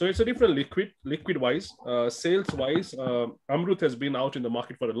 So it's a different liquid-wise. Sales-wise, Amrut has been out in the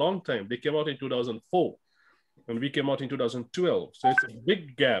market for a long time. They came out in 2004 and we came out in 2012. So it's a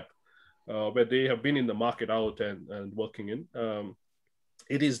big gap where they have been in the market out and working in.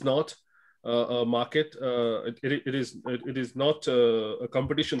 It is not a market. It is not a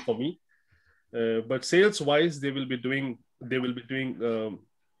competition for me. But sales-wise, they will be doing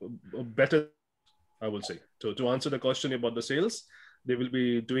better, I would say. So to answer the question about the sales, they will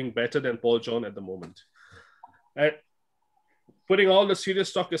be doing better than Paul John at the moment. And putting all the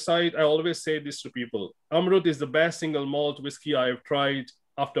serious talk aside, I always say this to people. Amrut is the best single malt whiskey I have tried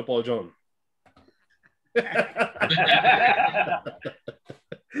after Paul John.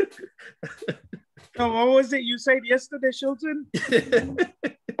 So what was it you said yesterday, Shilton?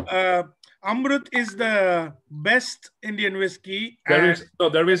 Amrut is the best Indian whiskey. There is.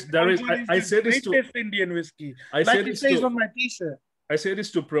 I say this to Indian whiskey. I like it says on my T-shirt. I say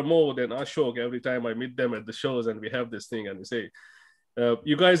this to Pramod and Ashok every time I meet them at the shows, and we have this thing, and we say,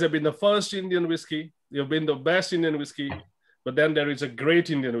 "You guys have been the first Indian whiskey. You've been the best Indian whiskey." But then there is a great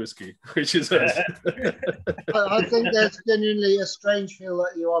Indian whiskey, which is us. I think there's genuinely a strange feel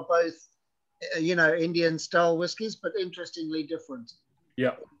that you are both, Indian style whiskies, but interestingly different.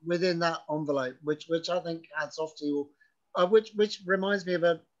 Yeah. Within that envelope, which I think adds off to you, which reminds me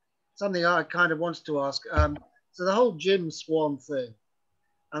of something I kind of wanted to ask. So the whole Jim Swan thing,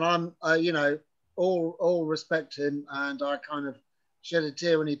 and I'm, all respect him, and I kind of shed a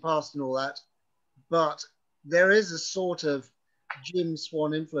tear when he passed and all that, but there is a sort of Jim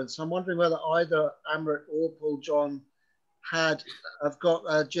Swan influence. I'm wondering whether either Amrut or Paul John have got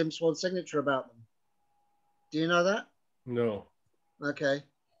a Jim Swan signature about them. Do you know that? No. Okay.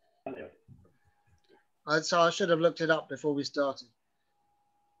 So I should have looked it up before we started.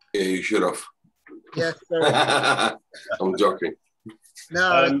 Yeah, you should have. Yes. I'm joking.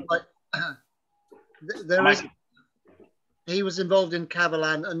 No, there is. He was involved in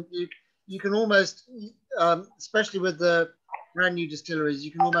Cavalan, and you can almost, especially with the brand new distilleries,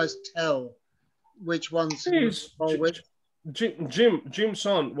 you can almost tell which ones. Jim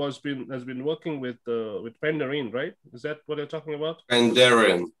Son has been working with Penderyn, right? Is that what you're talking about?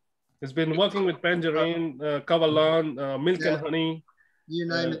 Penderyn. He's been working with Penderyn, Cavalan, Milk and Honey. You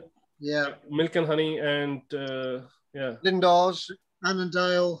name it. Yeah. Milk and Honey and Lindars.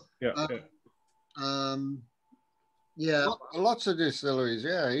 Annandale. Yeah. Lots of distilleries,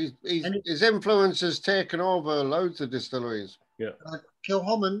 yeah. His influence has taken over loads of distilleries. Yeah.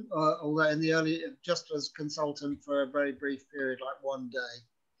 Kilhoman, although in the early, just as consultant for a very brief period, like one day.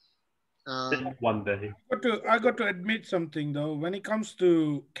 One day. I got to admit something though. When it comes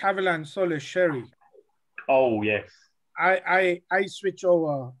to Cavalan Solis Sherry, Oh yes. I switch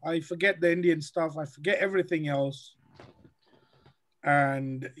over. I forget the Indian stuff. I forget everything else.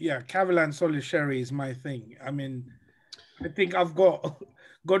 And yeah, Cavalan Solid Sherry is my thing. I mean, I think I've got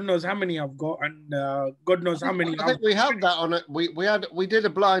God knows how many I've got, and God knows how many. I think we have that on it. We did a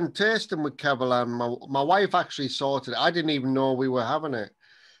blind tasting with Cavalan. My wife actually sorted it. I didn't even know we were having it,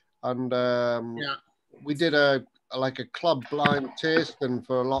 and yeah, we did a club blind tasting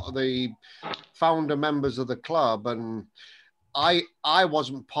for a lot of the founder members of the club, and I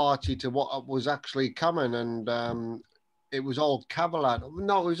wasn't party to what was actually coming, and it was all Cavalan.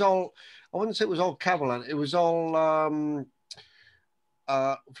 No, it was all. I wouldn't say it was all Cavalan. It was all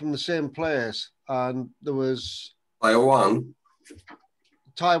from the same place, and there was Taiwanese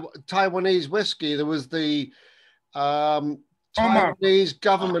whiskey. There was the Taiwanese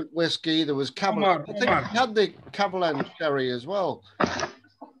government whiskey. There was Cavalan. I think we had the Cavalan sherry as well.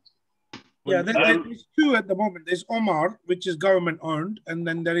 Yeah, there's two at the moment. There's Omar, which is government owned, and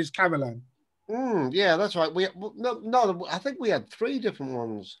then there is Cavalan. Yeah, that's right. No, I think we had three different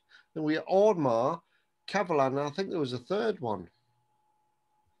ones. Then we had Audemars, Cavalan, and I think there was a third one.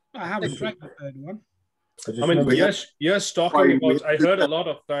 I haven't tried the third one. I mean, Yash talking about, I heard a lot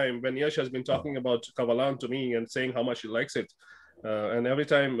of time when Yash has been talking about Cavalan to me and saying how much he likes it. And every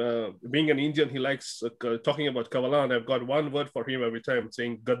time, being an Indian, he likes talking about Cavalan. I've got one word for him every time,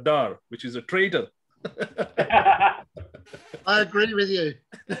 saying Gaddar, which is a traitor. I agree with you.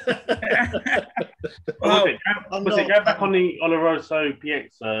 Go back on the Oloroso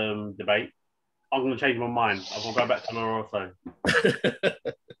PX debate. I'm going to change my mind. I will go back to Oloroso.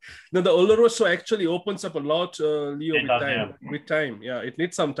 No, the Oloroso actually opens up a lot, Leo, with time. Yeah, it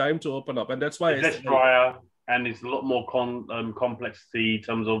needs some time to open up, and that's why it's less drier and it's a lot more complexity in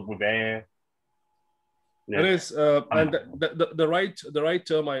terms of with air. Yeah. It is, and the right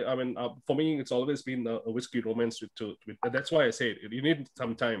term. I mean, for me, it's always been a whiskey romance with. That's why I say it. You need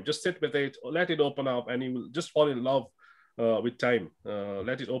some time. Just sit with it, let it open up, and you will just fall in love with time.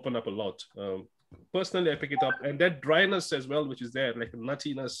 Let it open up a lot. Personally, I pick it up, and that dryness as well, which is there, like the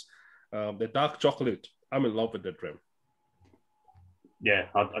nuttiness, the dark chocolate. I'm in love with that rim. Yeah,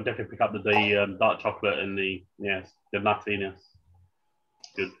 I definitely pick up the dark chocolate and the nuttiness.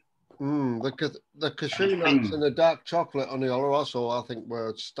 Good. The cashew nuts and the dark chocolate on the Oloroso, I think,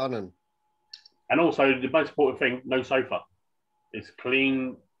 were stunning. And also, the most important thing, no sofa. It's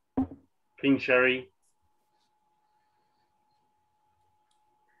clean sherry.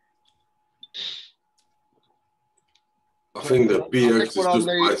 I think the PX is too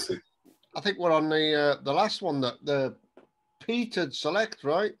spicy. I think we're on the last one, the peated select,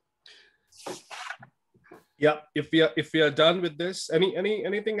 right? Yeah, if we are done with this,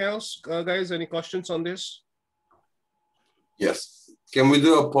 anything else, guys? Any questions on this? Yes. Can we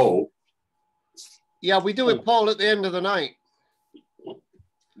do a poll? Yeah, we do a poll at the end of the night.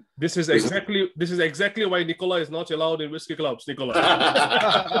 This is exactly why Nicola is not allowed in whiskey clubs,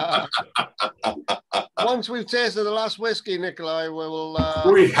 Nicola. Once we've tasted the last whiskey, Nicola, we will.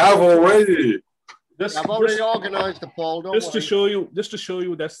 We have already. I've already organised the poll. Just to show you,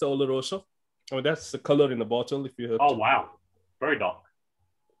 that's the Oloroso. I mean, that's the color in the bottle. If you heard. Oh wow, very dark.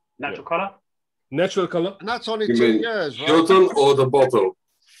 Natural color. Natural color. And that's only 2 years, right? Shilton or the bottle.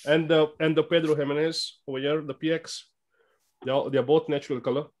 And the Pedro Jimenez over here, the PX. They're both natural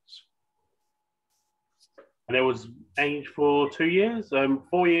color. And it was aged for 2 years,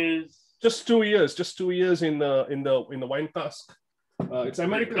 4 years. Just 2 years. Just 2 years in the wine cask. It's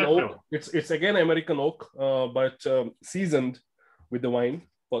American oak. It's again American oak, but seasoned with the wine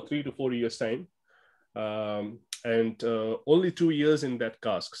for 3 to 4 years time, and only 2 years in that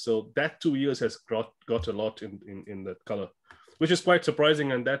cask. So that 2 years has got a lot in that color, which is quite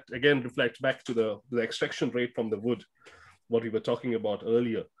surprising, and that again reflects back to the extraction rate from the wood, what we were talking about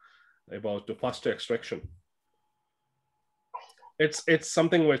earlier, about the faster extraction. It's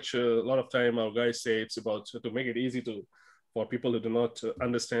something which a lot of time our guys say it's about to make it easy for people who do not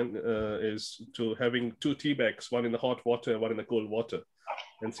understand is to having 2 tea bags, one in the hot water and one in the cold water,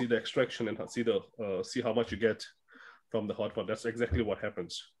 and see the extraction and see how much you get from the hot water. That's exactly what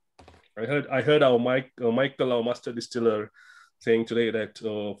happens. I heard our Michael, our master distiller, saying today that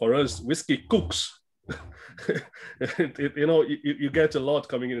for us whiskey cooks. You get a lot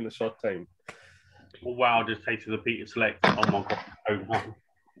coming in a short time. Wow, just tasted the Peter Select. Oh my god.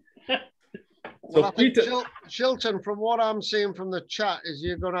 Well, I think Shilton, from what I'm seeing from the chat, is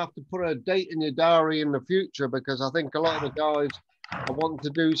you're going to have to put a date in your diary in the future, because I think a lot of the guys are wanting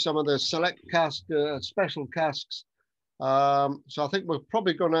to do some of the select cask, special casks. So I think we're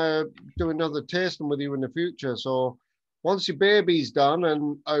probably going to do another tasting with you in the future. So once your baby's done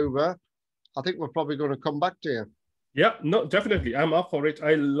and over, I think we're probably going to come back to you. Yeah, no, definitely. I'm up for it.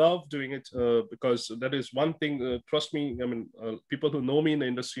 I love doing it because that is one thing. Trust me. I mean, people who know me in the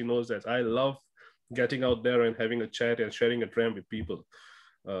industry knows that I love getting out there and having a chat and sharing a dram with people.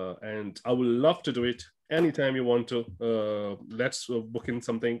 And I would love to do it anytime you want to. Let's book in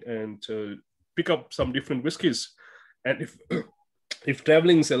something and pick up some different whiskeys. And if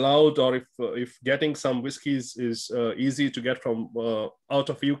traveling is allowed, or if getting some whiskeys is easy to get from out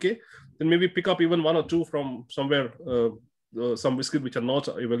of UK, then maybe pick up even one or two from somewhere, some whiskeys which are not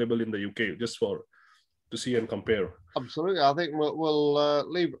available in the UK, just to see and compare. Absolutely. I think we'll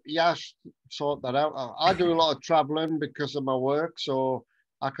leave Yash sort that out. I do a lot of traveling because of my work, so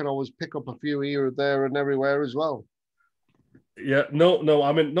I can always pick up a few here, there, and everywhere as well. Yeah, no.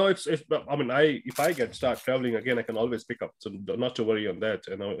 I mean, no. It's. I mean, if I start traveling again, I can always pick up. So not to worry on that.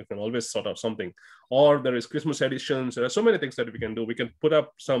 You know, I can always sort out something. Or there is Christmas editions. There are so many things that we can do. We can put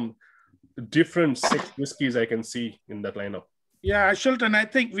up some different 6 whiskeys I can see in that lineup. Yeah, Shilton, I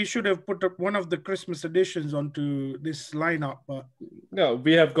think we should have put up one of the Christmas editions onto this lineup. No,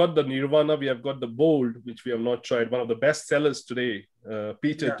 we have got the Nirvana. We have got the Bold, which we have not tried. One of the best sellers today,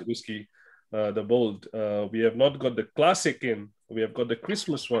 peated whiskey. The Bold. We have not got the classic in. We have got the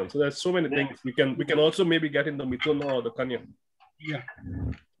Christmas one. So there's so many things. We can also maybe get in the Mituna or the Kanya. Yeah.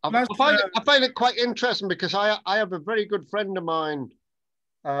 I find it quite interesting because I have a very good friend of mine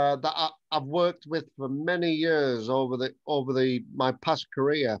that I've worked with for many years over my past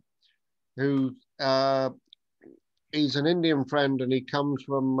career, who he's an Indian friend and he comes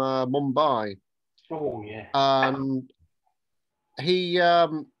from Mumbai. Oh yeah. And he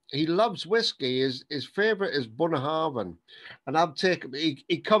loves whiskey. His favorite is Bunnahabhain, and I've taken.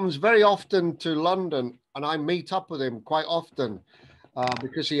 He comes very often to London, and I meet up with him quite often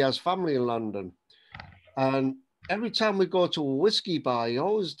because he has family in London. And every time we go to a whiskey bar, he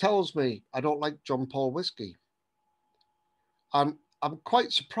always tells me I don't like John Paul whiskey, and I'm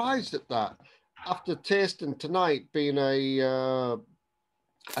quite surprised at that. After tasting tonight, being I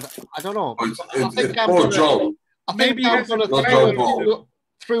don't know. I think I'm going to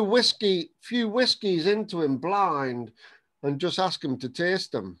through few whiskeys into him blind and just ask him to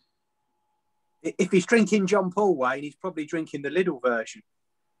taste them. If he's drinking John Paul Wayne, he's probably drinking the Lidl version.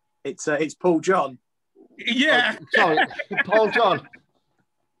 It's Paul John. Yeah. Oh, sorry, Paul John.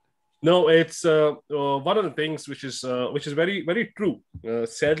 No, it's one of the things which is very, very true.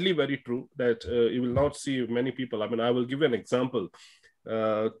 Sadly, very true that you will not see many people. I mean, I will give you an example.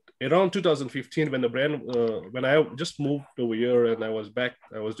 Around 2015, when the brand, when I just moved over here and I was back,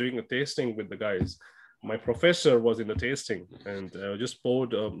 I was doing a tasting with the guys. My professor was in the tasting and just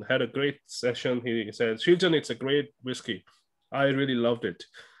poured, had a great session. He said, "Shilton, it's a great whiskey. I really loved it.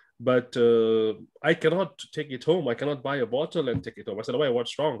 But I cannot take it home. I cannot buy a bottle and take it home." I said, "Why?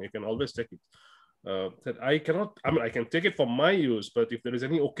 What's wrong? You can always take it." Said, "I cannot. I mean, I can take it for my use, but if there is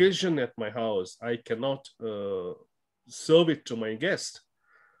any occasion at my house, I cannot serve it to my guest."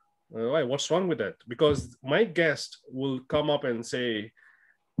 Why? What's wrong with that? Because my guest will come up and say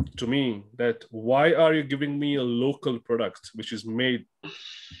to me that, "Why are you giving me a local product which is made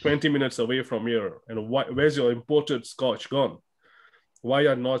 20 minutes away from here? And where's your imported Scotch gone? Why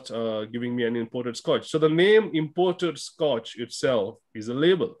are not giving me an imported Scotch?" So the name imported Scotch itself is a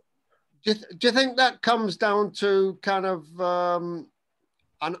label. Do you think that comes down to kind of,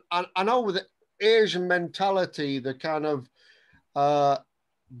 I know with the Asian mentality, the kind of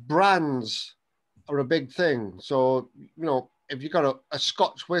brands are a big thing. So, you know, if you've got a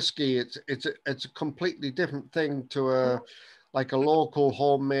Scotch whiskey, it's a completely different thing to a local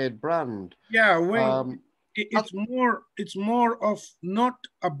homemade brand. Yeah, it's more of not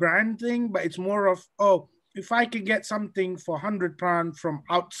a brand thing, but it's more of, oh, if I can get something for £100 from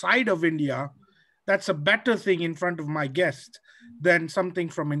outside of India, that's a better thing in front of my guest than something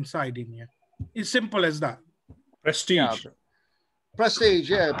from inside India. It's simple as that. Prestige. Yeah. Prestige,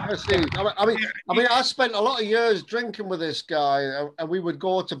 yeah, prestige. I mean, I spent a lot of years drinking with this guy, and we would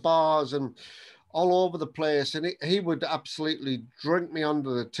go to bars and all over the place, and he would absolutely drink me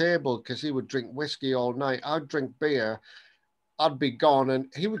under the table because he would drink whiskey all night. I'd drink beer, I'd be gone,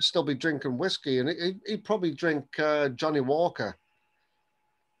 and he would still be drinking whiskey, and he'd probably drink Johnny Walker.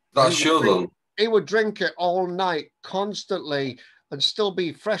 That's Shilton. He would drink it all night, constantly, and still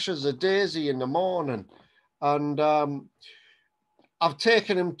be fresh as a daisy in the morning. And I've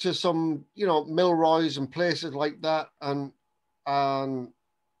taken him to some, you know, Milroy's and places like that, and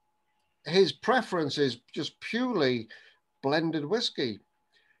his preference is just purely blended whiskey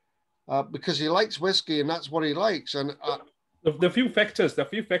because he likes whiskey and that's what he likes. And the few factors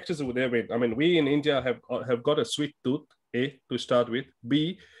over there. I mean, we in India have got a sweet tooth, A, to start with.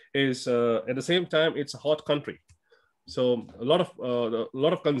 B, is at the same time, it's a hot country. So a lot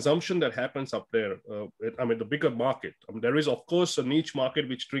of consumption that happens up there. The bigger market. There is of course a niche market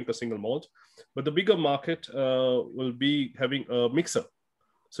which drink a single malt, but the bigger market will be having a mixer.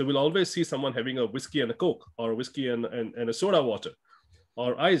 So we'll always see someone having a whiskey and a Coke, or a whiskey and a soda water,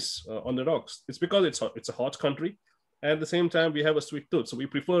 or ice on the rocks. It's because it's a hot country, and at the same time we have a sweet tooth, so we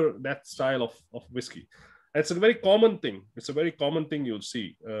prefer that style of whiskey. And it's a very common thing. It's a very common thing you'll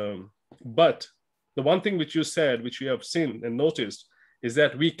see, but the one thing which you said, which we have seen and noticed, is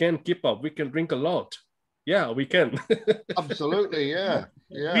that we can keep up. We can drink a lot. Yeah, we can. Absolutely, yeah.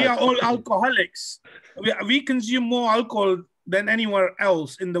 We are all alcoholics. We consume more alcohol than anywhere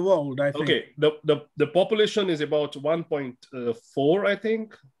else in the world, I think. Okay, the population is about 1.4, I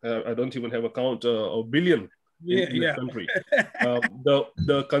think. I don't even have a count, a billion in the country.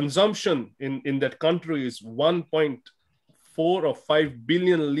 The consumption in that country is 1.4 or 5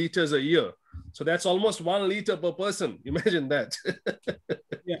 billion liters a year. So that's almost 1 liter per person. Imagine that.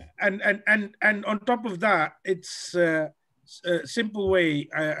 Yeah, and on top of that, it's a simple way.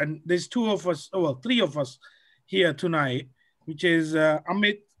 And there's three of us here tonight, which is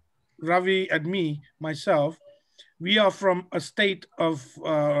Amit, Ravi, and myself. We are from a state of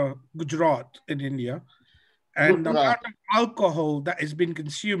Gujarat in India, and the amount of alcohol that has been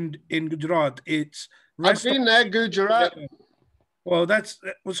consumed in Gujarat, I've been there, Gujarat. Well,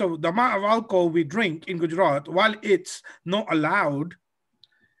 so the amount of alcohol we drink in Gujarat, while it's not allowed.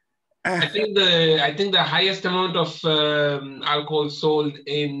 I think the highest amount of alcohol sold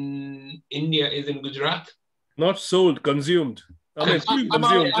in India is in Gujarat. Not sold, consumed. Am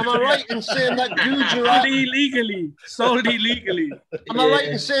I right in saying that Gujarat sold illegally? Am I right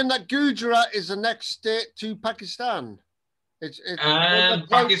in saying that Gujarat is the next state to Pakistan?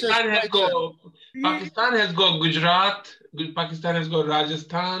 Pakistan has got Gujarat. Pakistan has got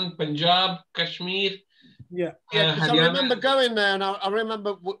Rajasthan, Punjab, Kashmir. Yeah, because I remember going there, and I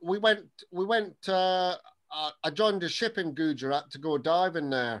remember we went. I joined a ship in Gujarat to go diving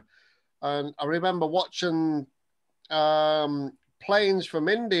there, and I remember watching planes from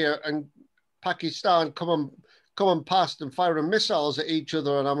India and Pakistan coming past and firing missiles at each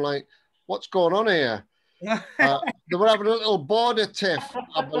other, and I'm like, what's going on here? They were having a little border tiff,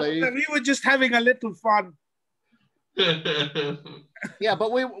 I believe. We were just having a little fun. Yeah,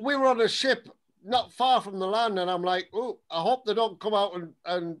 but we were on a ship not far from the land, and I'm like, oh, I hope they don't come out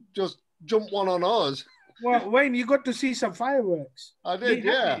and just jump one on us. Well, Wayne, you got to see some fireworks. I did,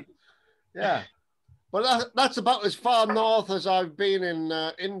 yeah. But that's about as far north as I've been in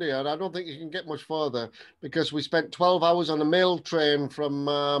India, and I don't think you can get much further, because we spent 12 hours on a mail train from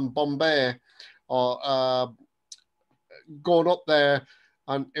Bombay, or going up there,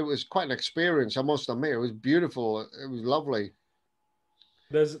 and it was quite an experience, I must admit. It was beautiful. It was lovely.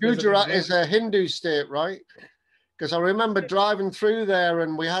 Gujarat is a Hindu state, right? Because I remember driving through there,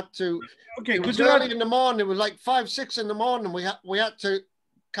 and we had to. Okay, it was early in the morning. It was like 5, 6 in the morning. We had to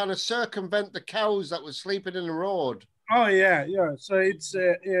kind of circumvent the cows that were sleeping in the road. Oh yeah. So it's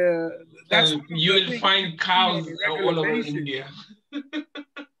that's you will find cows all over India.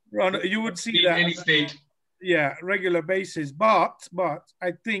 You would see that in any state. Yeah, regular basis. But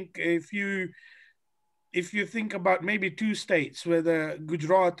I think if you think about maybe 2 states, whether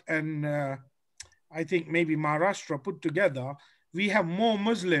Gujarat and I think maybe Maharashtra put together, we have more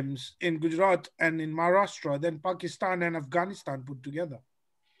Muslims in Gujarat and in Maharashtra than Pakistan and Afghanistan put together.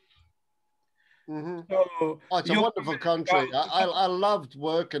 Mm-hmm. So it's a wonderful country. I loved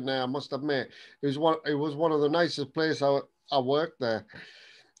working there, I must admit. It was one of the nicest places I worked there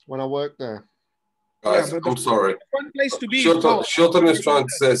when I worked there. Guys, I'm sorry. One place to be. Shilton is trying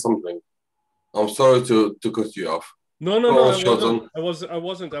to say something. I'm sorry to cut you off. No, I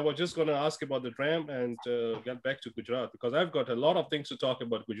wasn't. I was just going to ask about the tram and get back to Gujarat, because I've got a lot of things to talk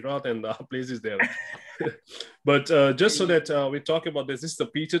about Gujarat and places there. But just so that we talk about this is the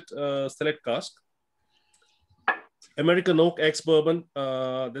peated select cask, American Oak ex-bourbon.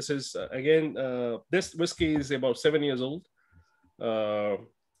 This is, again, this whiskey is about 7 years old.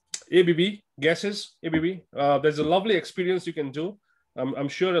 ABV, guesses, ABV. There's a lovely experience you can do. I'm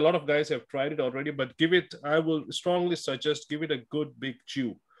sure a lot of guys have tried it already, but I will strongly suggest give it a good big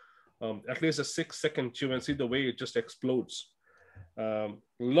chew, at least a 6-second chew, and see the way it just explodes. A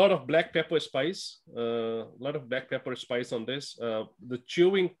lot of black pepper spice, on this. The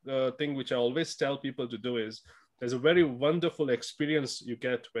chewing thing, which I always tell people to do, is there's a very wonderful experience you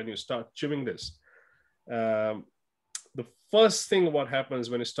get when you start chewing this. The first thing what happens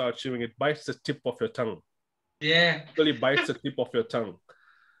when you start chewing, it bites the tip of your tongue. Yeah. It really bites the tip of your tongue.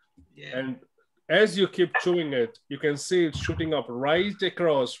 Yeah. as you keep chewing it, you can see it's shooting up right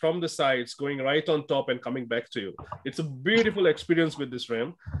across from the sides, going right on top and coming back to you. It's a beautiful experience with this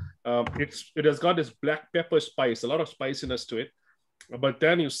ram. It has got this black pepper spice, a lot of spiciness to it. But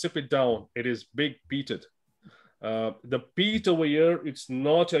then you sip it down, it is big peated. The peat over here, it's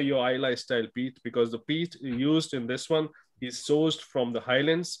not your Islay style peat, because the peat used in this one is sourced from the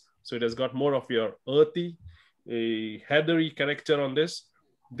highlands. So it has got more of your earthy, heathery character on this.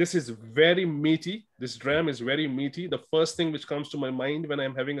 This is very meaty. This dram is very meaty. The first thing which comes to my mind when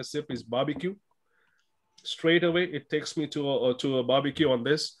I'm having a sip is barbecue. Straight away, it takes me to a barbecue on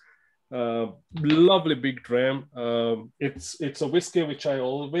this. Lovely big dram. It's a whiskey which I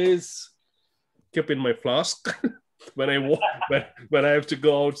always keep in my flask when I have to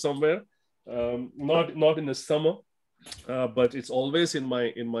go out somewhere. Not in the summer, but it's always in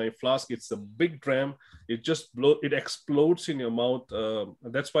my flask. It's a big dram. It explodes in your mouth.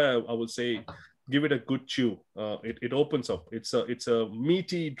 That's why I would say give it a good chew. It opens up. It's a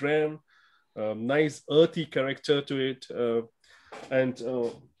meaty dram, nice earthy character to it, and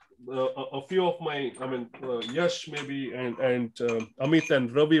a few of my, Yash maybe and Amit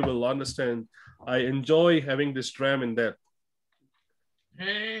and Ravi will understand. I enjoy having this dram in that.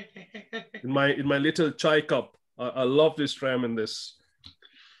 In my little chai cup. I love this dram in this.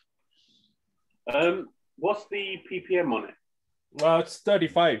 What's the ppm on it? It's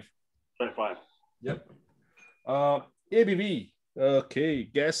 35. 35. Yep. ABV. Okay,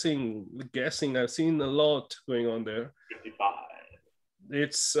 guessing. I've seen a lot going on there. 55.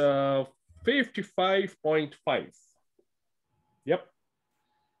 It's 55.5. Yep.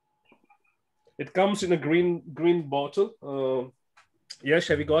 It comes in a green bottle. Yes,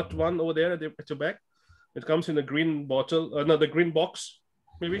 have you got one over there at your back? It comes in a green bottle. No, the green box,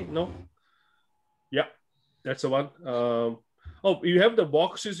 maybe? No? Yeah, that's the one. Oh, you have the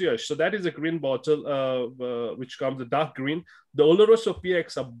boxes here. So that is a green bottle, which comes a dark green. The Oloroso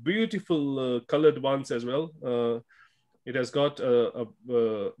PX are beautiful colored ones as well. It has got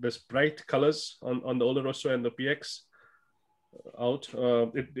this bright colors on the Oloroso and the PX out.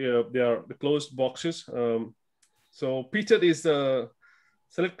 They are the closed boxes. So peated is the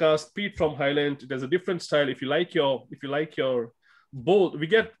select cask peat from Highland. There's a different style. If you like your bowl,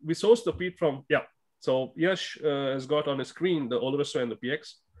 we source the peat from, yeah. So Yash has got on his screen the Oloroso and the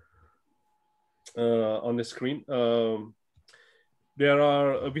PX on the screen.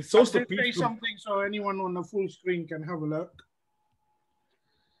 We source the peat. Say something so anyone on the full screen can have a look.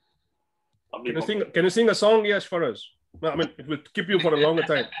 Can you sing a song, Yash, for us? I mean, it will keep you for a longer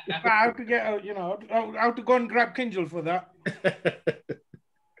time. I have to get, I have to go and grab Kinjal for that.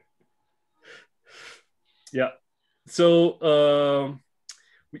 Yeah. So,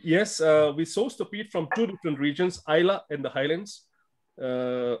 yes, we source the peat from two different regions, Isla and the Highlands.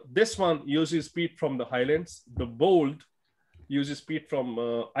 This one uses peat from the Highlands. The Bold uses peat from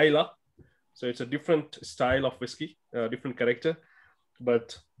Isla. So it's a different style of whiskey, different character.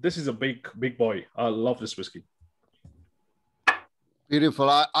 But this is a big boy. I love this whiskey. Beautiful.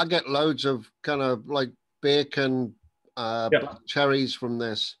 I get loads of kind of like bacon, black cherries from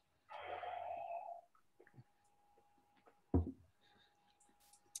this.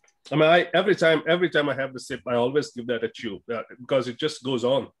 I mean, every time I have the sip, I always give that a chew because it just goes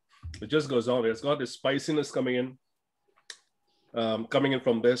on. It just goes on. It's got this spiciness coming in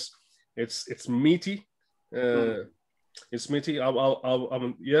from this. It's meaty. It's meaty.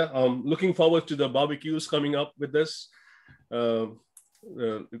 I'm looking forward to the barbecues coming up with this.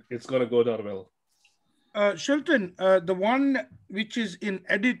 It's gonna go down well. Shilton, the one which is in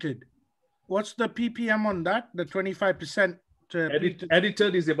edited, what's the ppm on that? The 25%.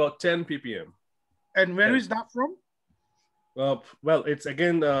 Edited is about 10 ppm. And where is that from? Well, it's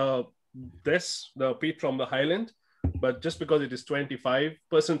again the peat from the Highland, but just because it is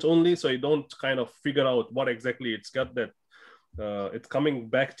 25% only, so you don't kind of figure out what exactly it's got. That it's coming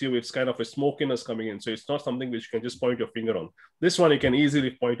back to you. It's kind of a smokiness coming in, so it's not something which you can just point your finger on. This one you can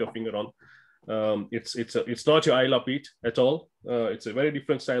easily point your finger on. It's not your Isla peat at all. It's a very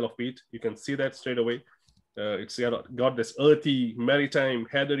different style of peat. You can see that straight away. It's got this earthy, maritime,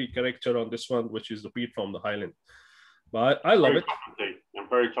 heathery character on this one, which is the peat from the Highland. But I love it. And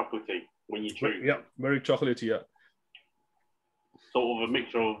very chocolatey when you chew. Yeah, very chocolatey, yeah. Sort of a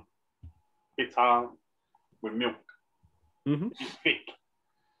mixture of bitter with milk. Mm-hmm. It's thick.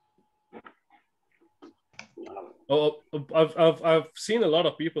 Oh, I've seen a lot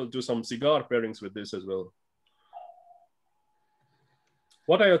of people do some cigar pairings with this as well.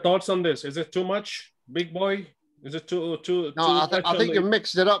 What are your thoughts on this? Is it too much, big boy? Is it too? No, I think you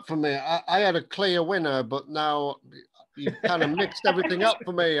mixed it up for me. I had a clear winner, but now you kind of mixed everything up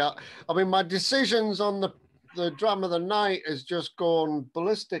for me. I mean, my decisions on the dram of the night has just gone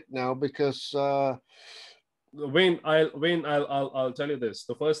ballistic now because. Wayne, I'll tell you this.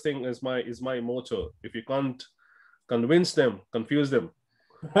 The first thing is my motto. If you can't convince them, confuse them.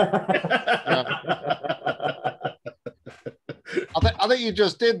 I think you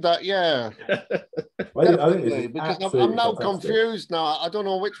just did that, yeah. Definitely, because I'm now confused now. I don't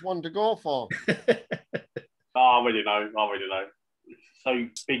know which one to go for. I already know. It's so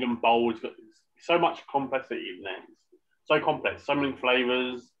big and bold. It's got so much complexity in there. It's so complex, so many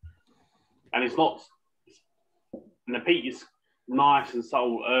flavours, and it's not. And the peat is nice and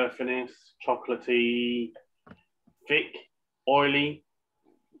subtle earthiness, chocolatey, thick, oily,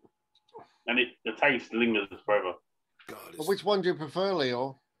 and the taste lingers forever. But which one do you prefer,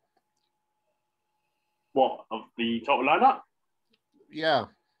 Leo? What, of the top lineup? Yeah.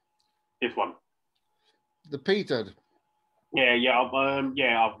 This one. The peated. Yeah, I've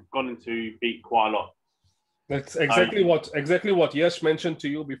gone into peat quite a lot. That's exactly what Yash mentioned to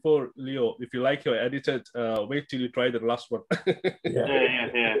you before, Leo. If you like your edited, wait till you try the last one.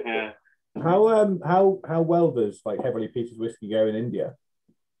 Yeah. How well does like heavily peated whiskey go in India?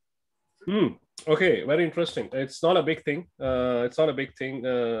 Okay, very interesting. It's not a big thing. But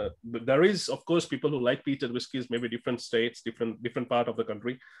there is, of course, people who like peated whiskies, maybe different states, different part of the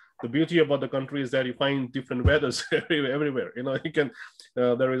country. The beauty about the country is that you find different weathers everywhere. You know, you can.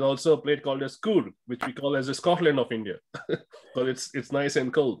 There is also a place called as Cool, which we call as the Scotland of India, because it's nice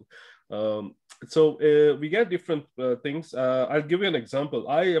and cold. So we get different things. I'll give you an example.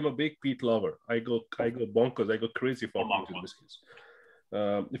 I am a big peat lover. I go bonkers. I go crazy for peated whiskies.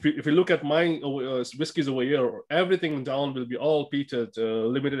 If you look at my whiskeys over here, everything down will be all peated,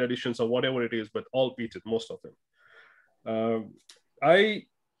 limited editions or whatever it is, but all peated, most of them.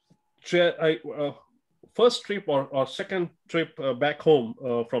 First trip or second trip back home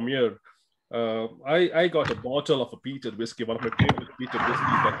from here, I got a bottle of a peated whiskey, one of my favorite peated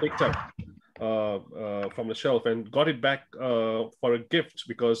whiskeys I picked up from the shelf and got it back for a gift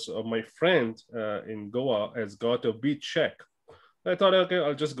because my friend in Goa has got a beach shack. I thought, okay,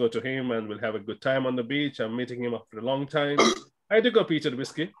 I'll just go to him and we'll have a good time on the beach. I'm meeting him after a long time. I took a peated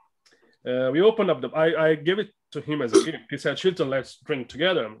whiskey. We opened up I gave it to him as a gift. He said, Shilton, let's drink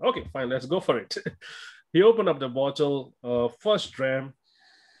together. Okay, fine, let's go for it. He opened up the bottle, first dram.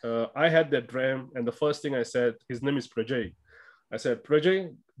 I had that dram, and the first thing I said, his name is Prajay. I said,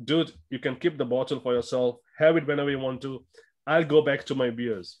 Prajay, dude, you can keep the bottle for yourself. Have it whenever you want to. I'll go back to my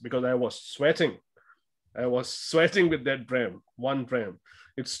beers because I was sweating. With that dram, one dram.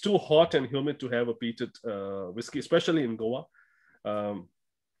 It's too hot and humid to have a peated whiskey, especially in Goa.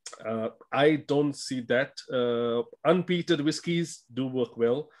 I don't see that. Unpeated whiskeys do work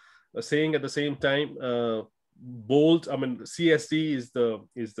well. Saying at the same time, bold. I mean, CSD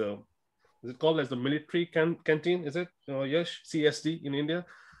is it called as the military canteen? Is it? Yes, CSD in India.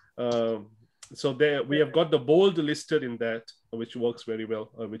 So there we have got the bold listed in that, which works very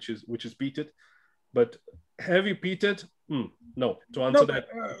well, which is peated. But heavy peated? No. To answer that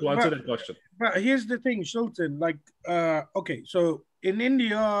question. But here's the thing, Shilton. Like, okay, so in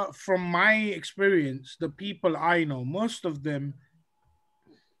India, from my experience, the people I know, most of them,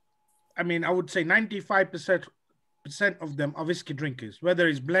 I mean, I would say 95% of them are whiskey drinkers, whether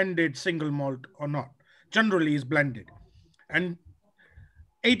it's blended, single malt or not. Generally, is blended, and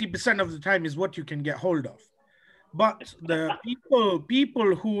 80% of the time is what you can get hold of. But the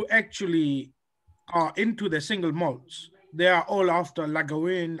people who actually are into the single malts, they are all after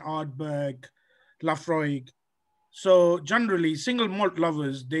Lagavulin, Ardbeg, Laphroaig. So generally, single malt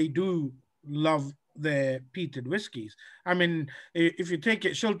lovers, they do love their peated whiskies. I mean, if you take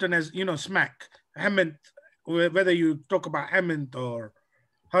it, Shilton, as you know, Smack, Hemant, whether you talk about Hemant or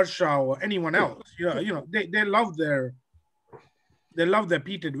Harsha or anyone else, they love their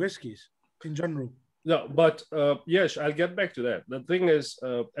peated whiskies in general. No, but yes, I'll get back to that. The thing is,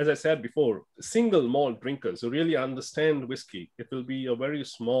 as I said before, single malt drinkers who really understand whiskey, it will be a very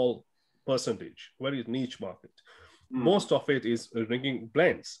small percentage, very niche market. Most of it is drinking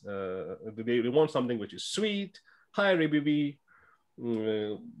blends. They want something which is sweet, high ABV,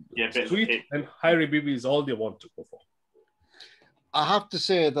 sweet and high ABV is all they want to go for. I have to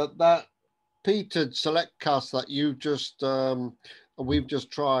say that peated select cast that we've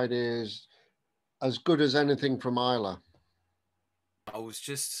just tried is as good as anything from Islay.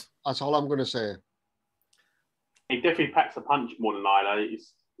 That's all I'm going to say. It definitely packs a punch more than Islay.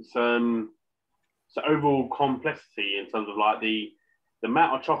 It's overall complexity in terms of like the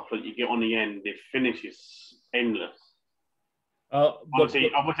amount of chocolate you get on the end. The finish is endless.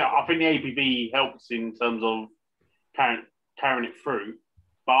 Obviously, I think the ABV helps in terms of carrying it through.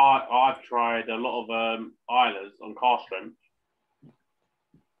 But I've tried a lot of Isla's on cast strength,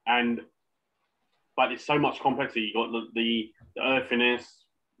 but it's so much complexity. You got the earthiness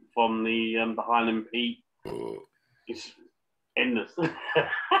from the Highland peat. It's endless.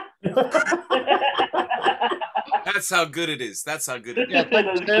 That's how good it is. That's how good it is. Yeah,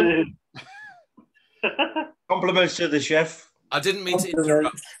 thanks, Tim. Compliments to the chef. I didn't mean to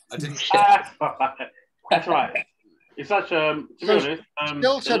interrupt. I didn't. That's right. It's such to be honest.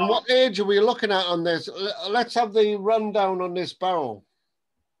 Shilton, what age are we looking at on this? Let's have the rundown on this barrel.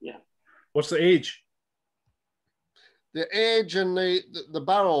 Yeah. What's the age? The age and the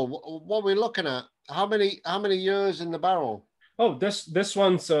barrel. What are we looking at? How many years in the barrel? Oh, this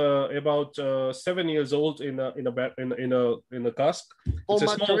one's about 7 years old in a cask. Full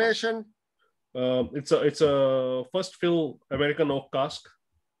maturation. It's a first fill American oak cask.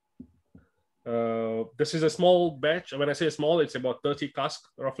 This is a small batch. When I say small, it's about 30 casks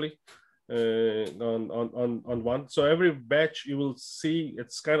roughly on one. So every batch you will see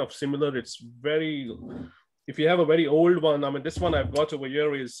it's kind of similar. It's very. If you have a very old one, I mean, this one I've got over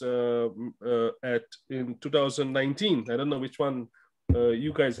here is in 2019. I don't know which one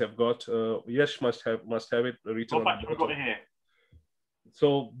you guys have got. Yash must have it written. I've got it here.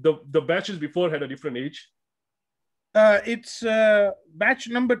 So the batches before had a different age. It's batch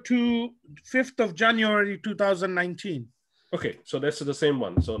number 2, 5th of January 2019. Okay, so that's the same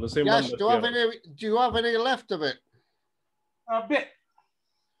one. So the same one. Yes. Do you have any left of it? A bit.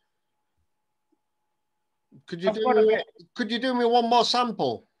 Could you do me one more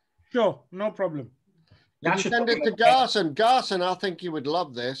sample? Sure, no problem. Could you send it to Garson? Garson, I think you would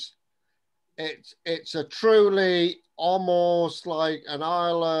love this. It's a truly almost like an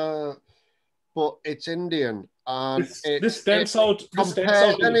Isla, but it's Indian. And this stands out.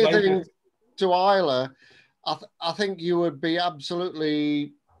 Compared anything to Isla, I think you would be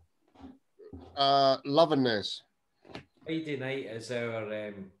absolutely loving this. Friday night is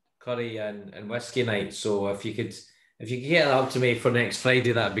our curry and whiskey night. So if you could get that up to me for next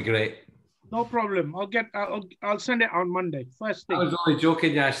Friday, that'd be great. No problem. I'll send it on Monday. First thing. I was only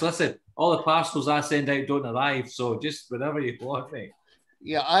joking, Yash. Listen, all the parcels I send out don't arrive, so just whenever you want, mate.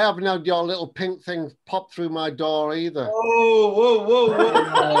 Yeah, I haven't had your little pink thing pop through my door either.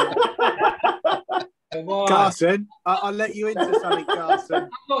 Whoa. Come on. Garson, I'll let you into something, Garson. I'm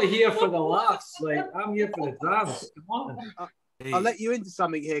not here for the laughs. Like, I'm here for the drams. Come on. I'll let you into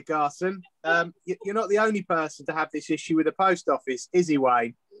something here, Garson. You're not the only person to have this issue with the post office, is he,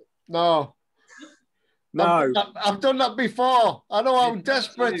 Wayne? No. I've done that before. I know how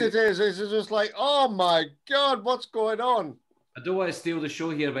desperate it is. It's just like, oh my God, what's going on? I don't want to steal the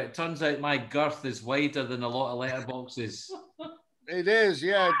show here, but it turns out my girth is wider than a lot of letterboxes. It is,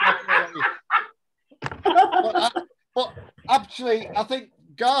 yeah, definitely. but actually, I think,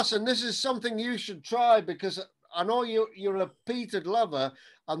 Garson, this is something you should try because I know you're a peated lover,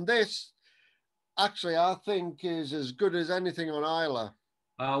 and this actually I think is as good as anything on Isla.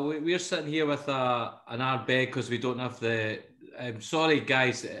 We're sitting here with an Ardbeg because we don't have the. I'm sorry,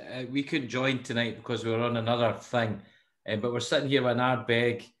 guys, we couldn't join tonight because we were on another thing. But we're sitting here with an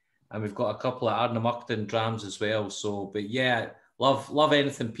Ardbeg, and we've got a couple of Ardnamurchan drams as well. So, but yeah, love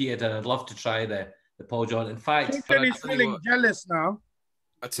anything peated, and I'd love to try the Paul John. In fact, he's feeling jealous now.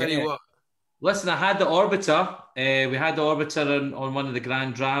 I tell you what. Listen, I had the Orbiter. We had the Orbiter on one of the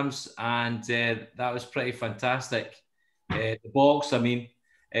Grand Drams, and that was pretty fantastic. The box, I mean,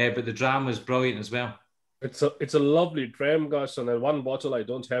 but the dram was brilliant as well. It's a lovely dram, Garson, and one bottle I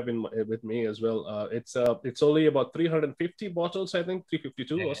don't have with me as well. It's only about 350 bottles, I think,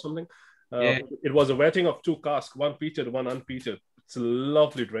 352 or something. It was a wetting of 2 casks, one peated, one unpeated. It's a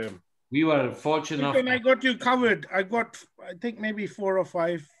lovely dram. We were fortunate enough. When I got you covered, I think maybe 4 or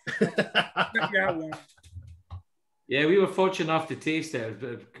 5. Yeah, we were fortunate enough to taste it. It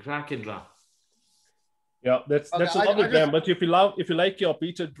was a cracking dram. Yeah, that's a lovely dram. But if you like your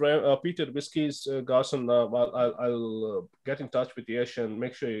peated whiskies, Garson, I'll get in touch with Yash and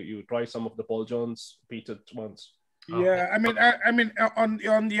make sure you try some of the Paul John's peated ones. Yeah, I mean,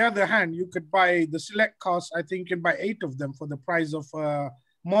 on the other hand, you could buy the select cost. I think you can buy 8 of them for the price of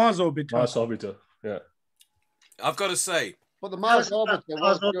Mars Orbiter. Mars Orbiter, yeah. I've got to say, but the Mars Orbiter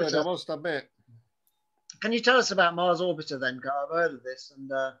was good, I must admit. Can you tell us about Mars Orbiter then? I've heard of this,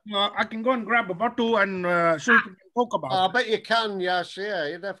 and I can go and grab a bottle and show you can talk about. I bet you can, yes, yeah,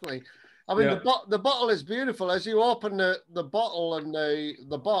 you definitely. I mean, the bottle is beautiful. As you open the bottle and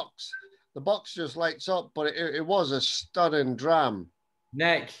the box just lights up. But it was a stunning dram.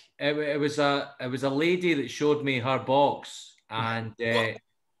 Nick, it was a lady that showed me her box, and it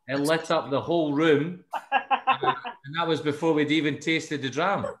lit up the whole room. And that was before we'd even tasted the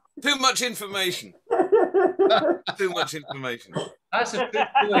dram. Too much information. Too much information. That's a true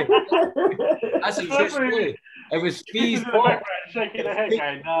story. That's a true story. It was Fee's box. Shaking the head,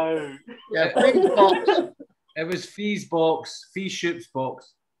 going, no. Yeah, Fee's box. It was Fee's box, Fee Shoop's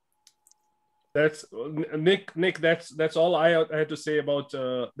box. That's Nick. That's all I had to say about.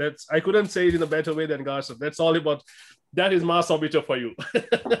 That's I couldn't say it in a better way than Garson. That's all about. That is Mars Orbiter for you.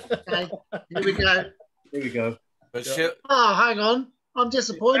 Okay, here we go. Here we go. Oh, hang on. I'm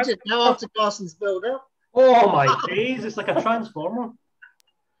disappointed now after Carson's build up. Oh my days! It's like a transformer.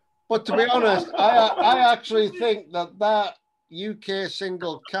 But to be honest, I actually think that UK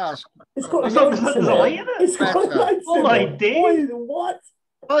single cask. It's got a light in it. It's got a light in it. Oh my days! What?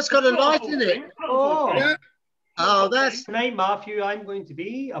 Oh, it's got a light in it. Oh, yeah. Oh, that's tonight, Matthew. I'm going to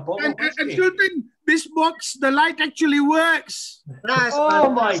be a bottle of whiskey. And Shilton, this box, the light actually works. Oh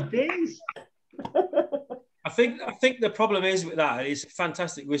my days! I think the problem is with that, it's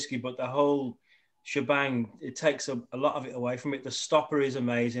fantastic whiskey, but the whole shebang, it takes a lot of it away from it. The stopper is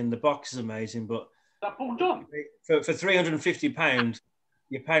amazing, the box is amazing, but that pulled on for £350,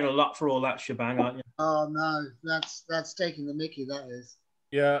 you're paying a lot for all that shebang, aren't you? Oh no, that's taking the mickey. That is.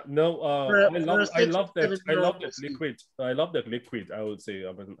 Yeah, no, I love that liquid. I love that liquid. I would say.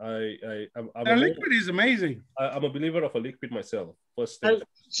 I mean, I'm liquid is amazing. I'm a believer of a liquid myself. First thing.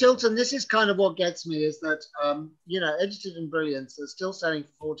 Shilton, this is kind of what gets me is that Edited in Brilliance are still selling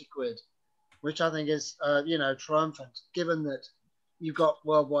for 40 quid, which I think is triumphant, given that you've got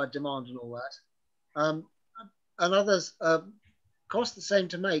worldwide demand and all that. And others cost the same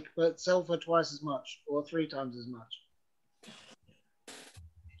to make, but sell for twice as much or 3 times as much.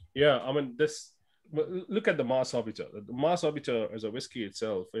 Yeah, I mean this. Look at the Mars Orbiter. The Mars Orbiter as a whiskey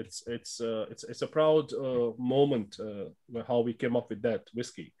itself, it's a proud moment how we came up with that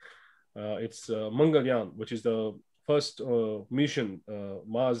whiskey. It's Mangalyaan, which is the first mission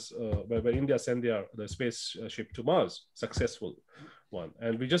Mars where India sent the spaceship to Mars, successful one,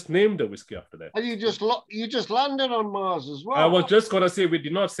 and we just named the whiskey after that. And you just landed on Mars as well. I was just gonna say we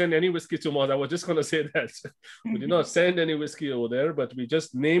did not send any whiskey to Mars. I was just gonna say that we did not send any whiskey over there, but we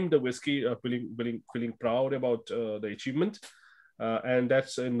just named the whiskey, feeling proud about the achievement. And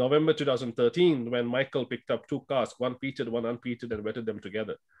that's in November 2013 when Michael picked up 2 casks, one peated, one unpeated, and wetted them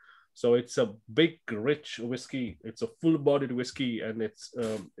together. So it's a big, rich whiskey. It's a full-bodied whiskey, and it's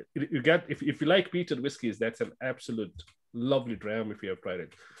you get if you like peated whiskeys, that's an absolute lovely dram if you have tried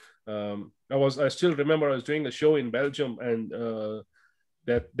it. I still remember I was doing a show in Belgium, and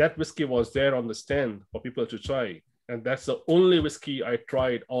that whiskey was there on the stand for people to try, and that's the only whiskey I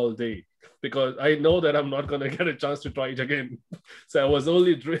tried all day because I know that I'm not going to get a chance to try it again. So I was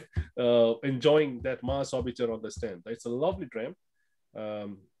only enjoying that Mars Orbiter on the stand. It's a lovely dram.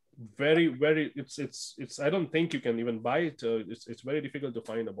 Very, very. It's. I don't think you can even buy it. It's very difficult to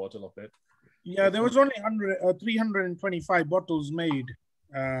find a bottle of that. Yeah, there was only 325 bottles made,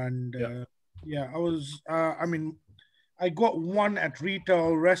 and I was. I got one at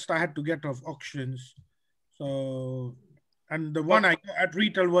retail. Rest I had to get off auctions. So, and the one I got at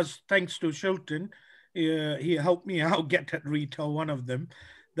retail was thanks to Shilton. He helped me out get at retail one of them.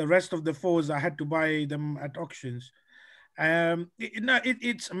 The rest of the 4s I had to buy them at auctions.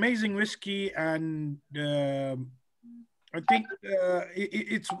 It's amazing whiskey, and I think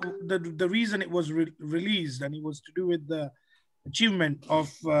it's the reason it was released, and it was to do with the achievement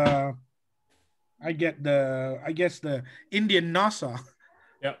of I guess the Indian NASA.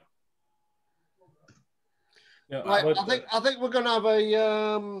 Yeah. Right, I think we're going to have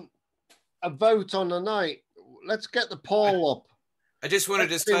a vote on the night. Let's get the poll up. I just wanted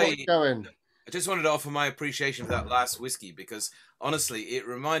to say. I just wanted to offer my appreciation for that last whiskey because honestly, it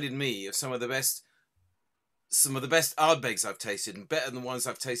reminded me of some of the best Ardbegs I've tasted, and better than ones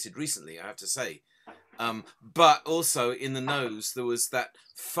I've tasted recently, I have to say. But also in the nose, there was that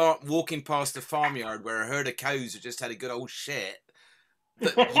walking past a farmyard where a herd of cows had just had a good old shit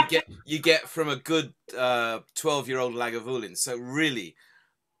that you get from a good 12-year-old Lagavulin. So really,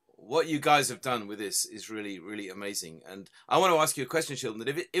 what you guys have done with this is really, really amazing. And I want to ask you a question, Shilton, that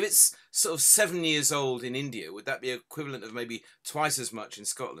if it's sort of 7 years old in India, would that be equivalent of maybe twice as much in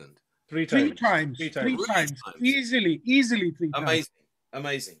Scotland? 3 times. 3 times. Easily 3 times.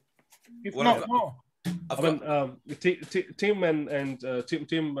 Amazing. If not more. Tim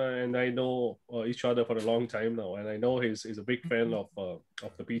and I know each other for a long time now, and I know he's a big fan of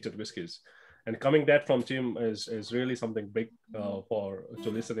the peated whiskies. And coming that from Tim is really something big to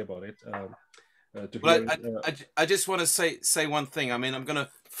listen about it. I just want to say one thing. I mean, I'm going to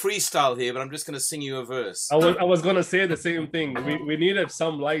freestyle here, but I'm just going to sing you a verse. I was going to say the same thing. We needed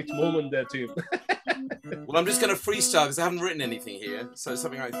some light moment there, Tim. Well, I'm just going to freestyle because I haven't written anything here. So it's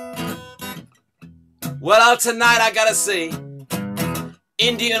something I... Well, tonight I gotta say,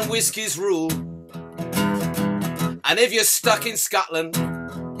 Indian whiskies rule. And if you're stuck in Scotland,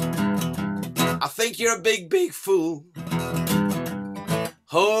 I think you're a big, big fool.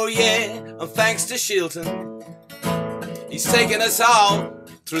 Oh yeah, and thanks to Shilton, he's taken us all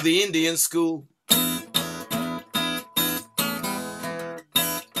through the Indian school.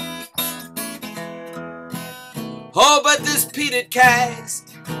 Oh, but this peated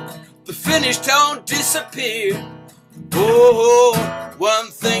cask, the finish don't disappear. Oh, one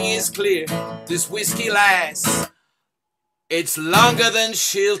thing is clear, this whiskey lasts. It's longer than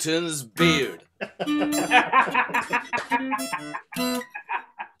Shilton's beard.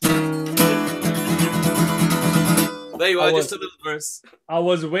 There you are, just a little verse. I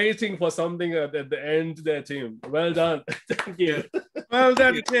was waiting for something at the end there, Tim. Well done. Thank you. Well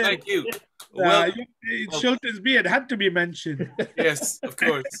done, Tim. Thank you. Shilton's beard had to be mentioned. Yes, of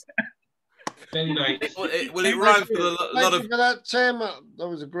course. Very nice. Well, it rhymes with a lot of... Thank you for that, Tim. That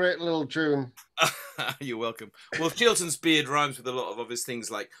was a great little tune. You're welcome. Well, Shilton's beard rhymes with a lot of obvious things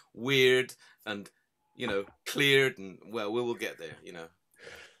like weird and, you know, cleared, and, well, we will get there, you know.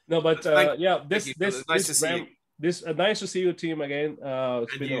 No, but nice to see you. Nice to see you, team, again.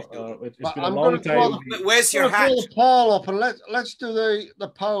 It's been a I'm long time. Where's your hat? Throw the poll up and let's do the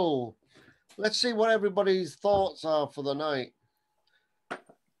poll. Let's see what everybody's thoughts are for the night.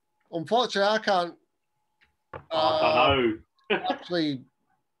 Unfortunately, I can't actually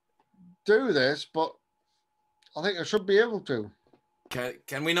do this, but I think I should be able to.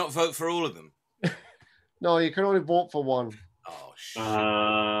 Can we not vote for all of them? No, you can only vote for one. Oh, shit.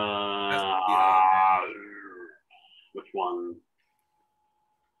 Which one?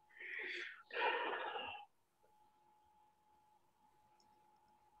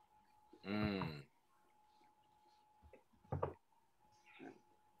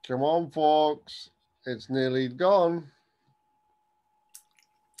 Come on, folks. It's nearly gone.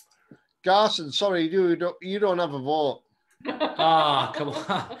 Garson, sorry, you don't have a vote. Ah, come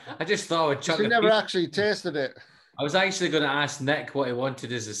on. I just thought I would chuck You never actually tasted it. I was actually going to ask Nick what he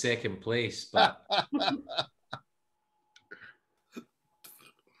wanted as the second place, but...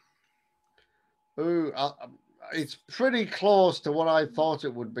 Ooh, it's pretty close to what I thought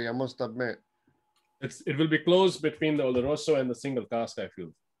it would be, I must admit. It will be close between the Oloroso and the single cask, I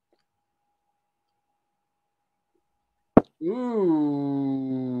feel.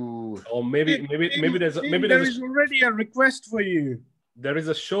 Ooh. Or maybe there is already a request for you. There is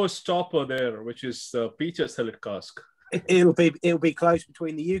a showstopper there, which is Peter Salad cask. It'll be close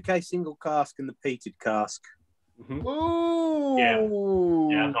between the UK single cask and the peated cask. Mm-hmm. Ooh.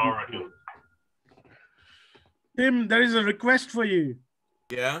 Yeah, I reckon. Tim, there is a request for you.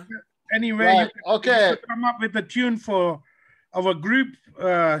 Yeah. Anyway, right. you can come up with a tune for our group,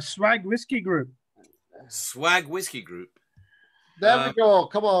 Swag Whiskey Group. Swag Whiskey Group. There we go.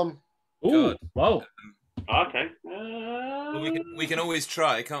 Come on. Ooh, wow. Okay. Well, we can always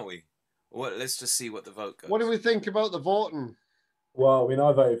try, can't we? Let's just see what the vote goes. What do we think about the voting? Well, I mean,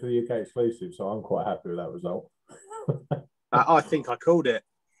 I voted for the UK exclusive, so I'm quite happy with that result. I think I called it.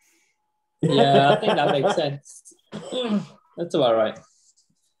 Yeah, I think that makes sense. That's all right.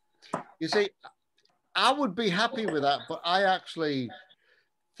 You see, I would be happy with that, but I actually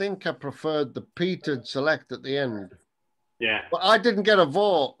think I preferred the peated select at the end. Yeah. But I didn't get a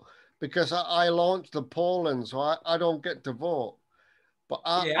vote because I launched the polling, so I don't get to vote. But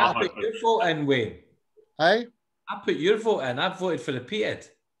I put your vote in, Wayne. Hey? I put your vote in. I voted for the peated.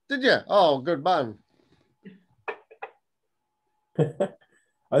 Did you? Oh, good man.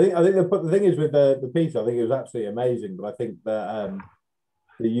 I think the thing is with the piece, I think it was absolutely amazing. But I think that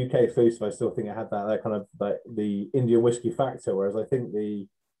the UK exclusive, I still think it had that kind of like the Indian whiskey factor. Whereas I think the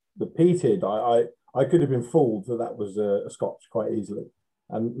peated, I could have been fooled that was a Scotch quite easily,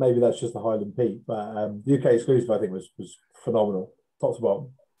 and maybe that's just the Highland peat. But the UK exclusive, I think, was phenomenal, top to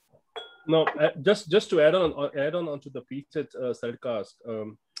bottom. No, just to add on onto the peated salad cask,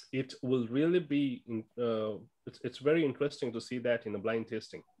 it will really be. It's very interesting to see that in a blind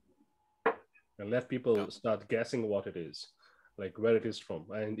tasting, and let people start guessing what it is, like where it is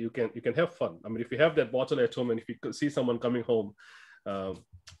from, and you can have fun. I mean, if you have that bottle at home, and if you see someone coming home,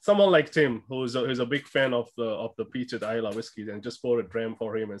 someone like Tim, who's a big fan of the peated Islay whiskey, and just pour a dram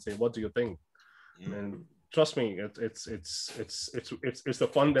for him and say, "What do you think?" And trust me, it's the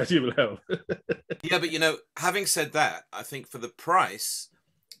fun that you will have. Yeah, but having said that, I think for the price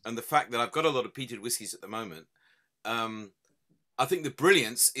and the fact that I've got a lot of peated whiskies at the moment, I think the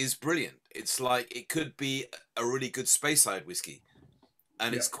brilliance is brilliant. It's like it could be a really good Speyside whiskey.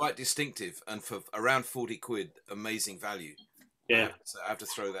 and it's quite distinctive. And for around 40 quid, amazing value. Yeah, so I have to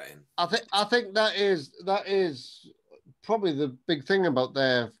throw that in. I think that is probably the big thing about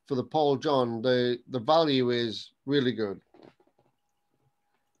there for the Paul John. The value is really good,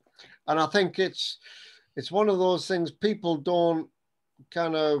 and I think it's one of those things people don't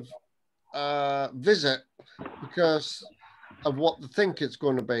kind of visit because of what they think it's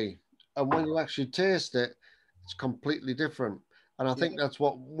going to be, and when you actually taste it, it's completely different. And I think that's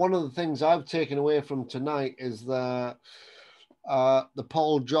one of the things I've taken away from tonight is that the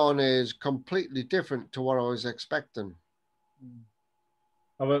Paul John is completely different to what I was expecting.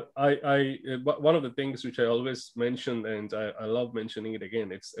 One of the things which I always mention, and I love mentioning it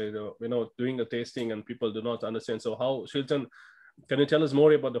again, it's doing a tasting and people do not understand. So how, Shilton, can you tell us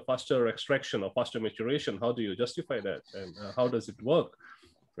more about the faster extraction or faster maturation? How do you justify that, and how does it work?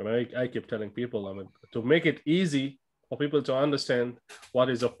 And I keep telling people, to make it easy for people to understand what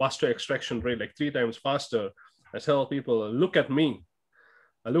is a faster extraction rate, like 3 times faster. I tell people, look at me.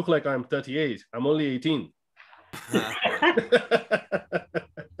 I look like I'm 38. I'm only 18.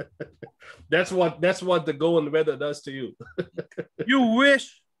 That's what the Goan weather does to you. You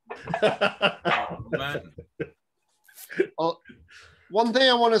wish. Oh, man. One thing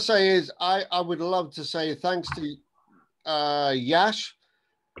I want to say is I would love to say thanks to Yash.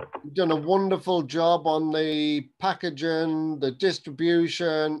 You've done a wonderful job on the packaging, the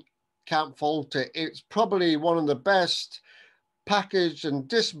distribution. Can't fault it. It's probably one of the best packaged and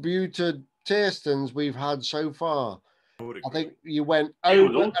distributed tastings we've had so far. I think you went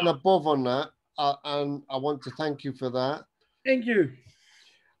over and above on that, and I want to thank you for that. Thank you.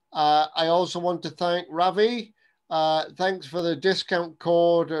 I also want to thank Ravi. Thanks for the discount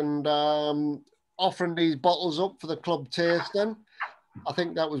code and offering these bottles up for the club tasting. I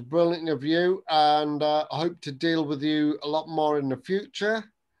think that was brilliant of you, and I hope to deal with you a lot more in the future.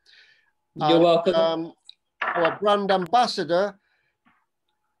 You're welcome. Our brand ambassador,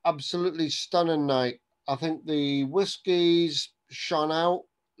 absolutely stunning night. I think the whiskies shone out.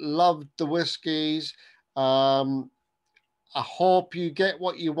 Loved the whiskies. I hope you get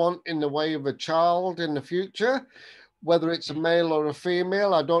what you want in the way of a child in the future, whether it's a male or a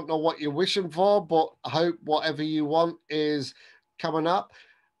female. I don't know what you're wishing for, but I hope whatever you want is coming up,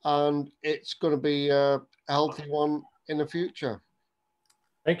 and it's going to be a healthy one in the future.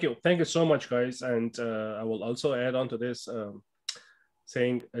 Thank you so much, guys. And I will also add on to this,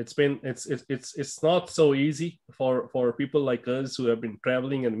 saying it's not so easy for people like us who have been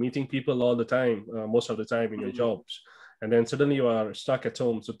traveling and meeting people all the time, most of the time in your jobs, and then suddenly you are stuck at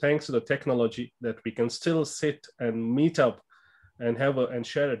home. So thanks to the technology that we can still sit and meet up and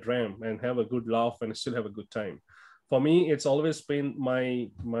share a dram and have a good laugh and still have a good time. For me, it's always been my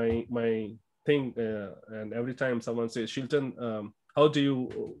thing, and every time someone says, Shilton,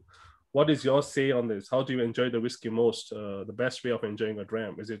 what is your say on this? How do you enjoy the whiskey most? The best way of enjoying a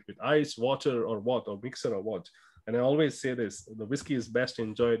dram? Is it with ice, water, or what, or mixer, or what? And I always say this: the whiskey is best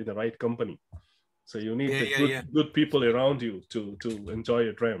enjoyed in the right company. So you need good people around you to enjoy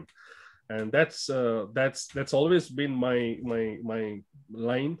a dram, and that's always been my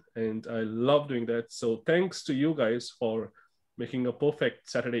line, and I love doing that. So thanks to you guys for making a perfect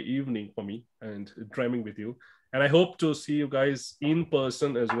Saturday evening for me and dramming with you. And I hope to see you guys in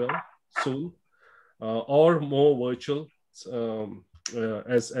person as well soon, or more virtual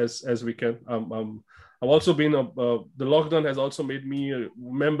as we can. I've also been the lockdown has also made me a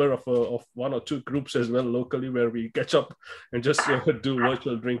member of 1 or 2 groups as well locally, where we catch up and just do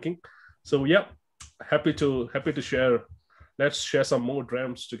virtual drinking. So yeah, happy to share. Let's share some more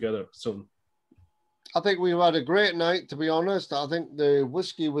drams together soon. I think we've had a great night, to be honest. I think the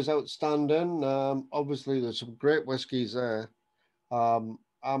whiskey was outstanding. Obviously, there's some great whiskies there.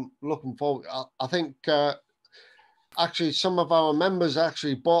 I'm looking forward. I think actually some of our members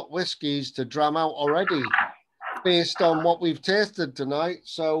actually bought whiskies to dram out already based on what we've tasted tonight.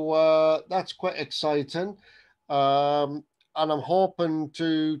 So that's quite exciting. And I'm hoping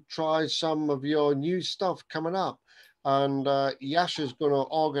to try some of your new stuff coming up. And Yash is going to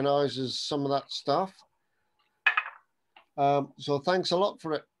organize some of that stuff. So thanks a lot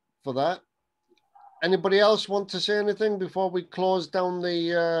for that. Anybody else want to say anything before we close down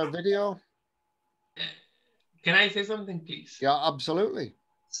the video? Can I say something, please? Yeah, absolutely.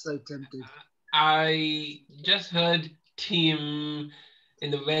 So tempted. I just heard Tim in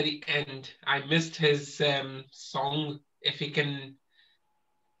the very end. I missed his song. If he can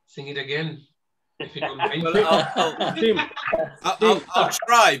sing it again. If you don't mind. Well, I'll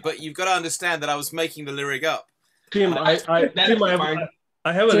try, but you've got to understand that I was making the lyric up. Tim, I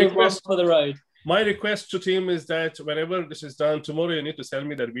have a request for the road. My request to team is that whenever this is done tomorrow, you need to send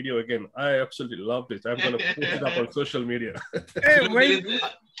me that video again. I absolutely loved it. I'm going to put it up on social media. Hey, Wayne,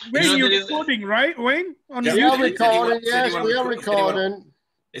 you're recording, right, Wayne? On we are recording, yes, we are recording.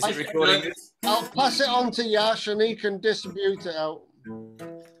 Is it recording? I'll pass it on to Yash and he can distribute it out.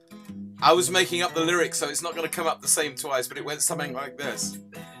 I was making up the lyrics, so it's not going to come up the same twice, but it went something like this.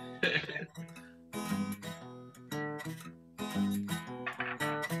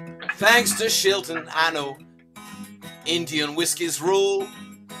 Thanks to Shilton, I know Indian whiskies rule.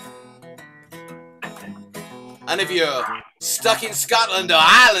 And if you're stuck in Scotland or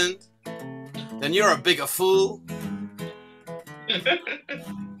Ireland, then you're a bigger fool.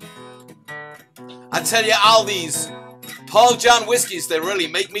 I tell you, all these Paul John whiskies, they really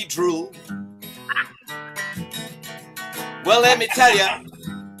make me drool. Well, let me tell you,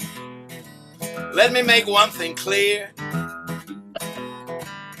 let me make one thing clear.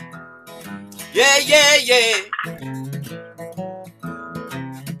 Yeah, yeah, yeah.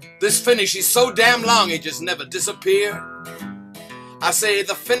 This finish is so damn long, it just never disappear. I say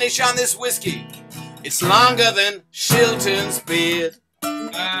the finish on this whiskey, it's longer than Shilton's beard.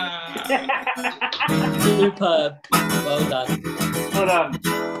 Superb. Well done. Well done.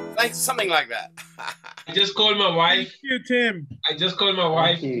 Like something like that. I just called my wife. Thank you, Tim. I just called my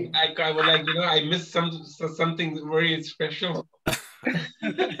wife. I was like, I missed something very special.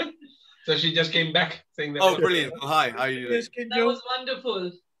 So she just came back saying that. Oh, brilliant. Well, hi, how are you doing? That was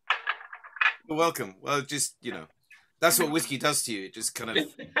wonderful. Well, welcome. Well, just, that's what whiskey does to you. It just kind of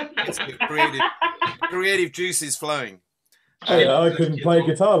gets the creative juices flowing. Hey, I couldn't play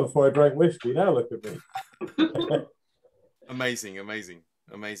guitar before I drank whiskey. Now look at me. Amazing.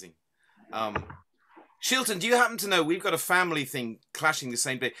 Shilton, do you happen to know, we've got a family thing clashing the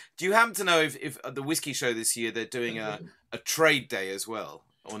same day. Do you happen to know if at the whiskey show this year, they're doing a trade day as well?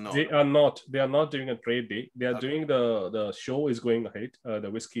 Or not? They are not doing a trade day. They are doing the show is going ahead, the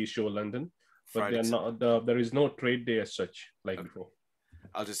whiskey show London, but Friday. they are not. there is no trade day as such like before.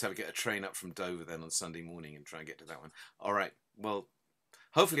 I'll just have to get a train up from Dover then on Sunday morning and try and get to that one. All right. Well,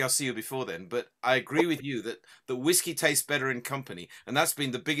 hopefully I'll see you before then. But I agree with you that the whiskey tastes better in company, and that's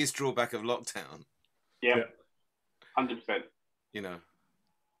been the biggest drawback of lockdown. Yeah, 100%.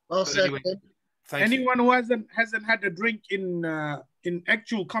 Well said. Anyway, Anyone who hasn't had a drink in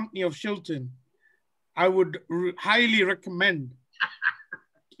actual company of Shilton, I would highly recommend,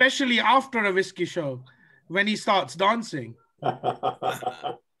 especially after a whiskey show, when he starts dancing.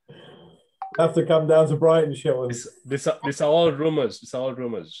 Have to come down to Brighton, Shilton. These are all rumors. These are all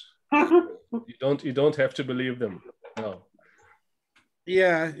rumors. You don't have to believe them. No.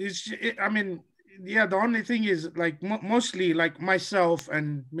 Yeah, the only thing is, like, mostly like myself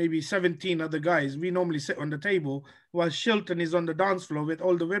and maybe 17 other guys, we normally sit on the table while Shilton is on the dance floor with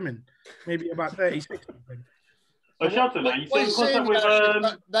all the women, maybe about 36 of them. So Shilton, are you What still in saying contact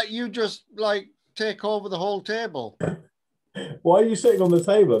with that you just like take over the whole table? Why are you sitting on the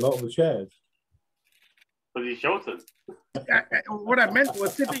table and not on the chairs? Was he Shilton? What I meant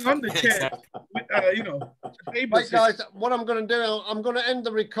was sitting on the chair, with, the table. Right, guys, what I'm going to do, I'm going to end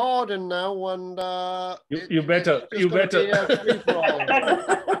the recording now, and you better.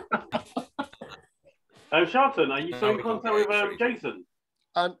 Shilton, are you still in contact with Jason?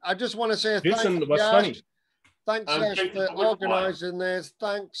 And I just want to say Jason, thanks, what's funny? Thanks, Ash, for organising this.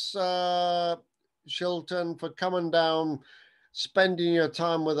 Thanks, Shilton, for coming down, spending your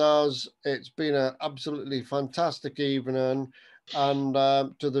time with us. It's been an absolutely fantastic evening. And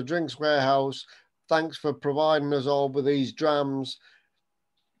to the Drinks Warehouse, thanks for providing us all with these drams.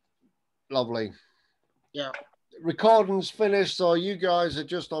 Lovely. Yeah. Recording's finished, so you guys are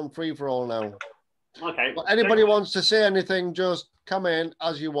just on free-for-all now. Okay. But anybody wants to say anything, just come in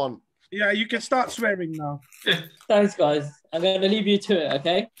as you want. Yeah, you can start swearing now. Thanks, guys. I'm going to leave you to it,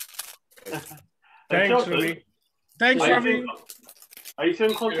 okay? Thanks, Ravi. Thanks, Ravi. Are you still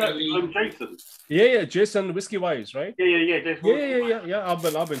in contact with Jason? Yeah, Jason Whiskey Wise, right? Yeah, Jason. Yeah.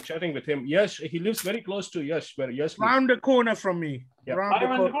 I've been chatting with him. Yes, he lives very close to Yash. Where Yash round the corner from me. Yeah. Around the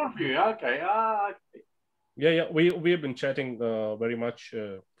corner for you. Okay. Yeah. We have been chatting very much,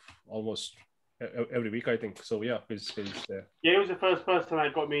 almost every week, I think. So yeah, he's there. Yeah, he was the first person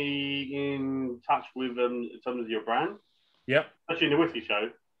that got me in touch with some of your brand. Yeah. Especially in the whiskey show.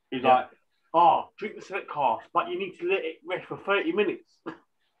 He was like, "Oh, drink the select cask, but you need to let it rest for 30 minutes."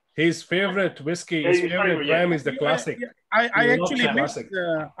 His favorite whiskey, his favorite ram is the classic. Yeah. I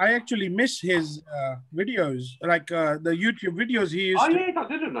actually miss his videos, like the YouTube videos he used. Oh yeah, that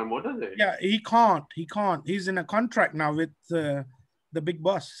didn't no more, does it? Yeah, he can't. He's in a contract now with the big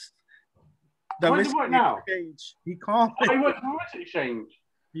boss. Where's he work now? Exchange. He can't. Oh, he works for Whiskey Exchange.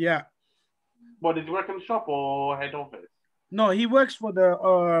 Yeah. What, did he work in the shop or head office? No, he works for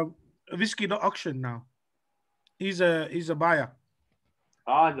the whiskey auction now. He's a buyer.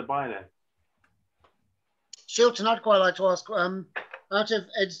 Ah, he's a buyer then. Shilton, I'd quite like to ask, out of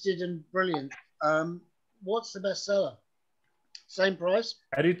Edited and Brilliant, what's the best seller? Same price?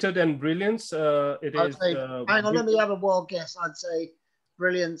 Edited and Brilliance, it I'd is. say, hang on, let me have a wild guess. I'd say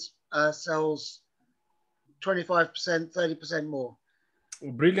Brilliant sells 25%, 30% more.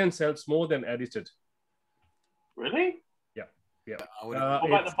 Brilliant sells more than Edited. Really? Yeah, yeah.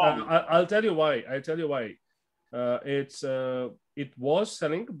 I'll tell you why. It was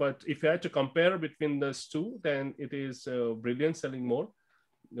selling, but if you had to compare between those two, then it is Brilliant selling more,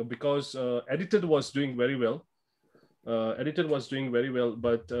 because Edited was doing very well.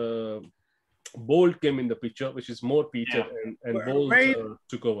 But Bold came in the picture, which is more peated, and Bold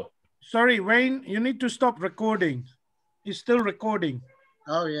took over. Sorry, Wayne, you need to stop recording. He's still recording.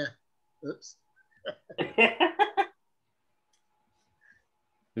 Oh, yeah. Oops.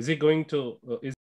 Is he going to...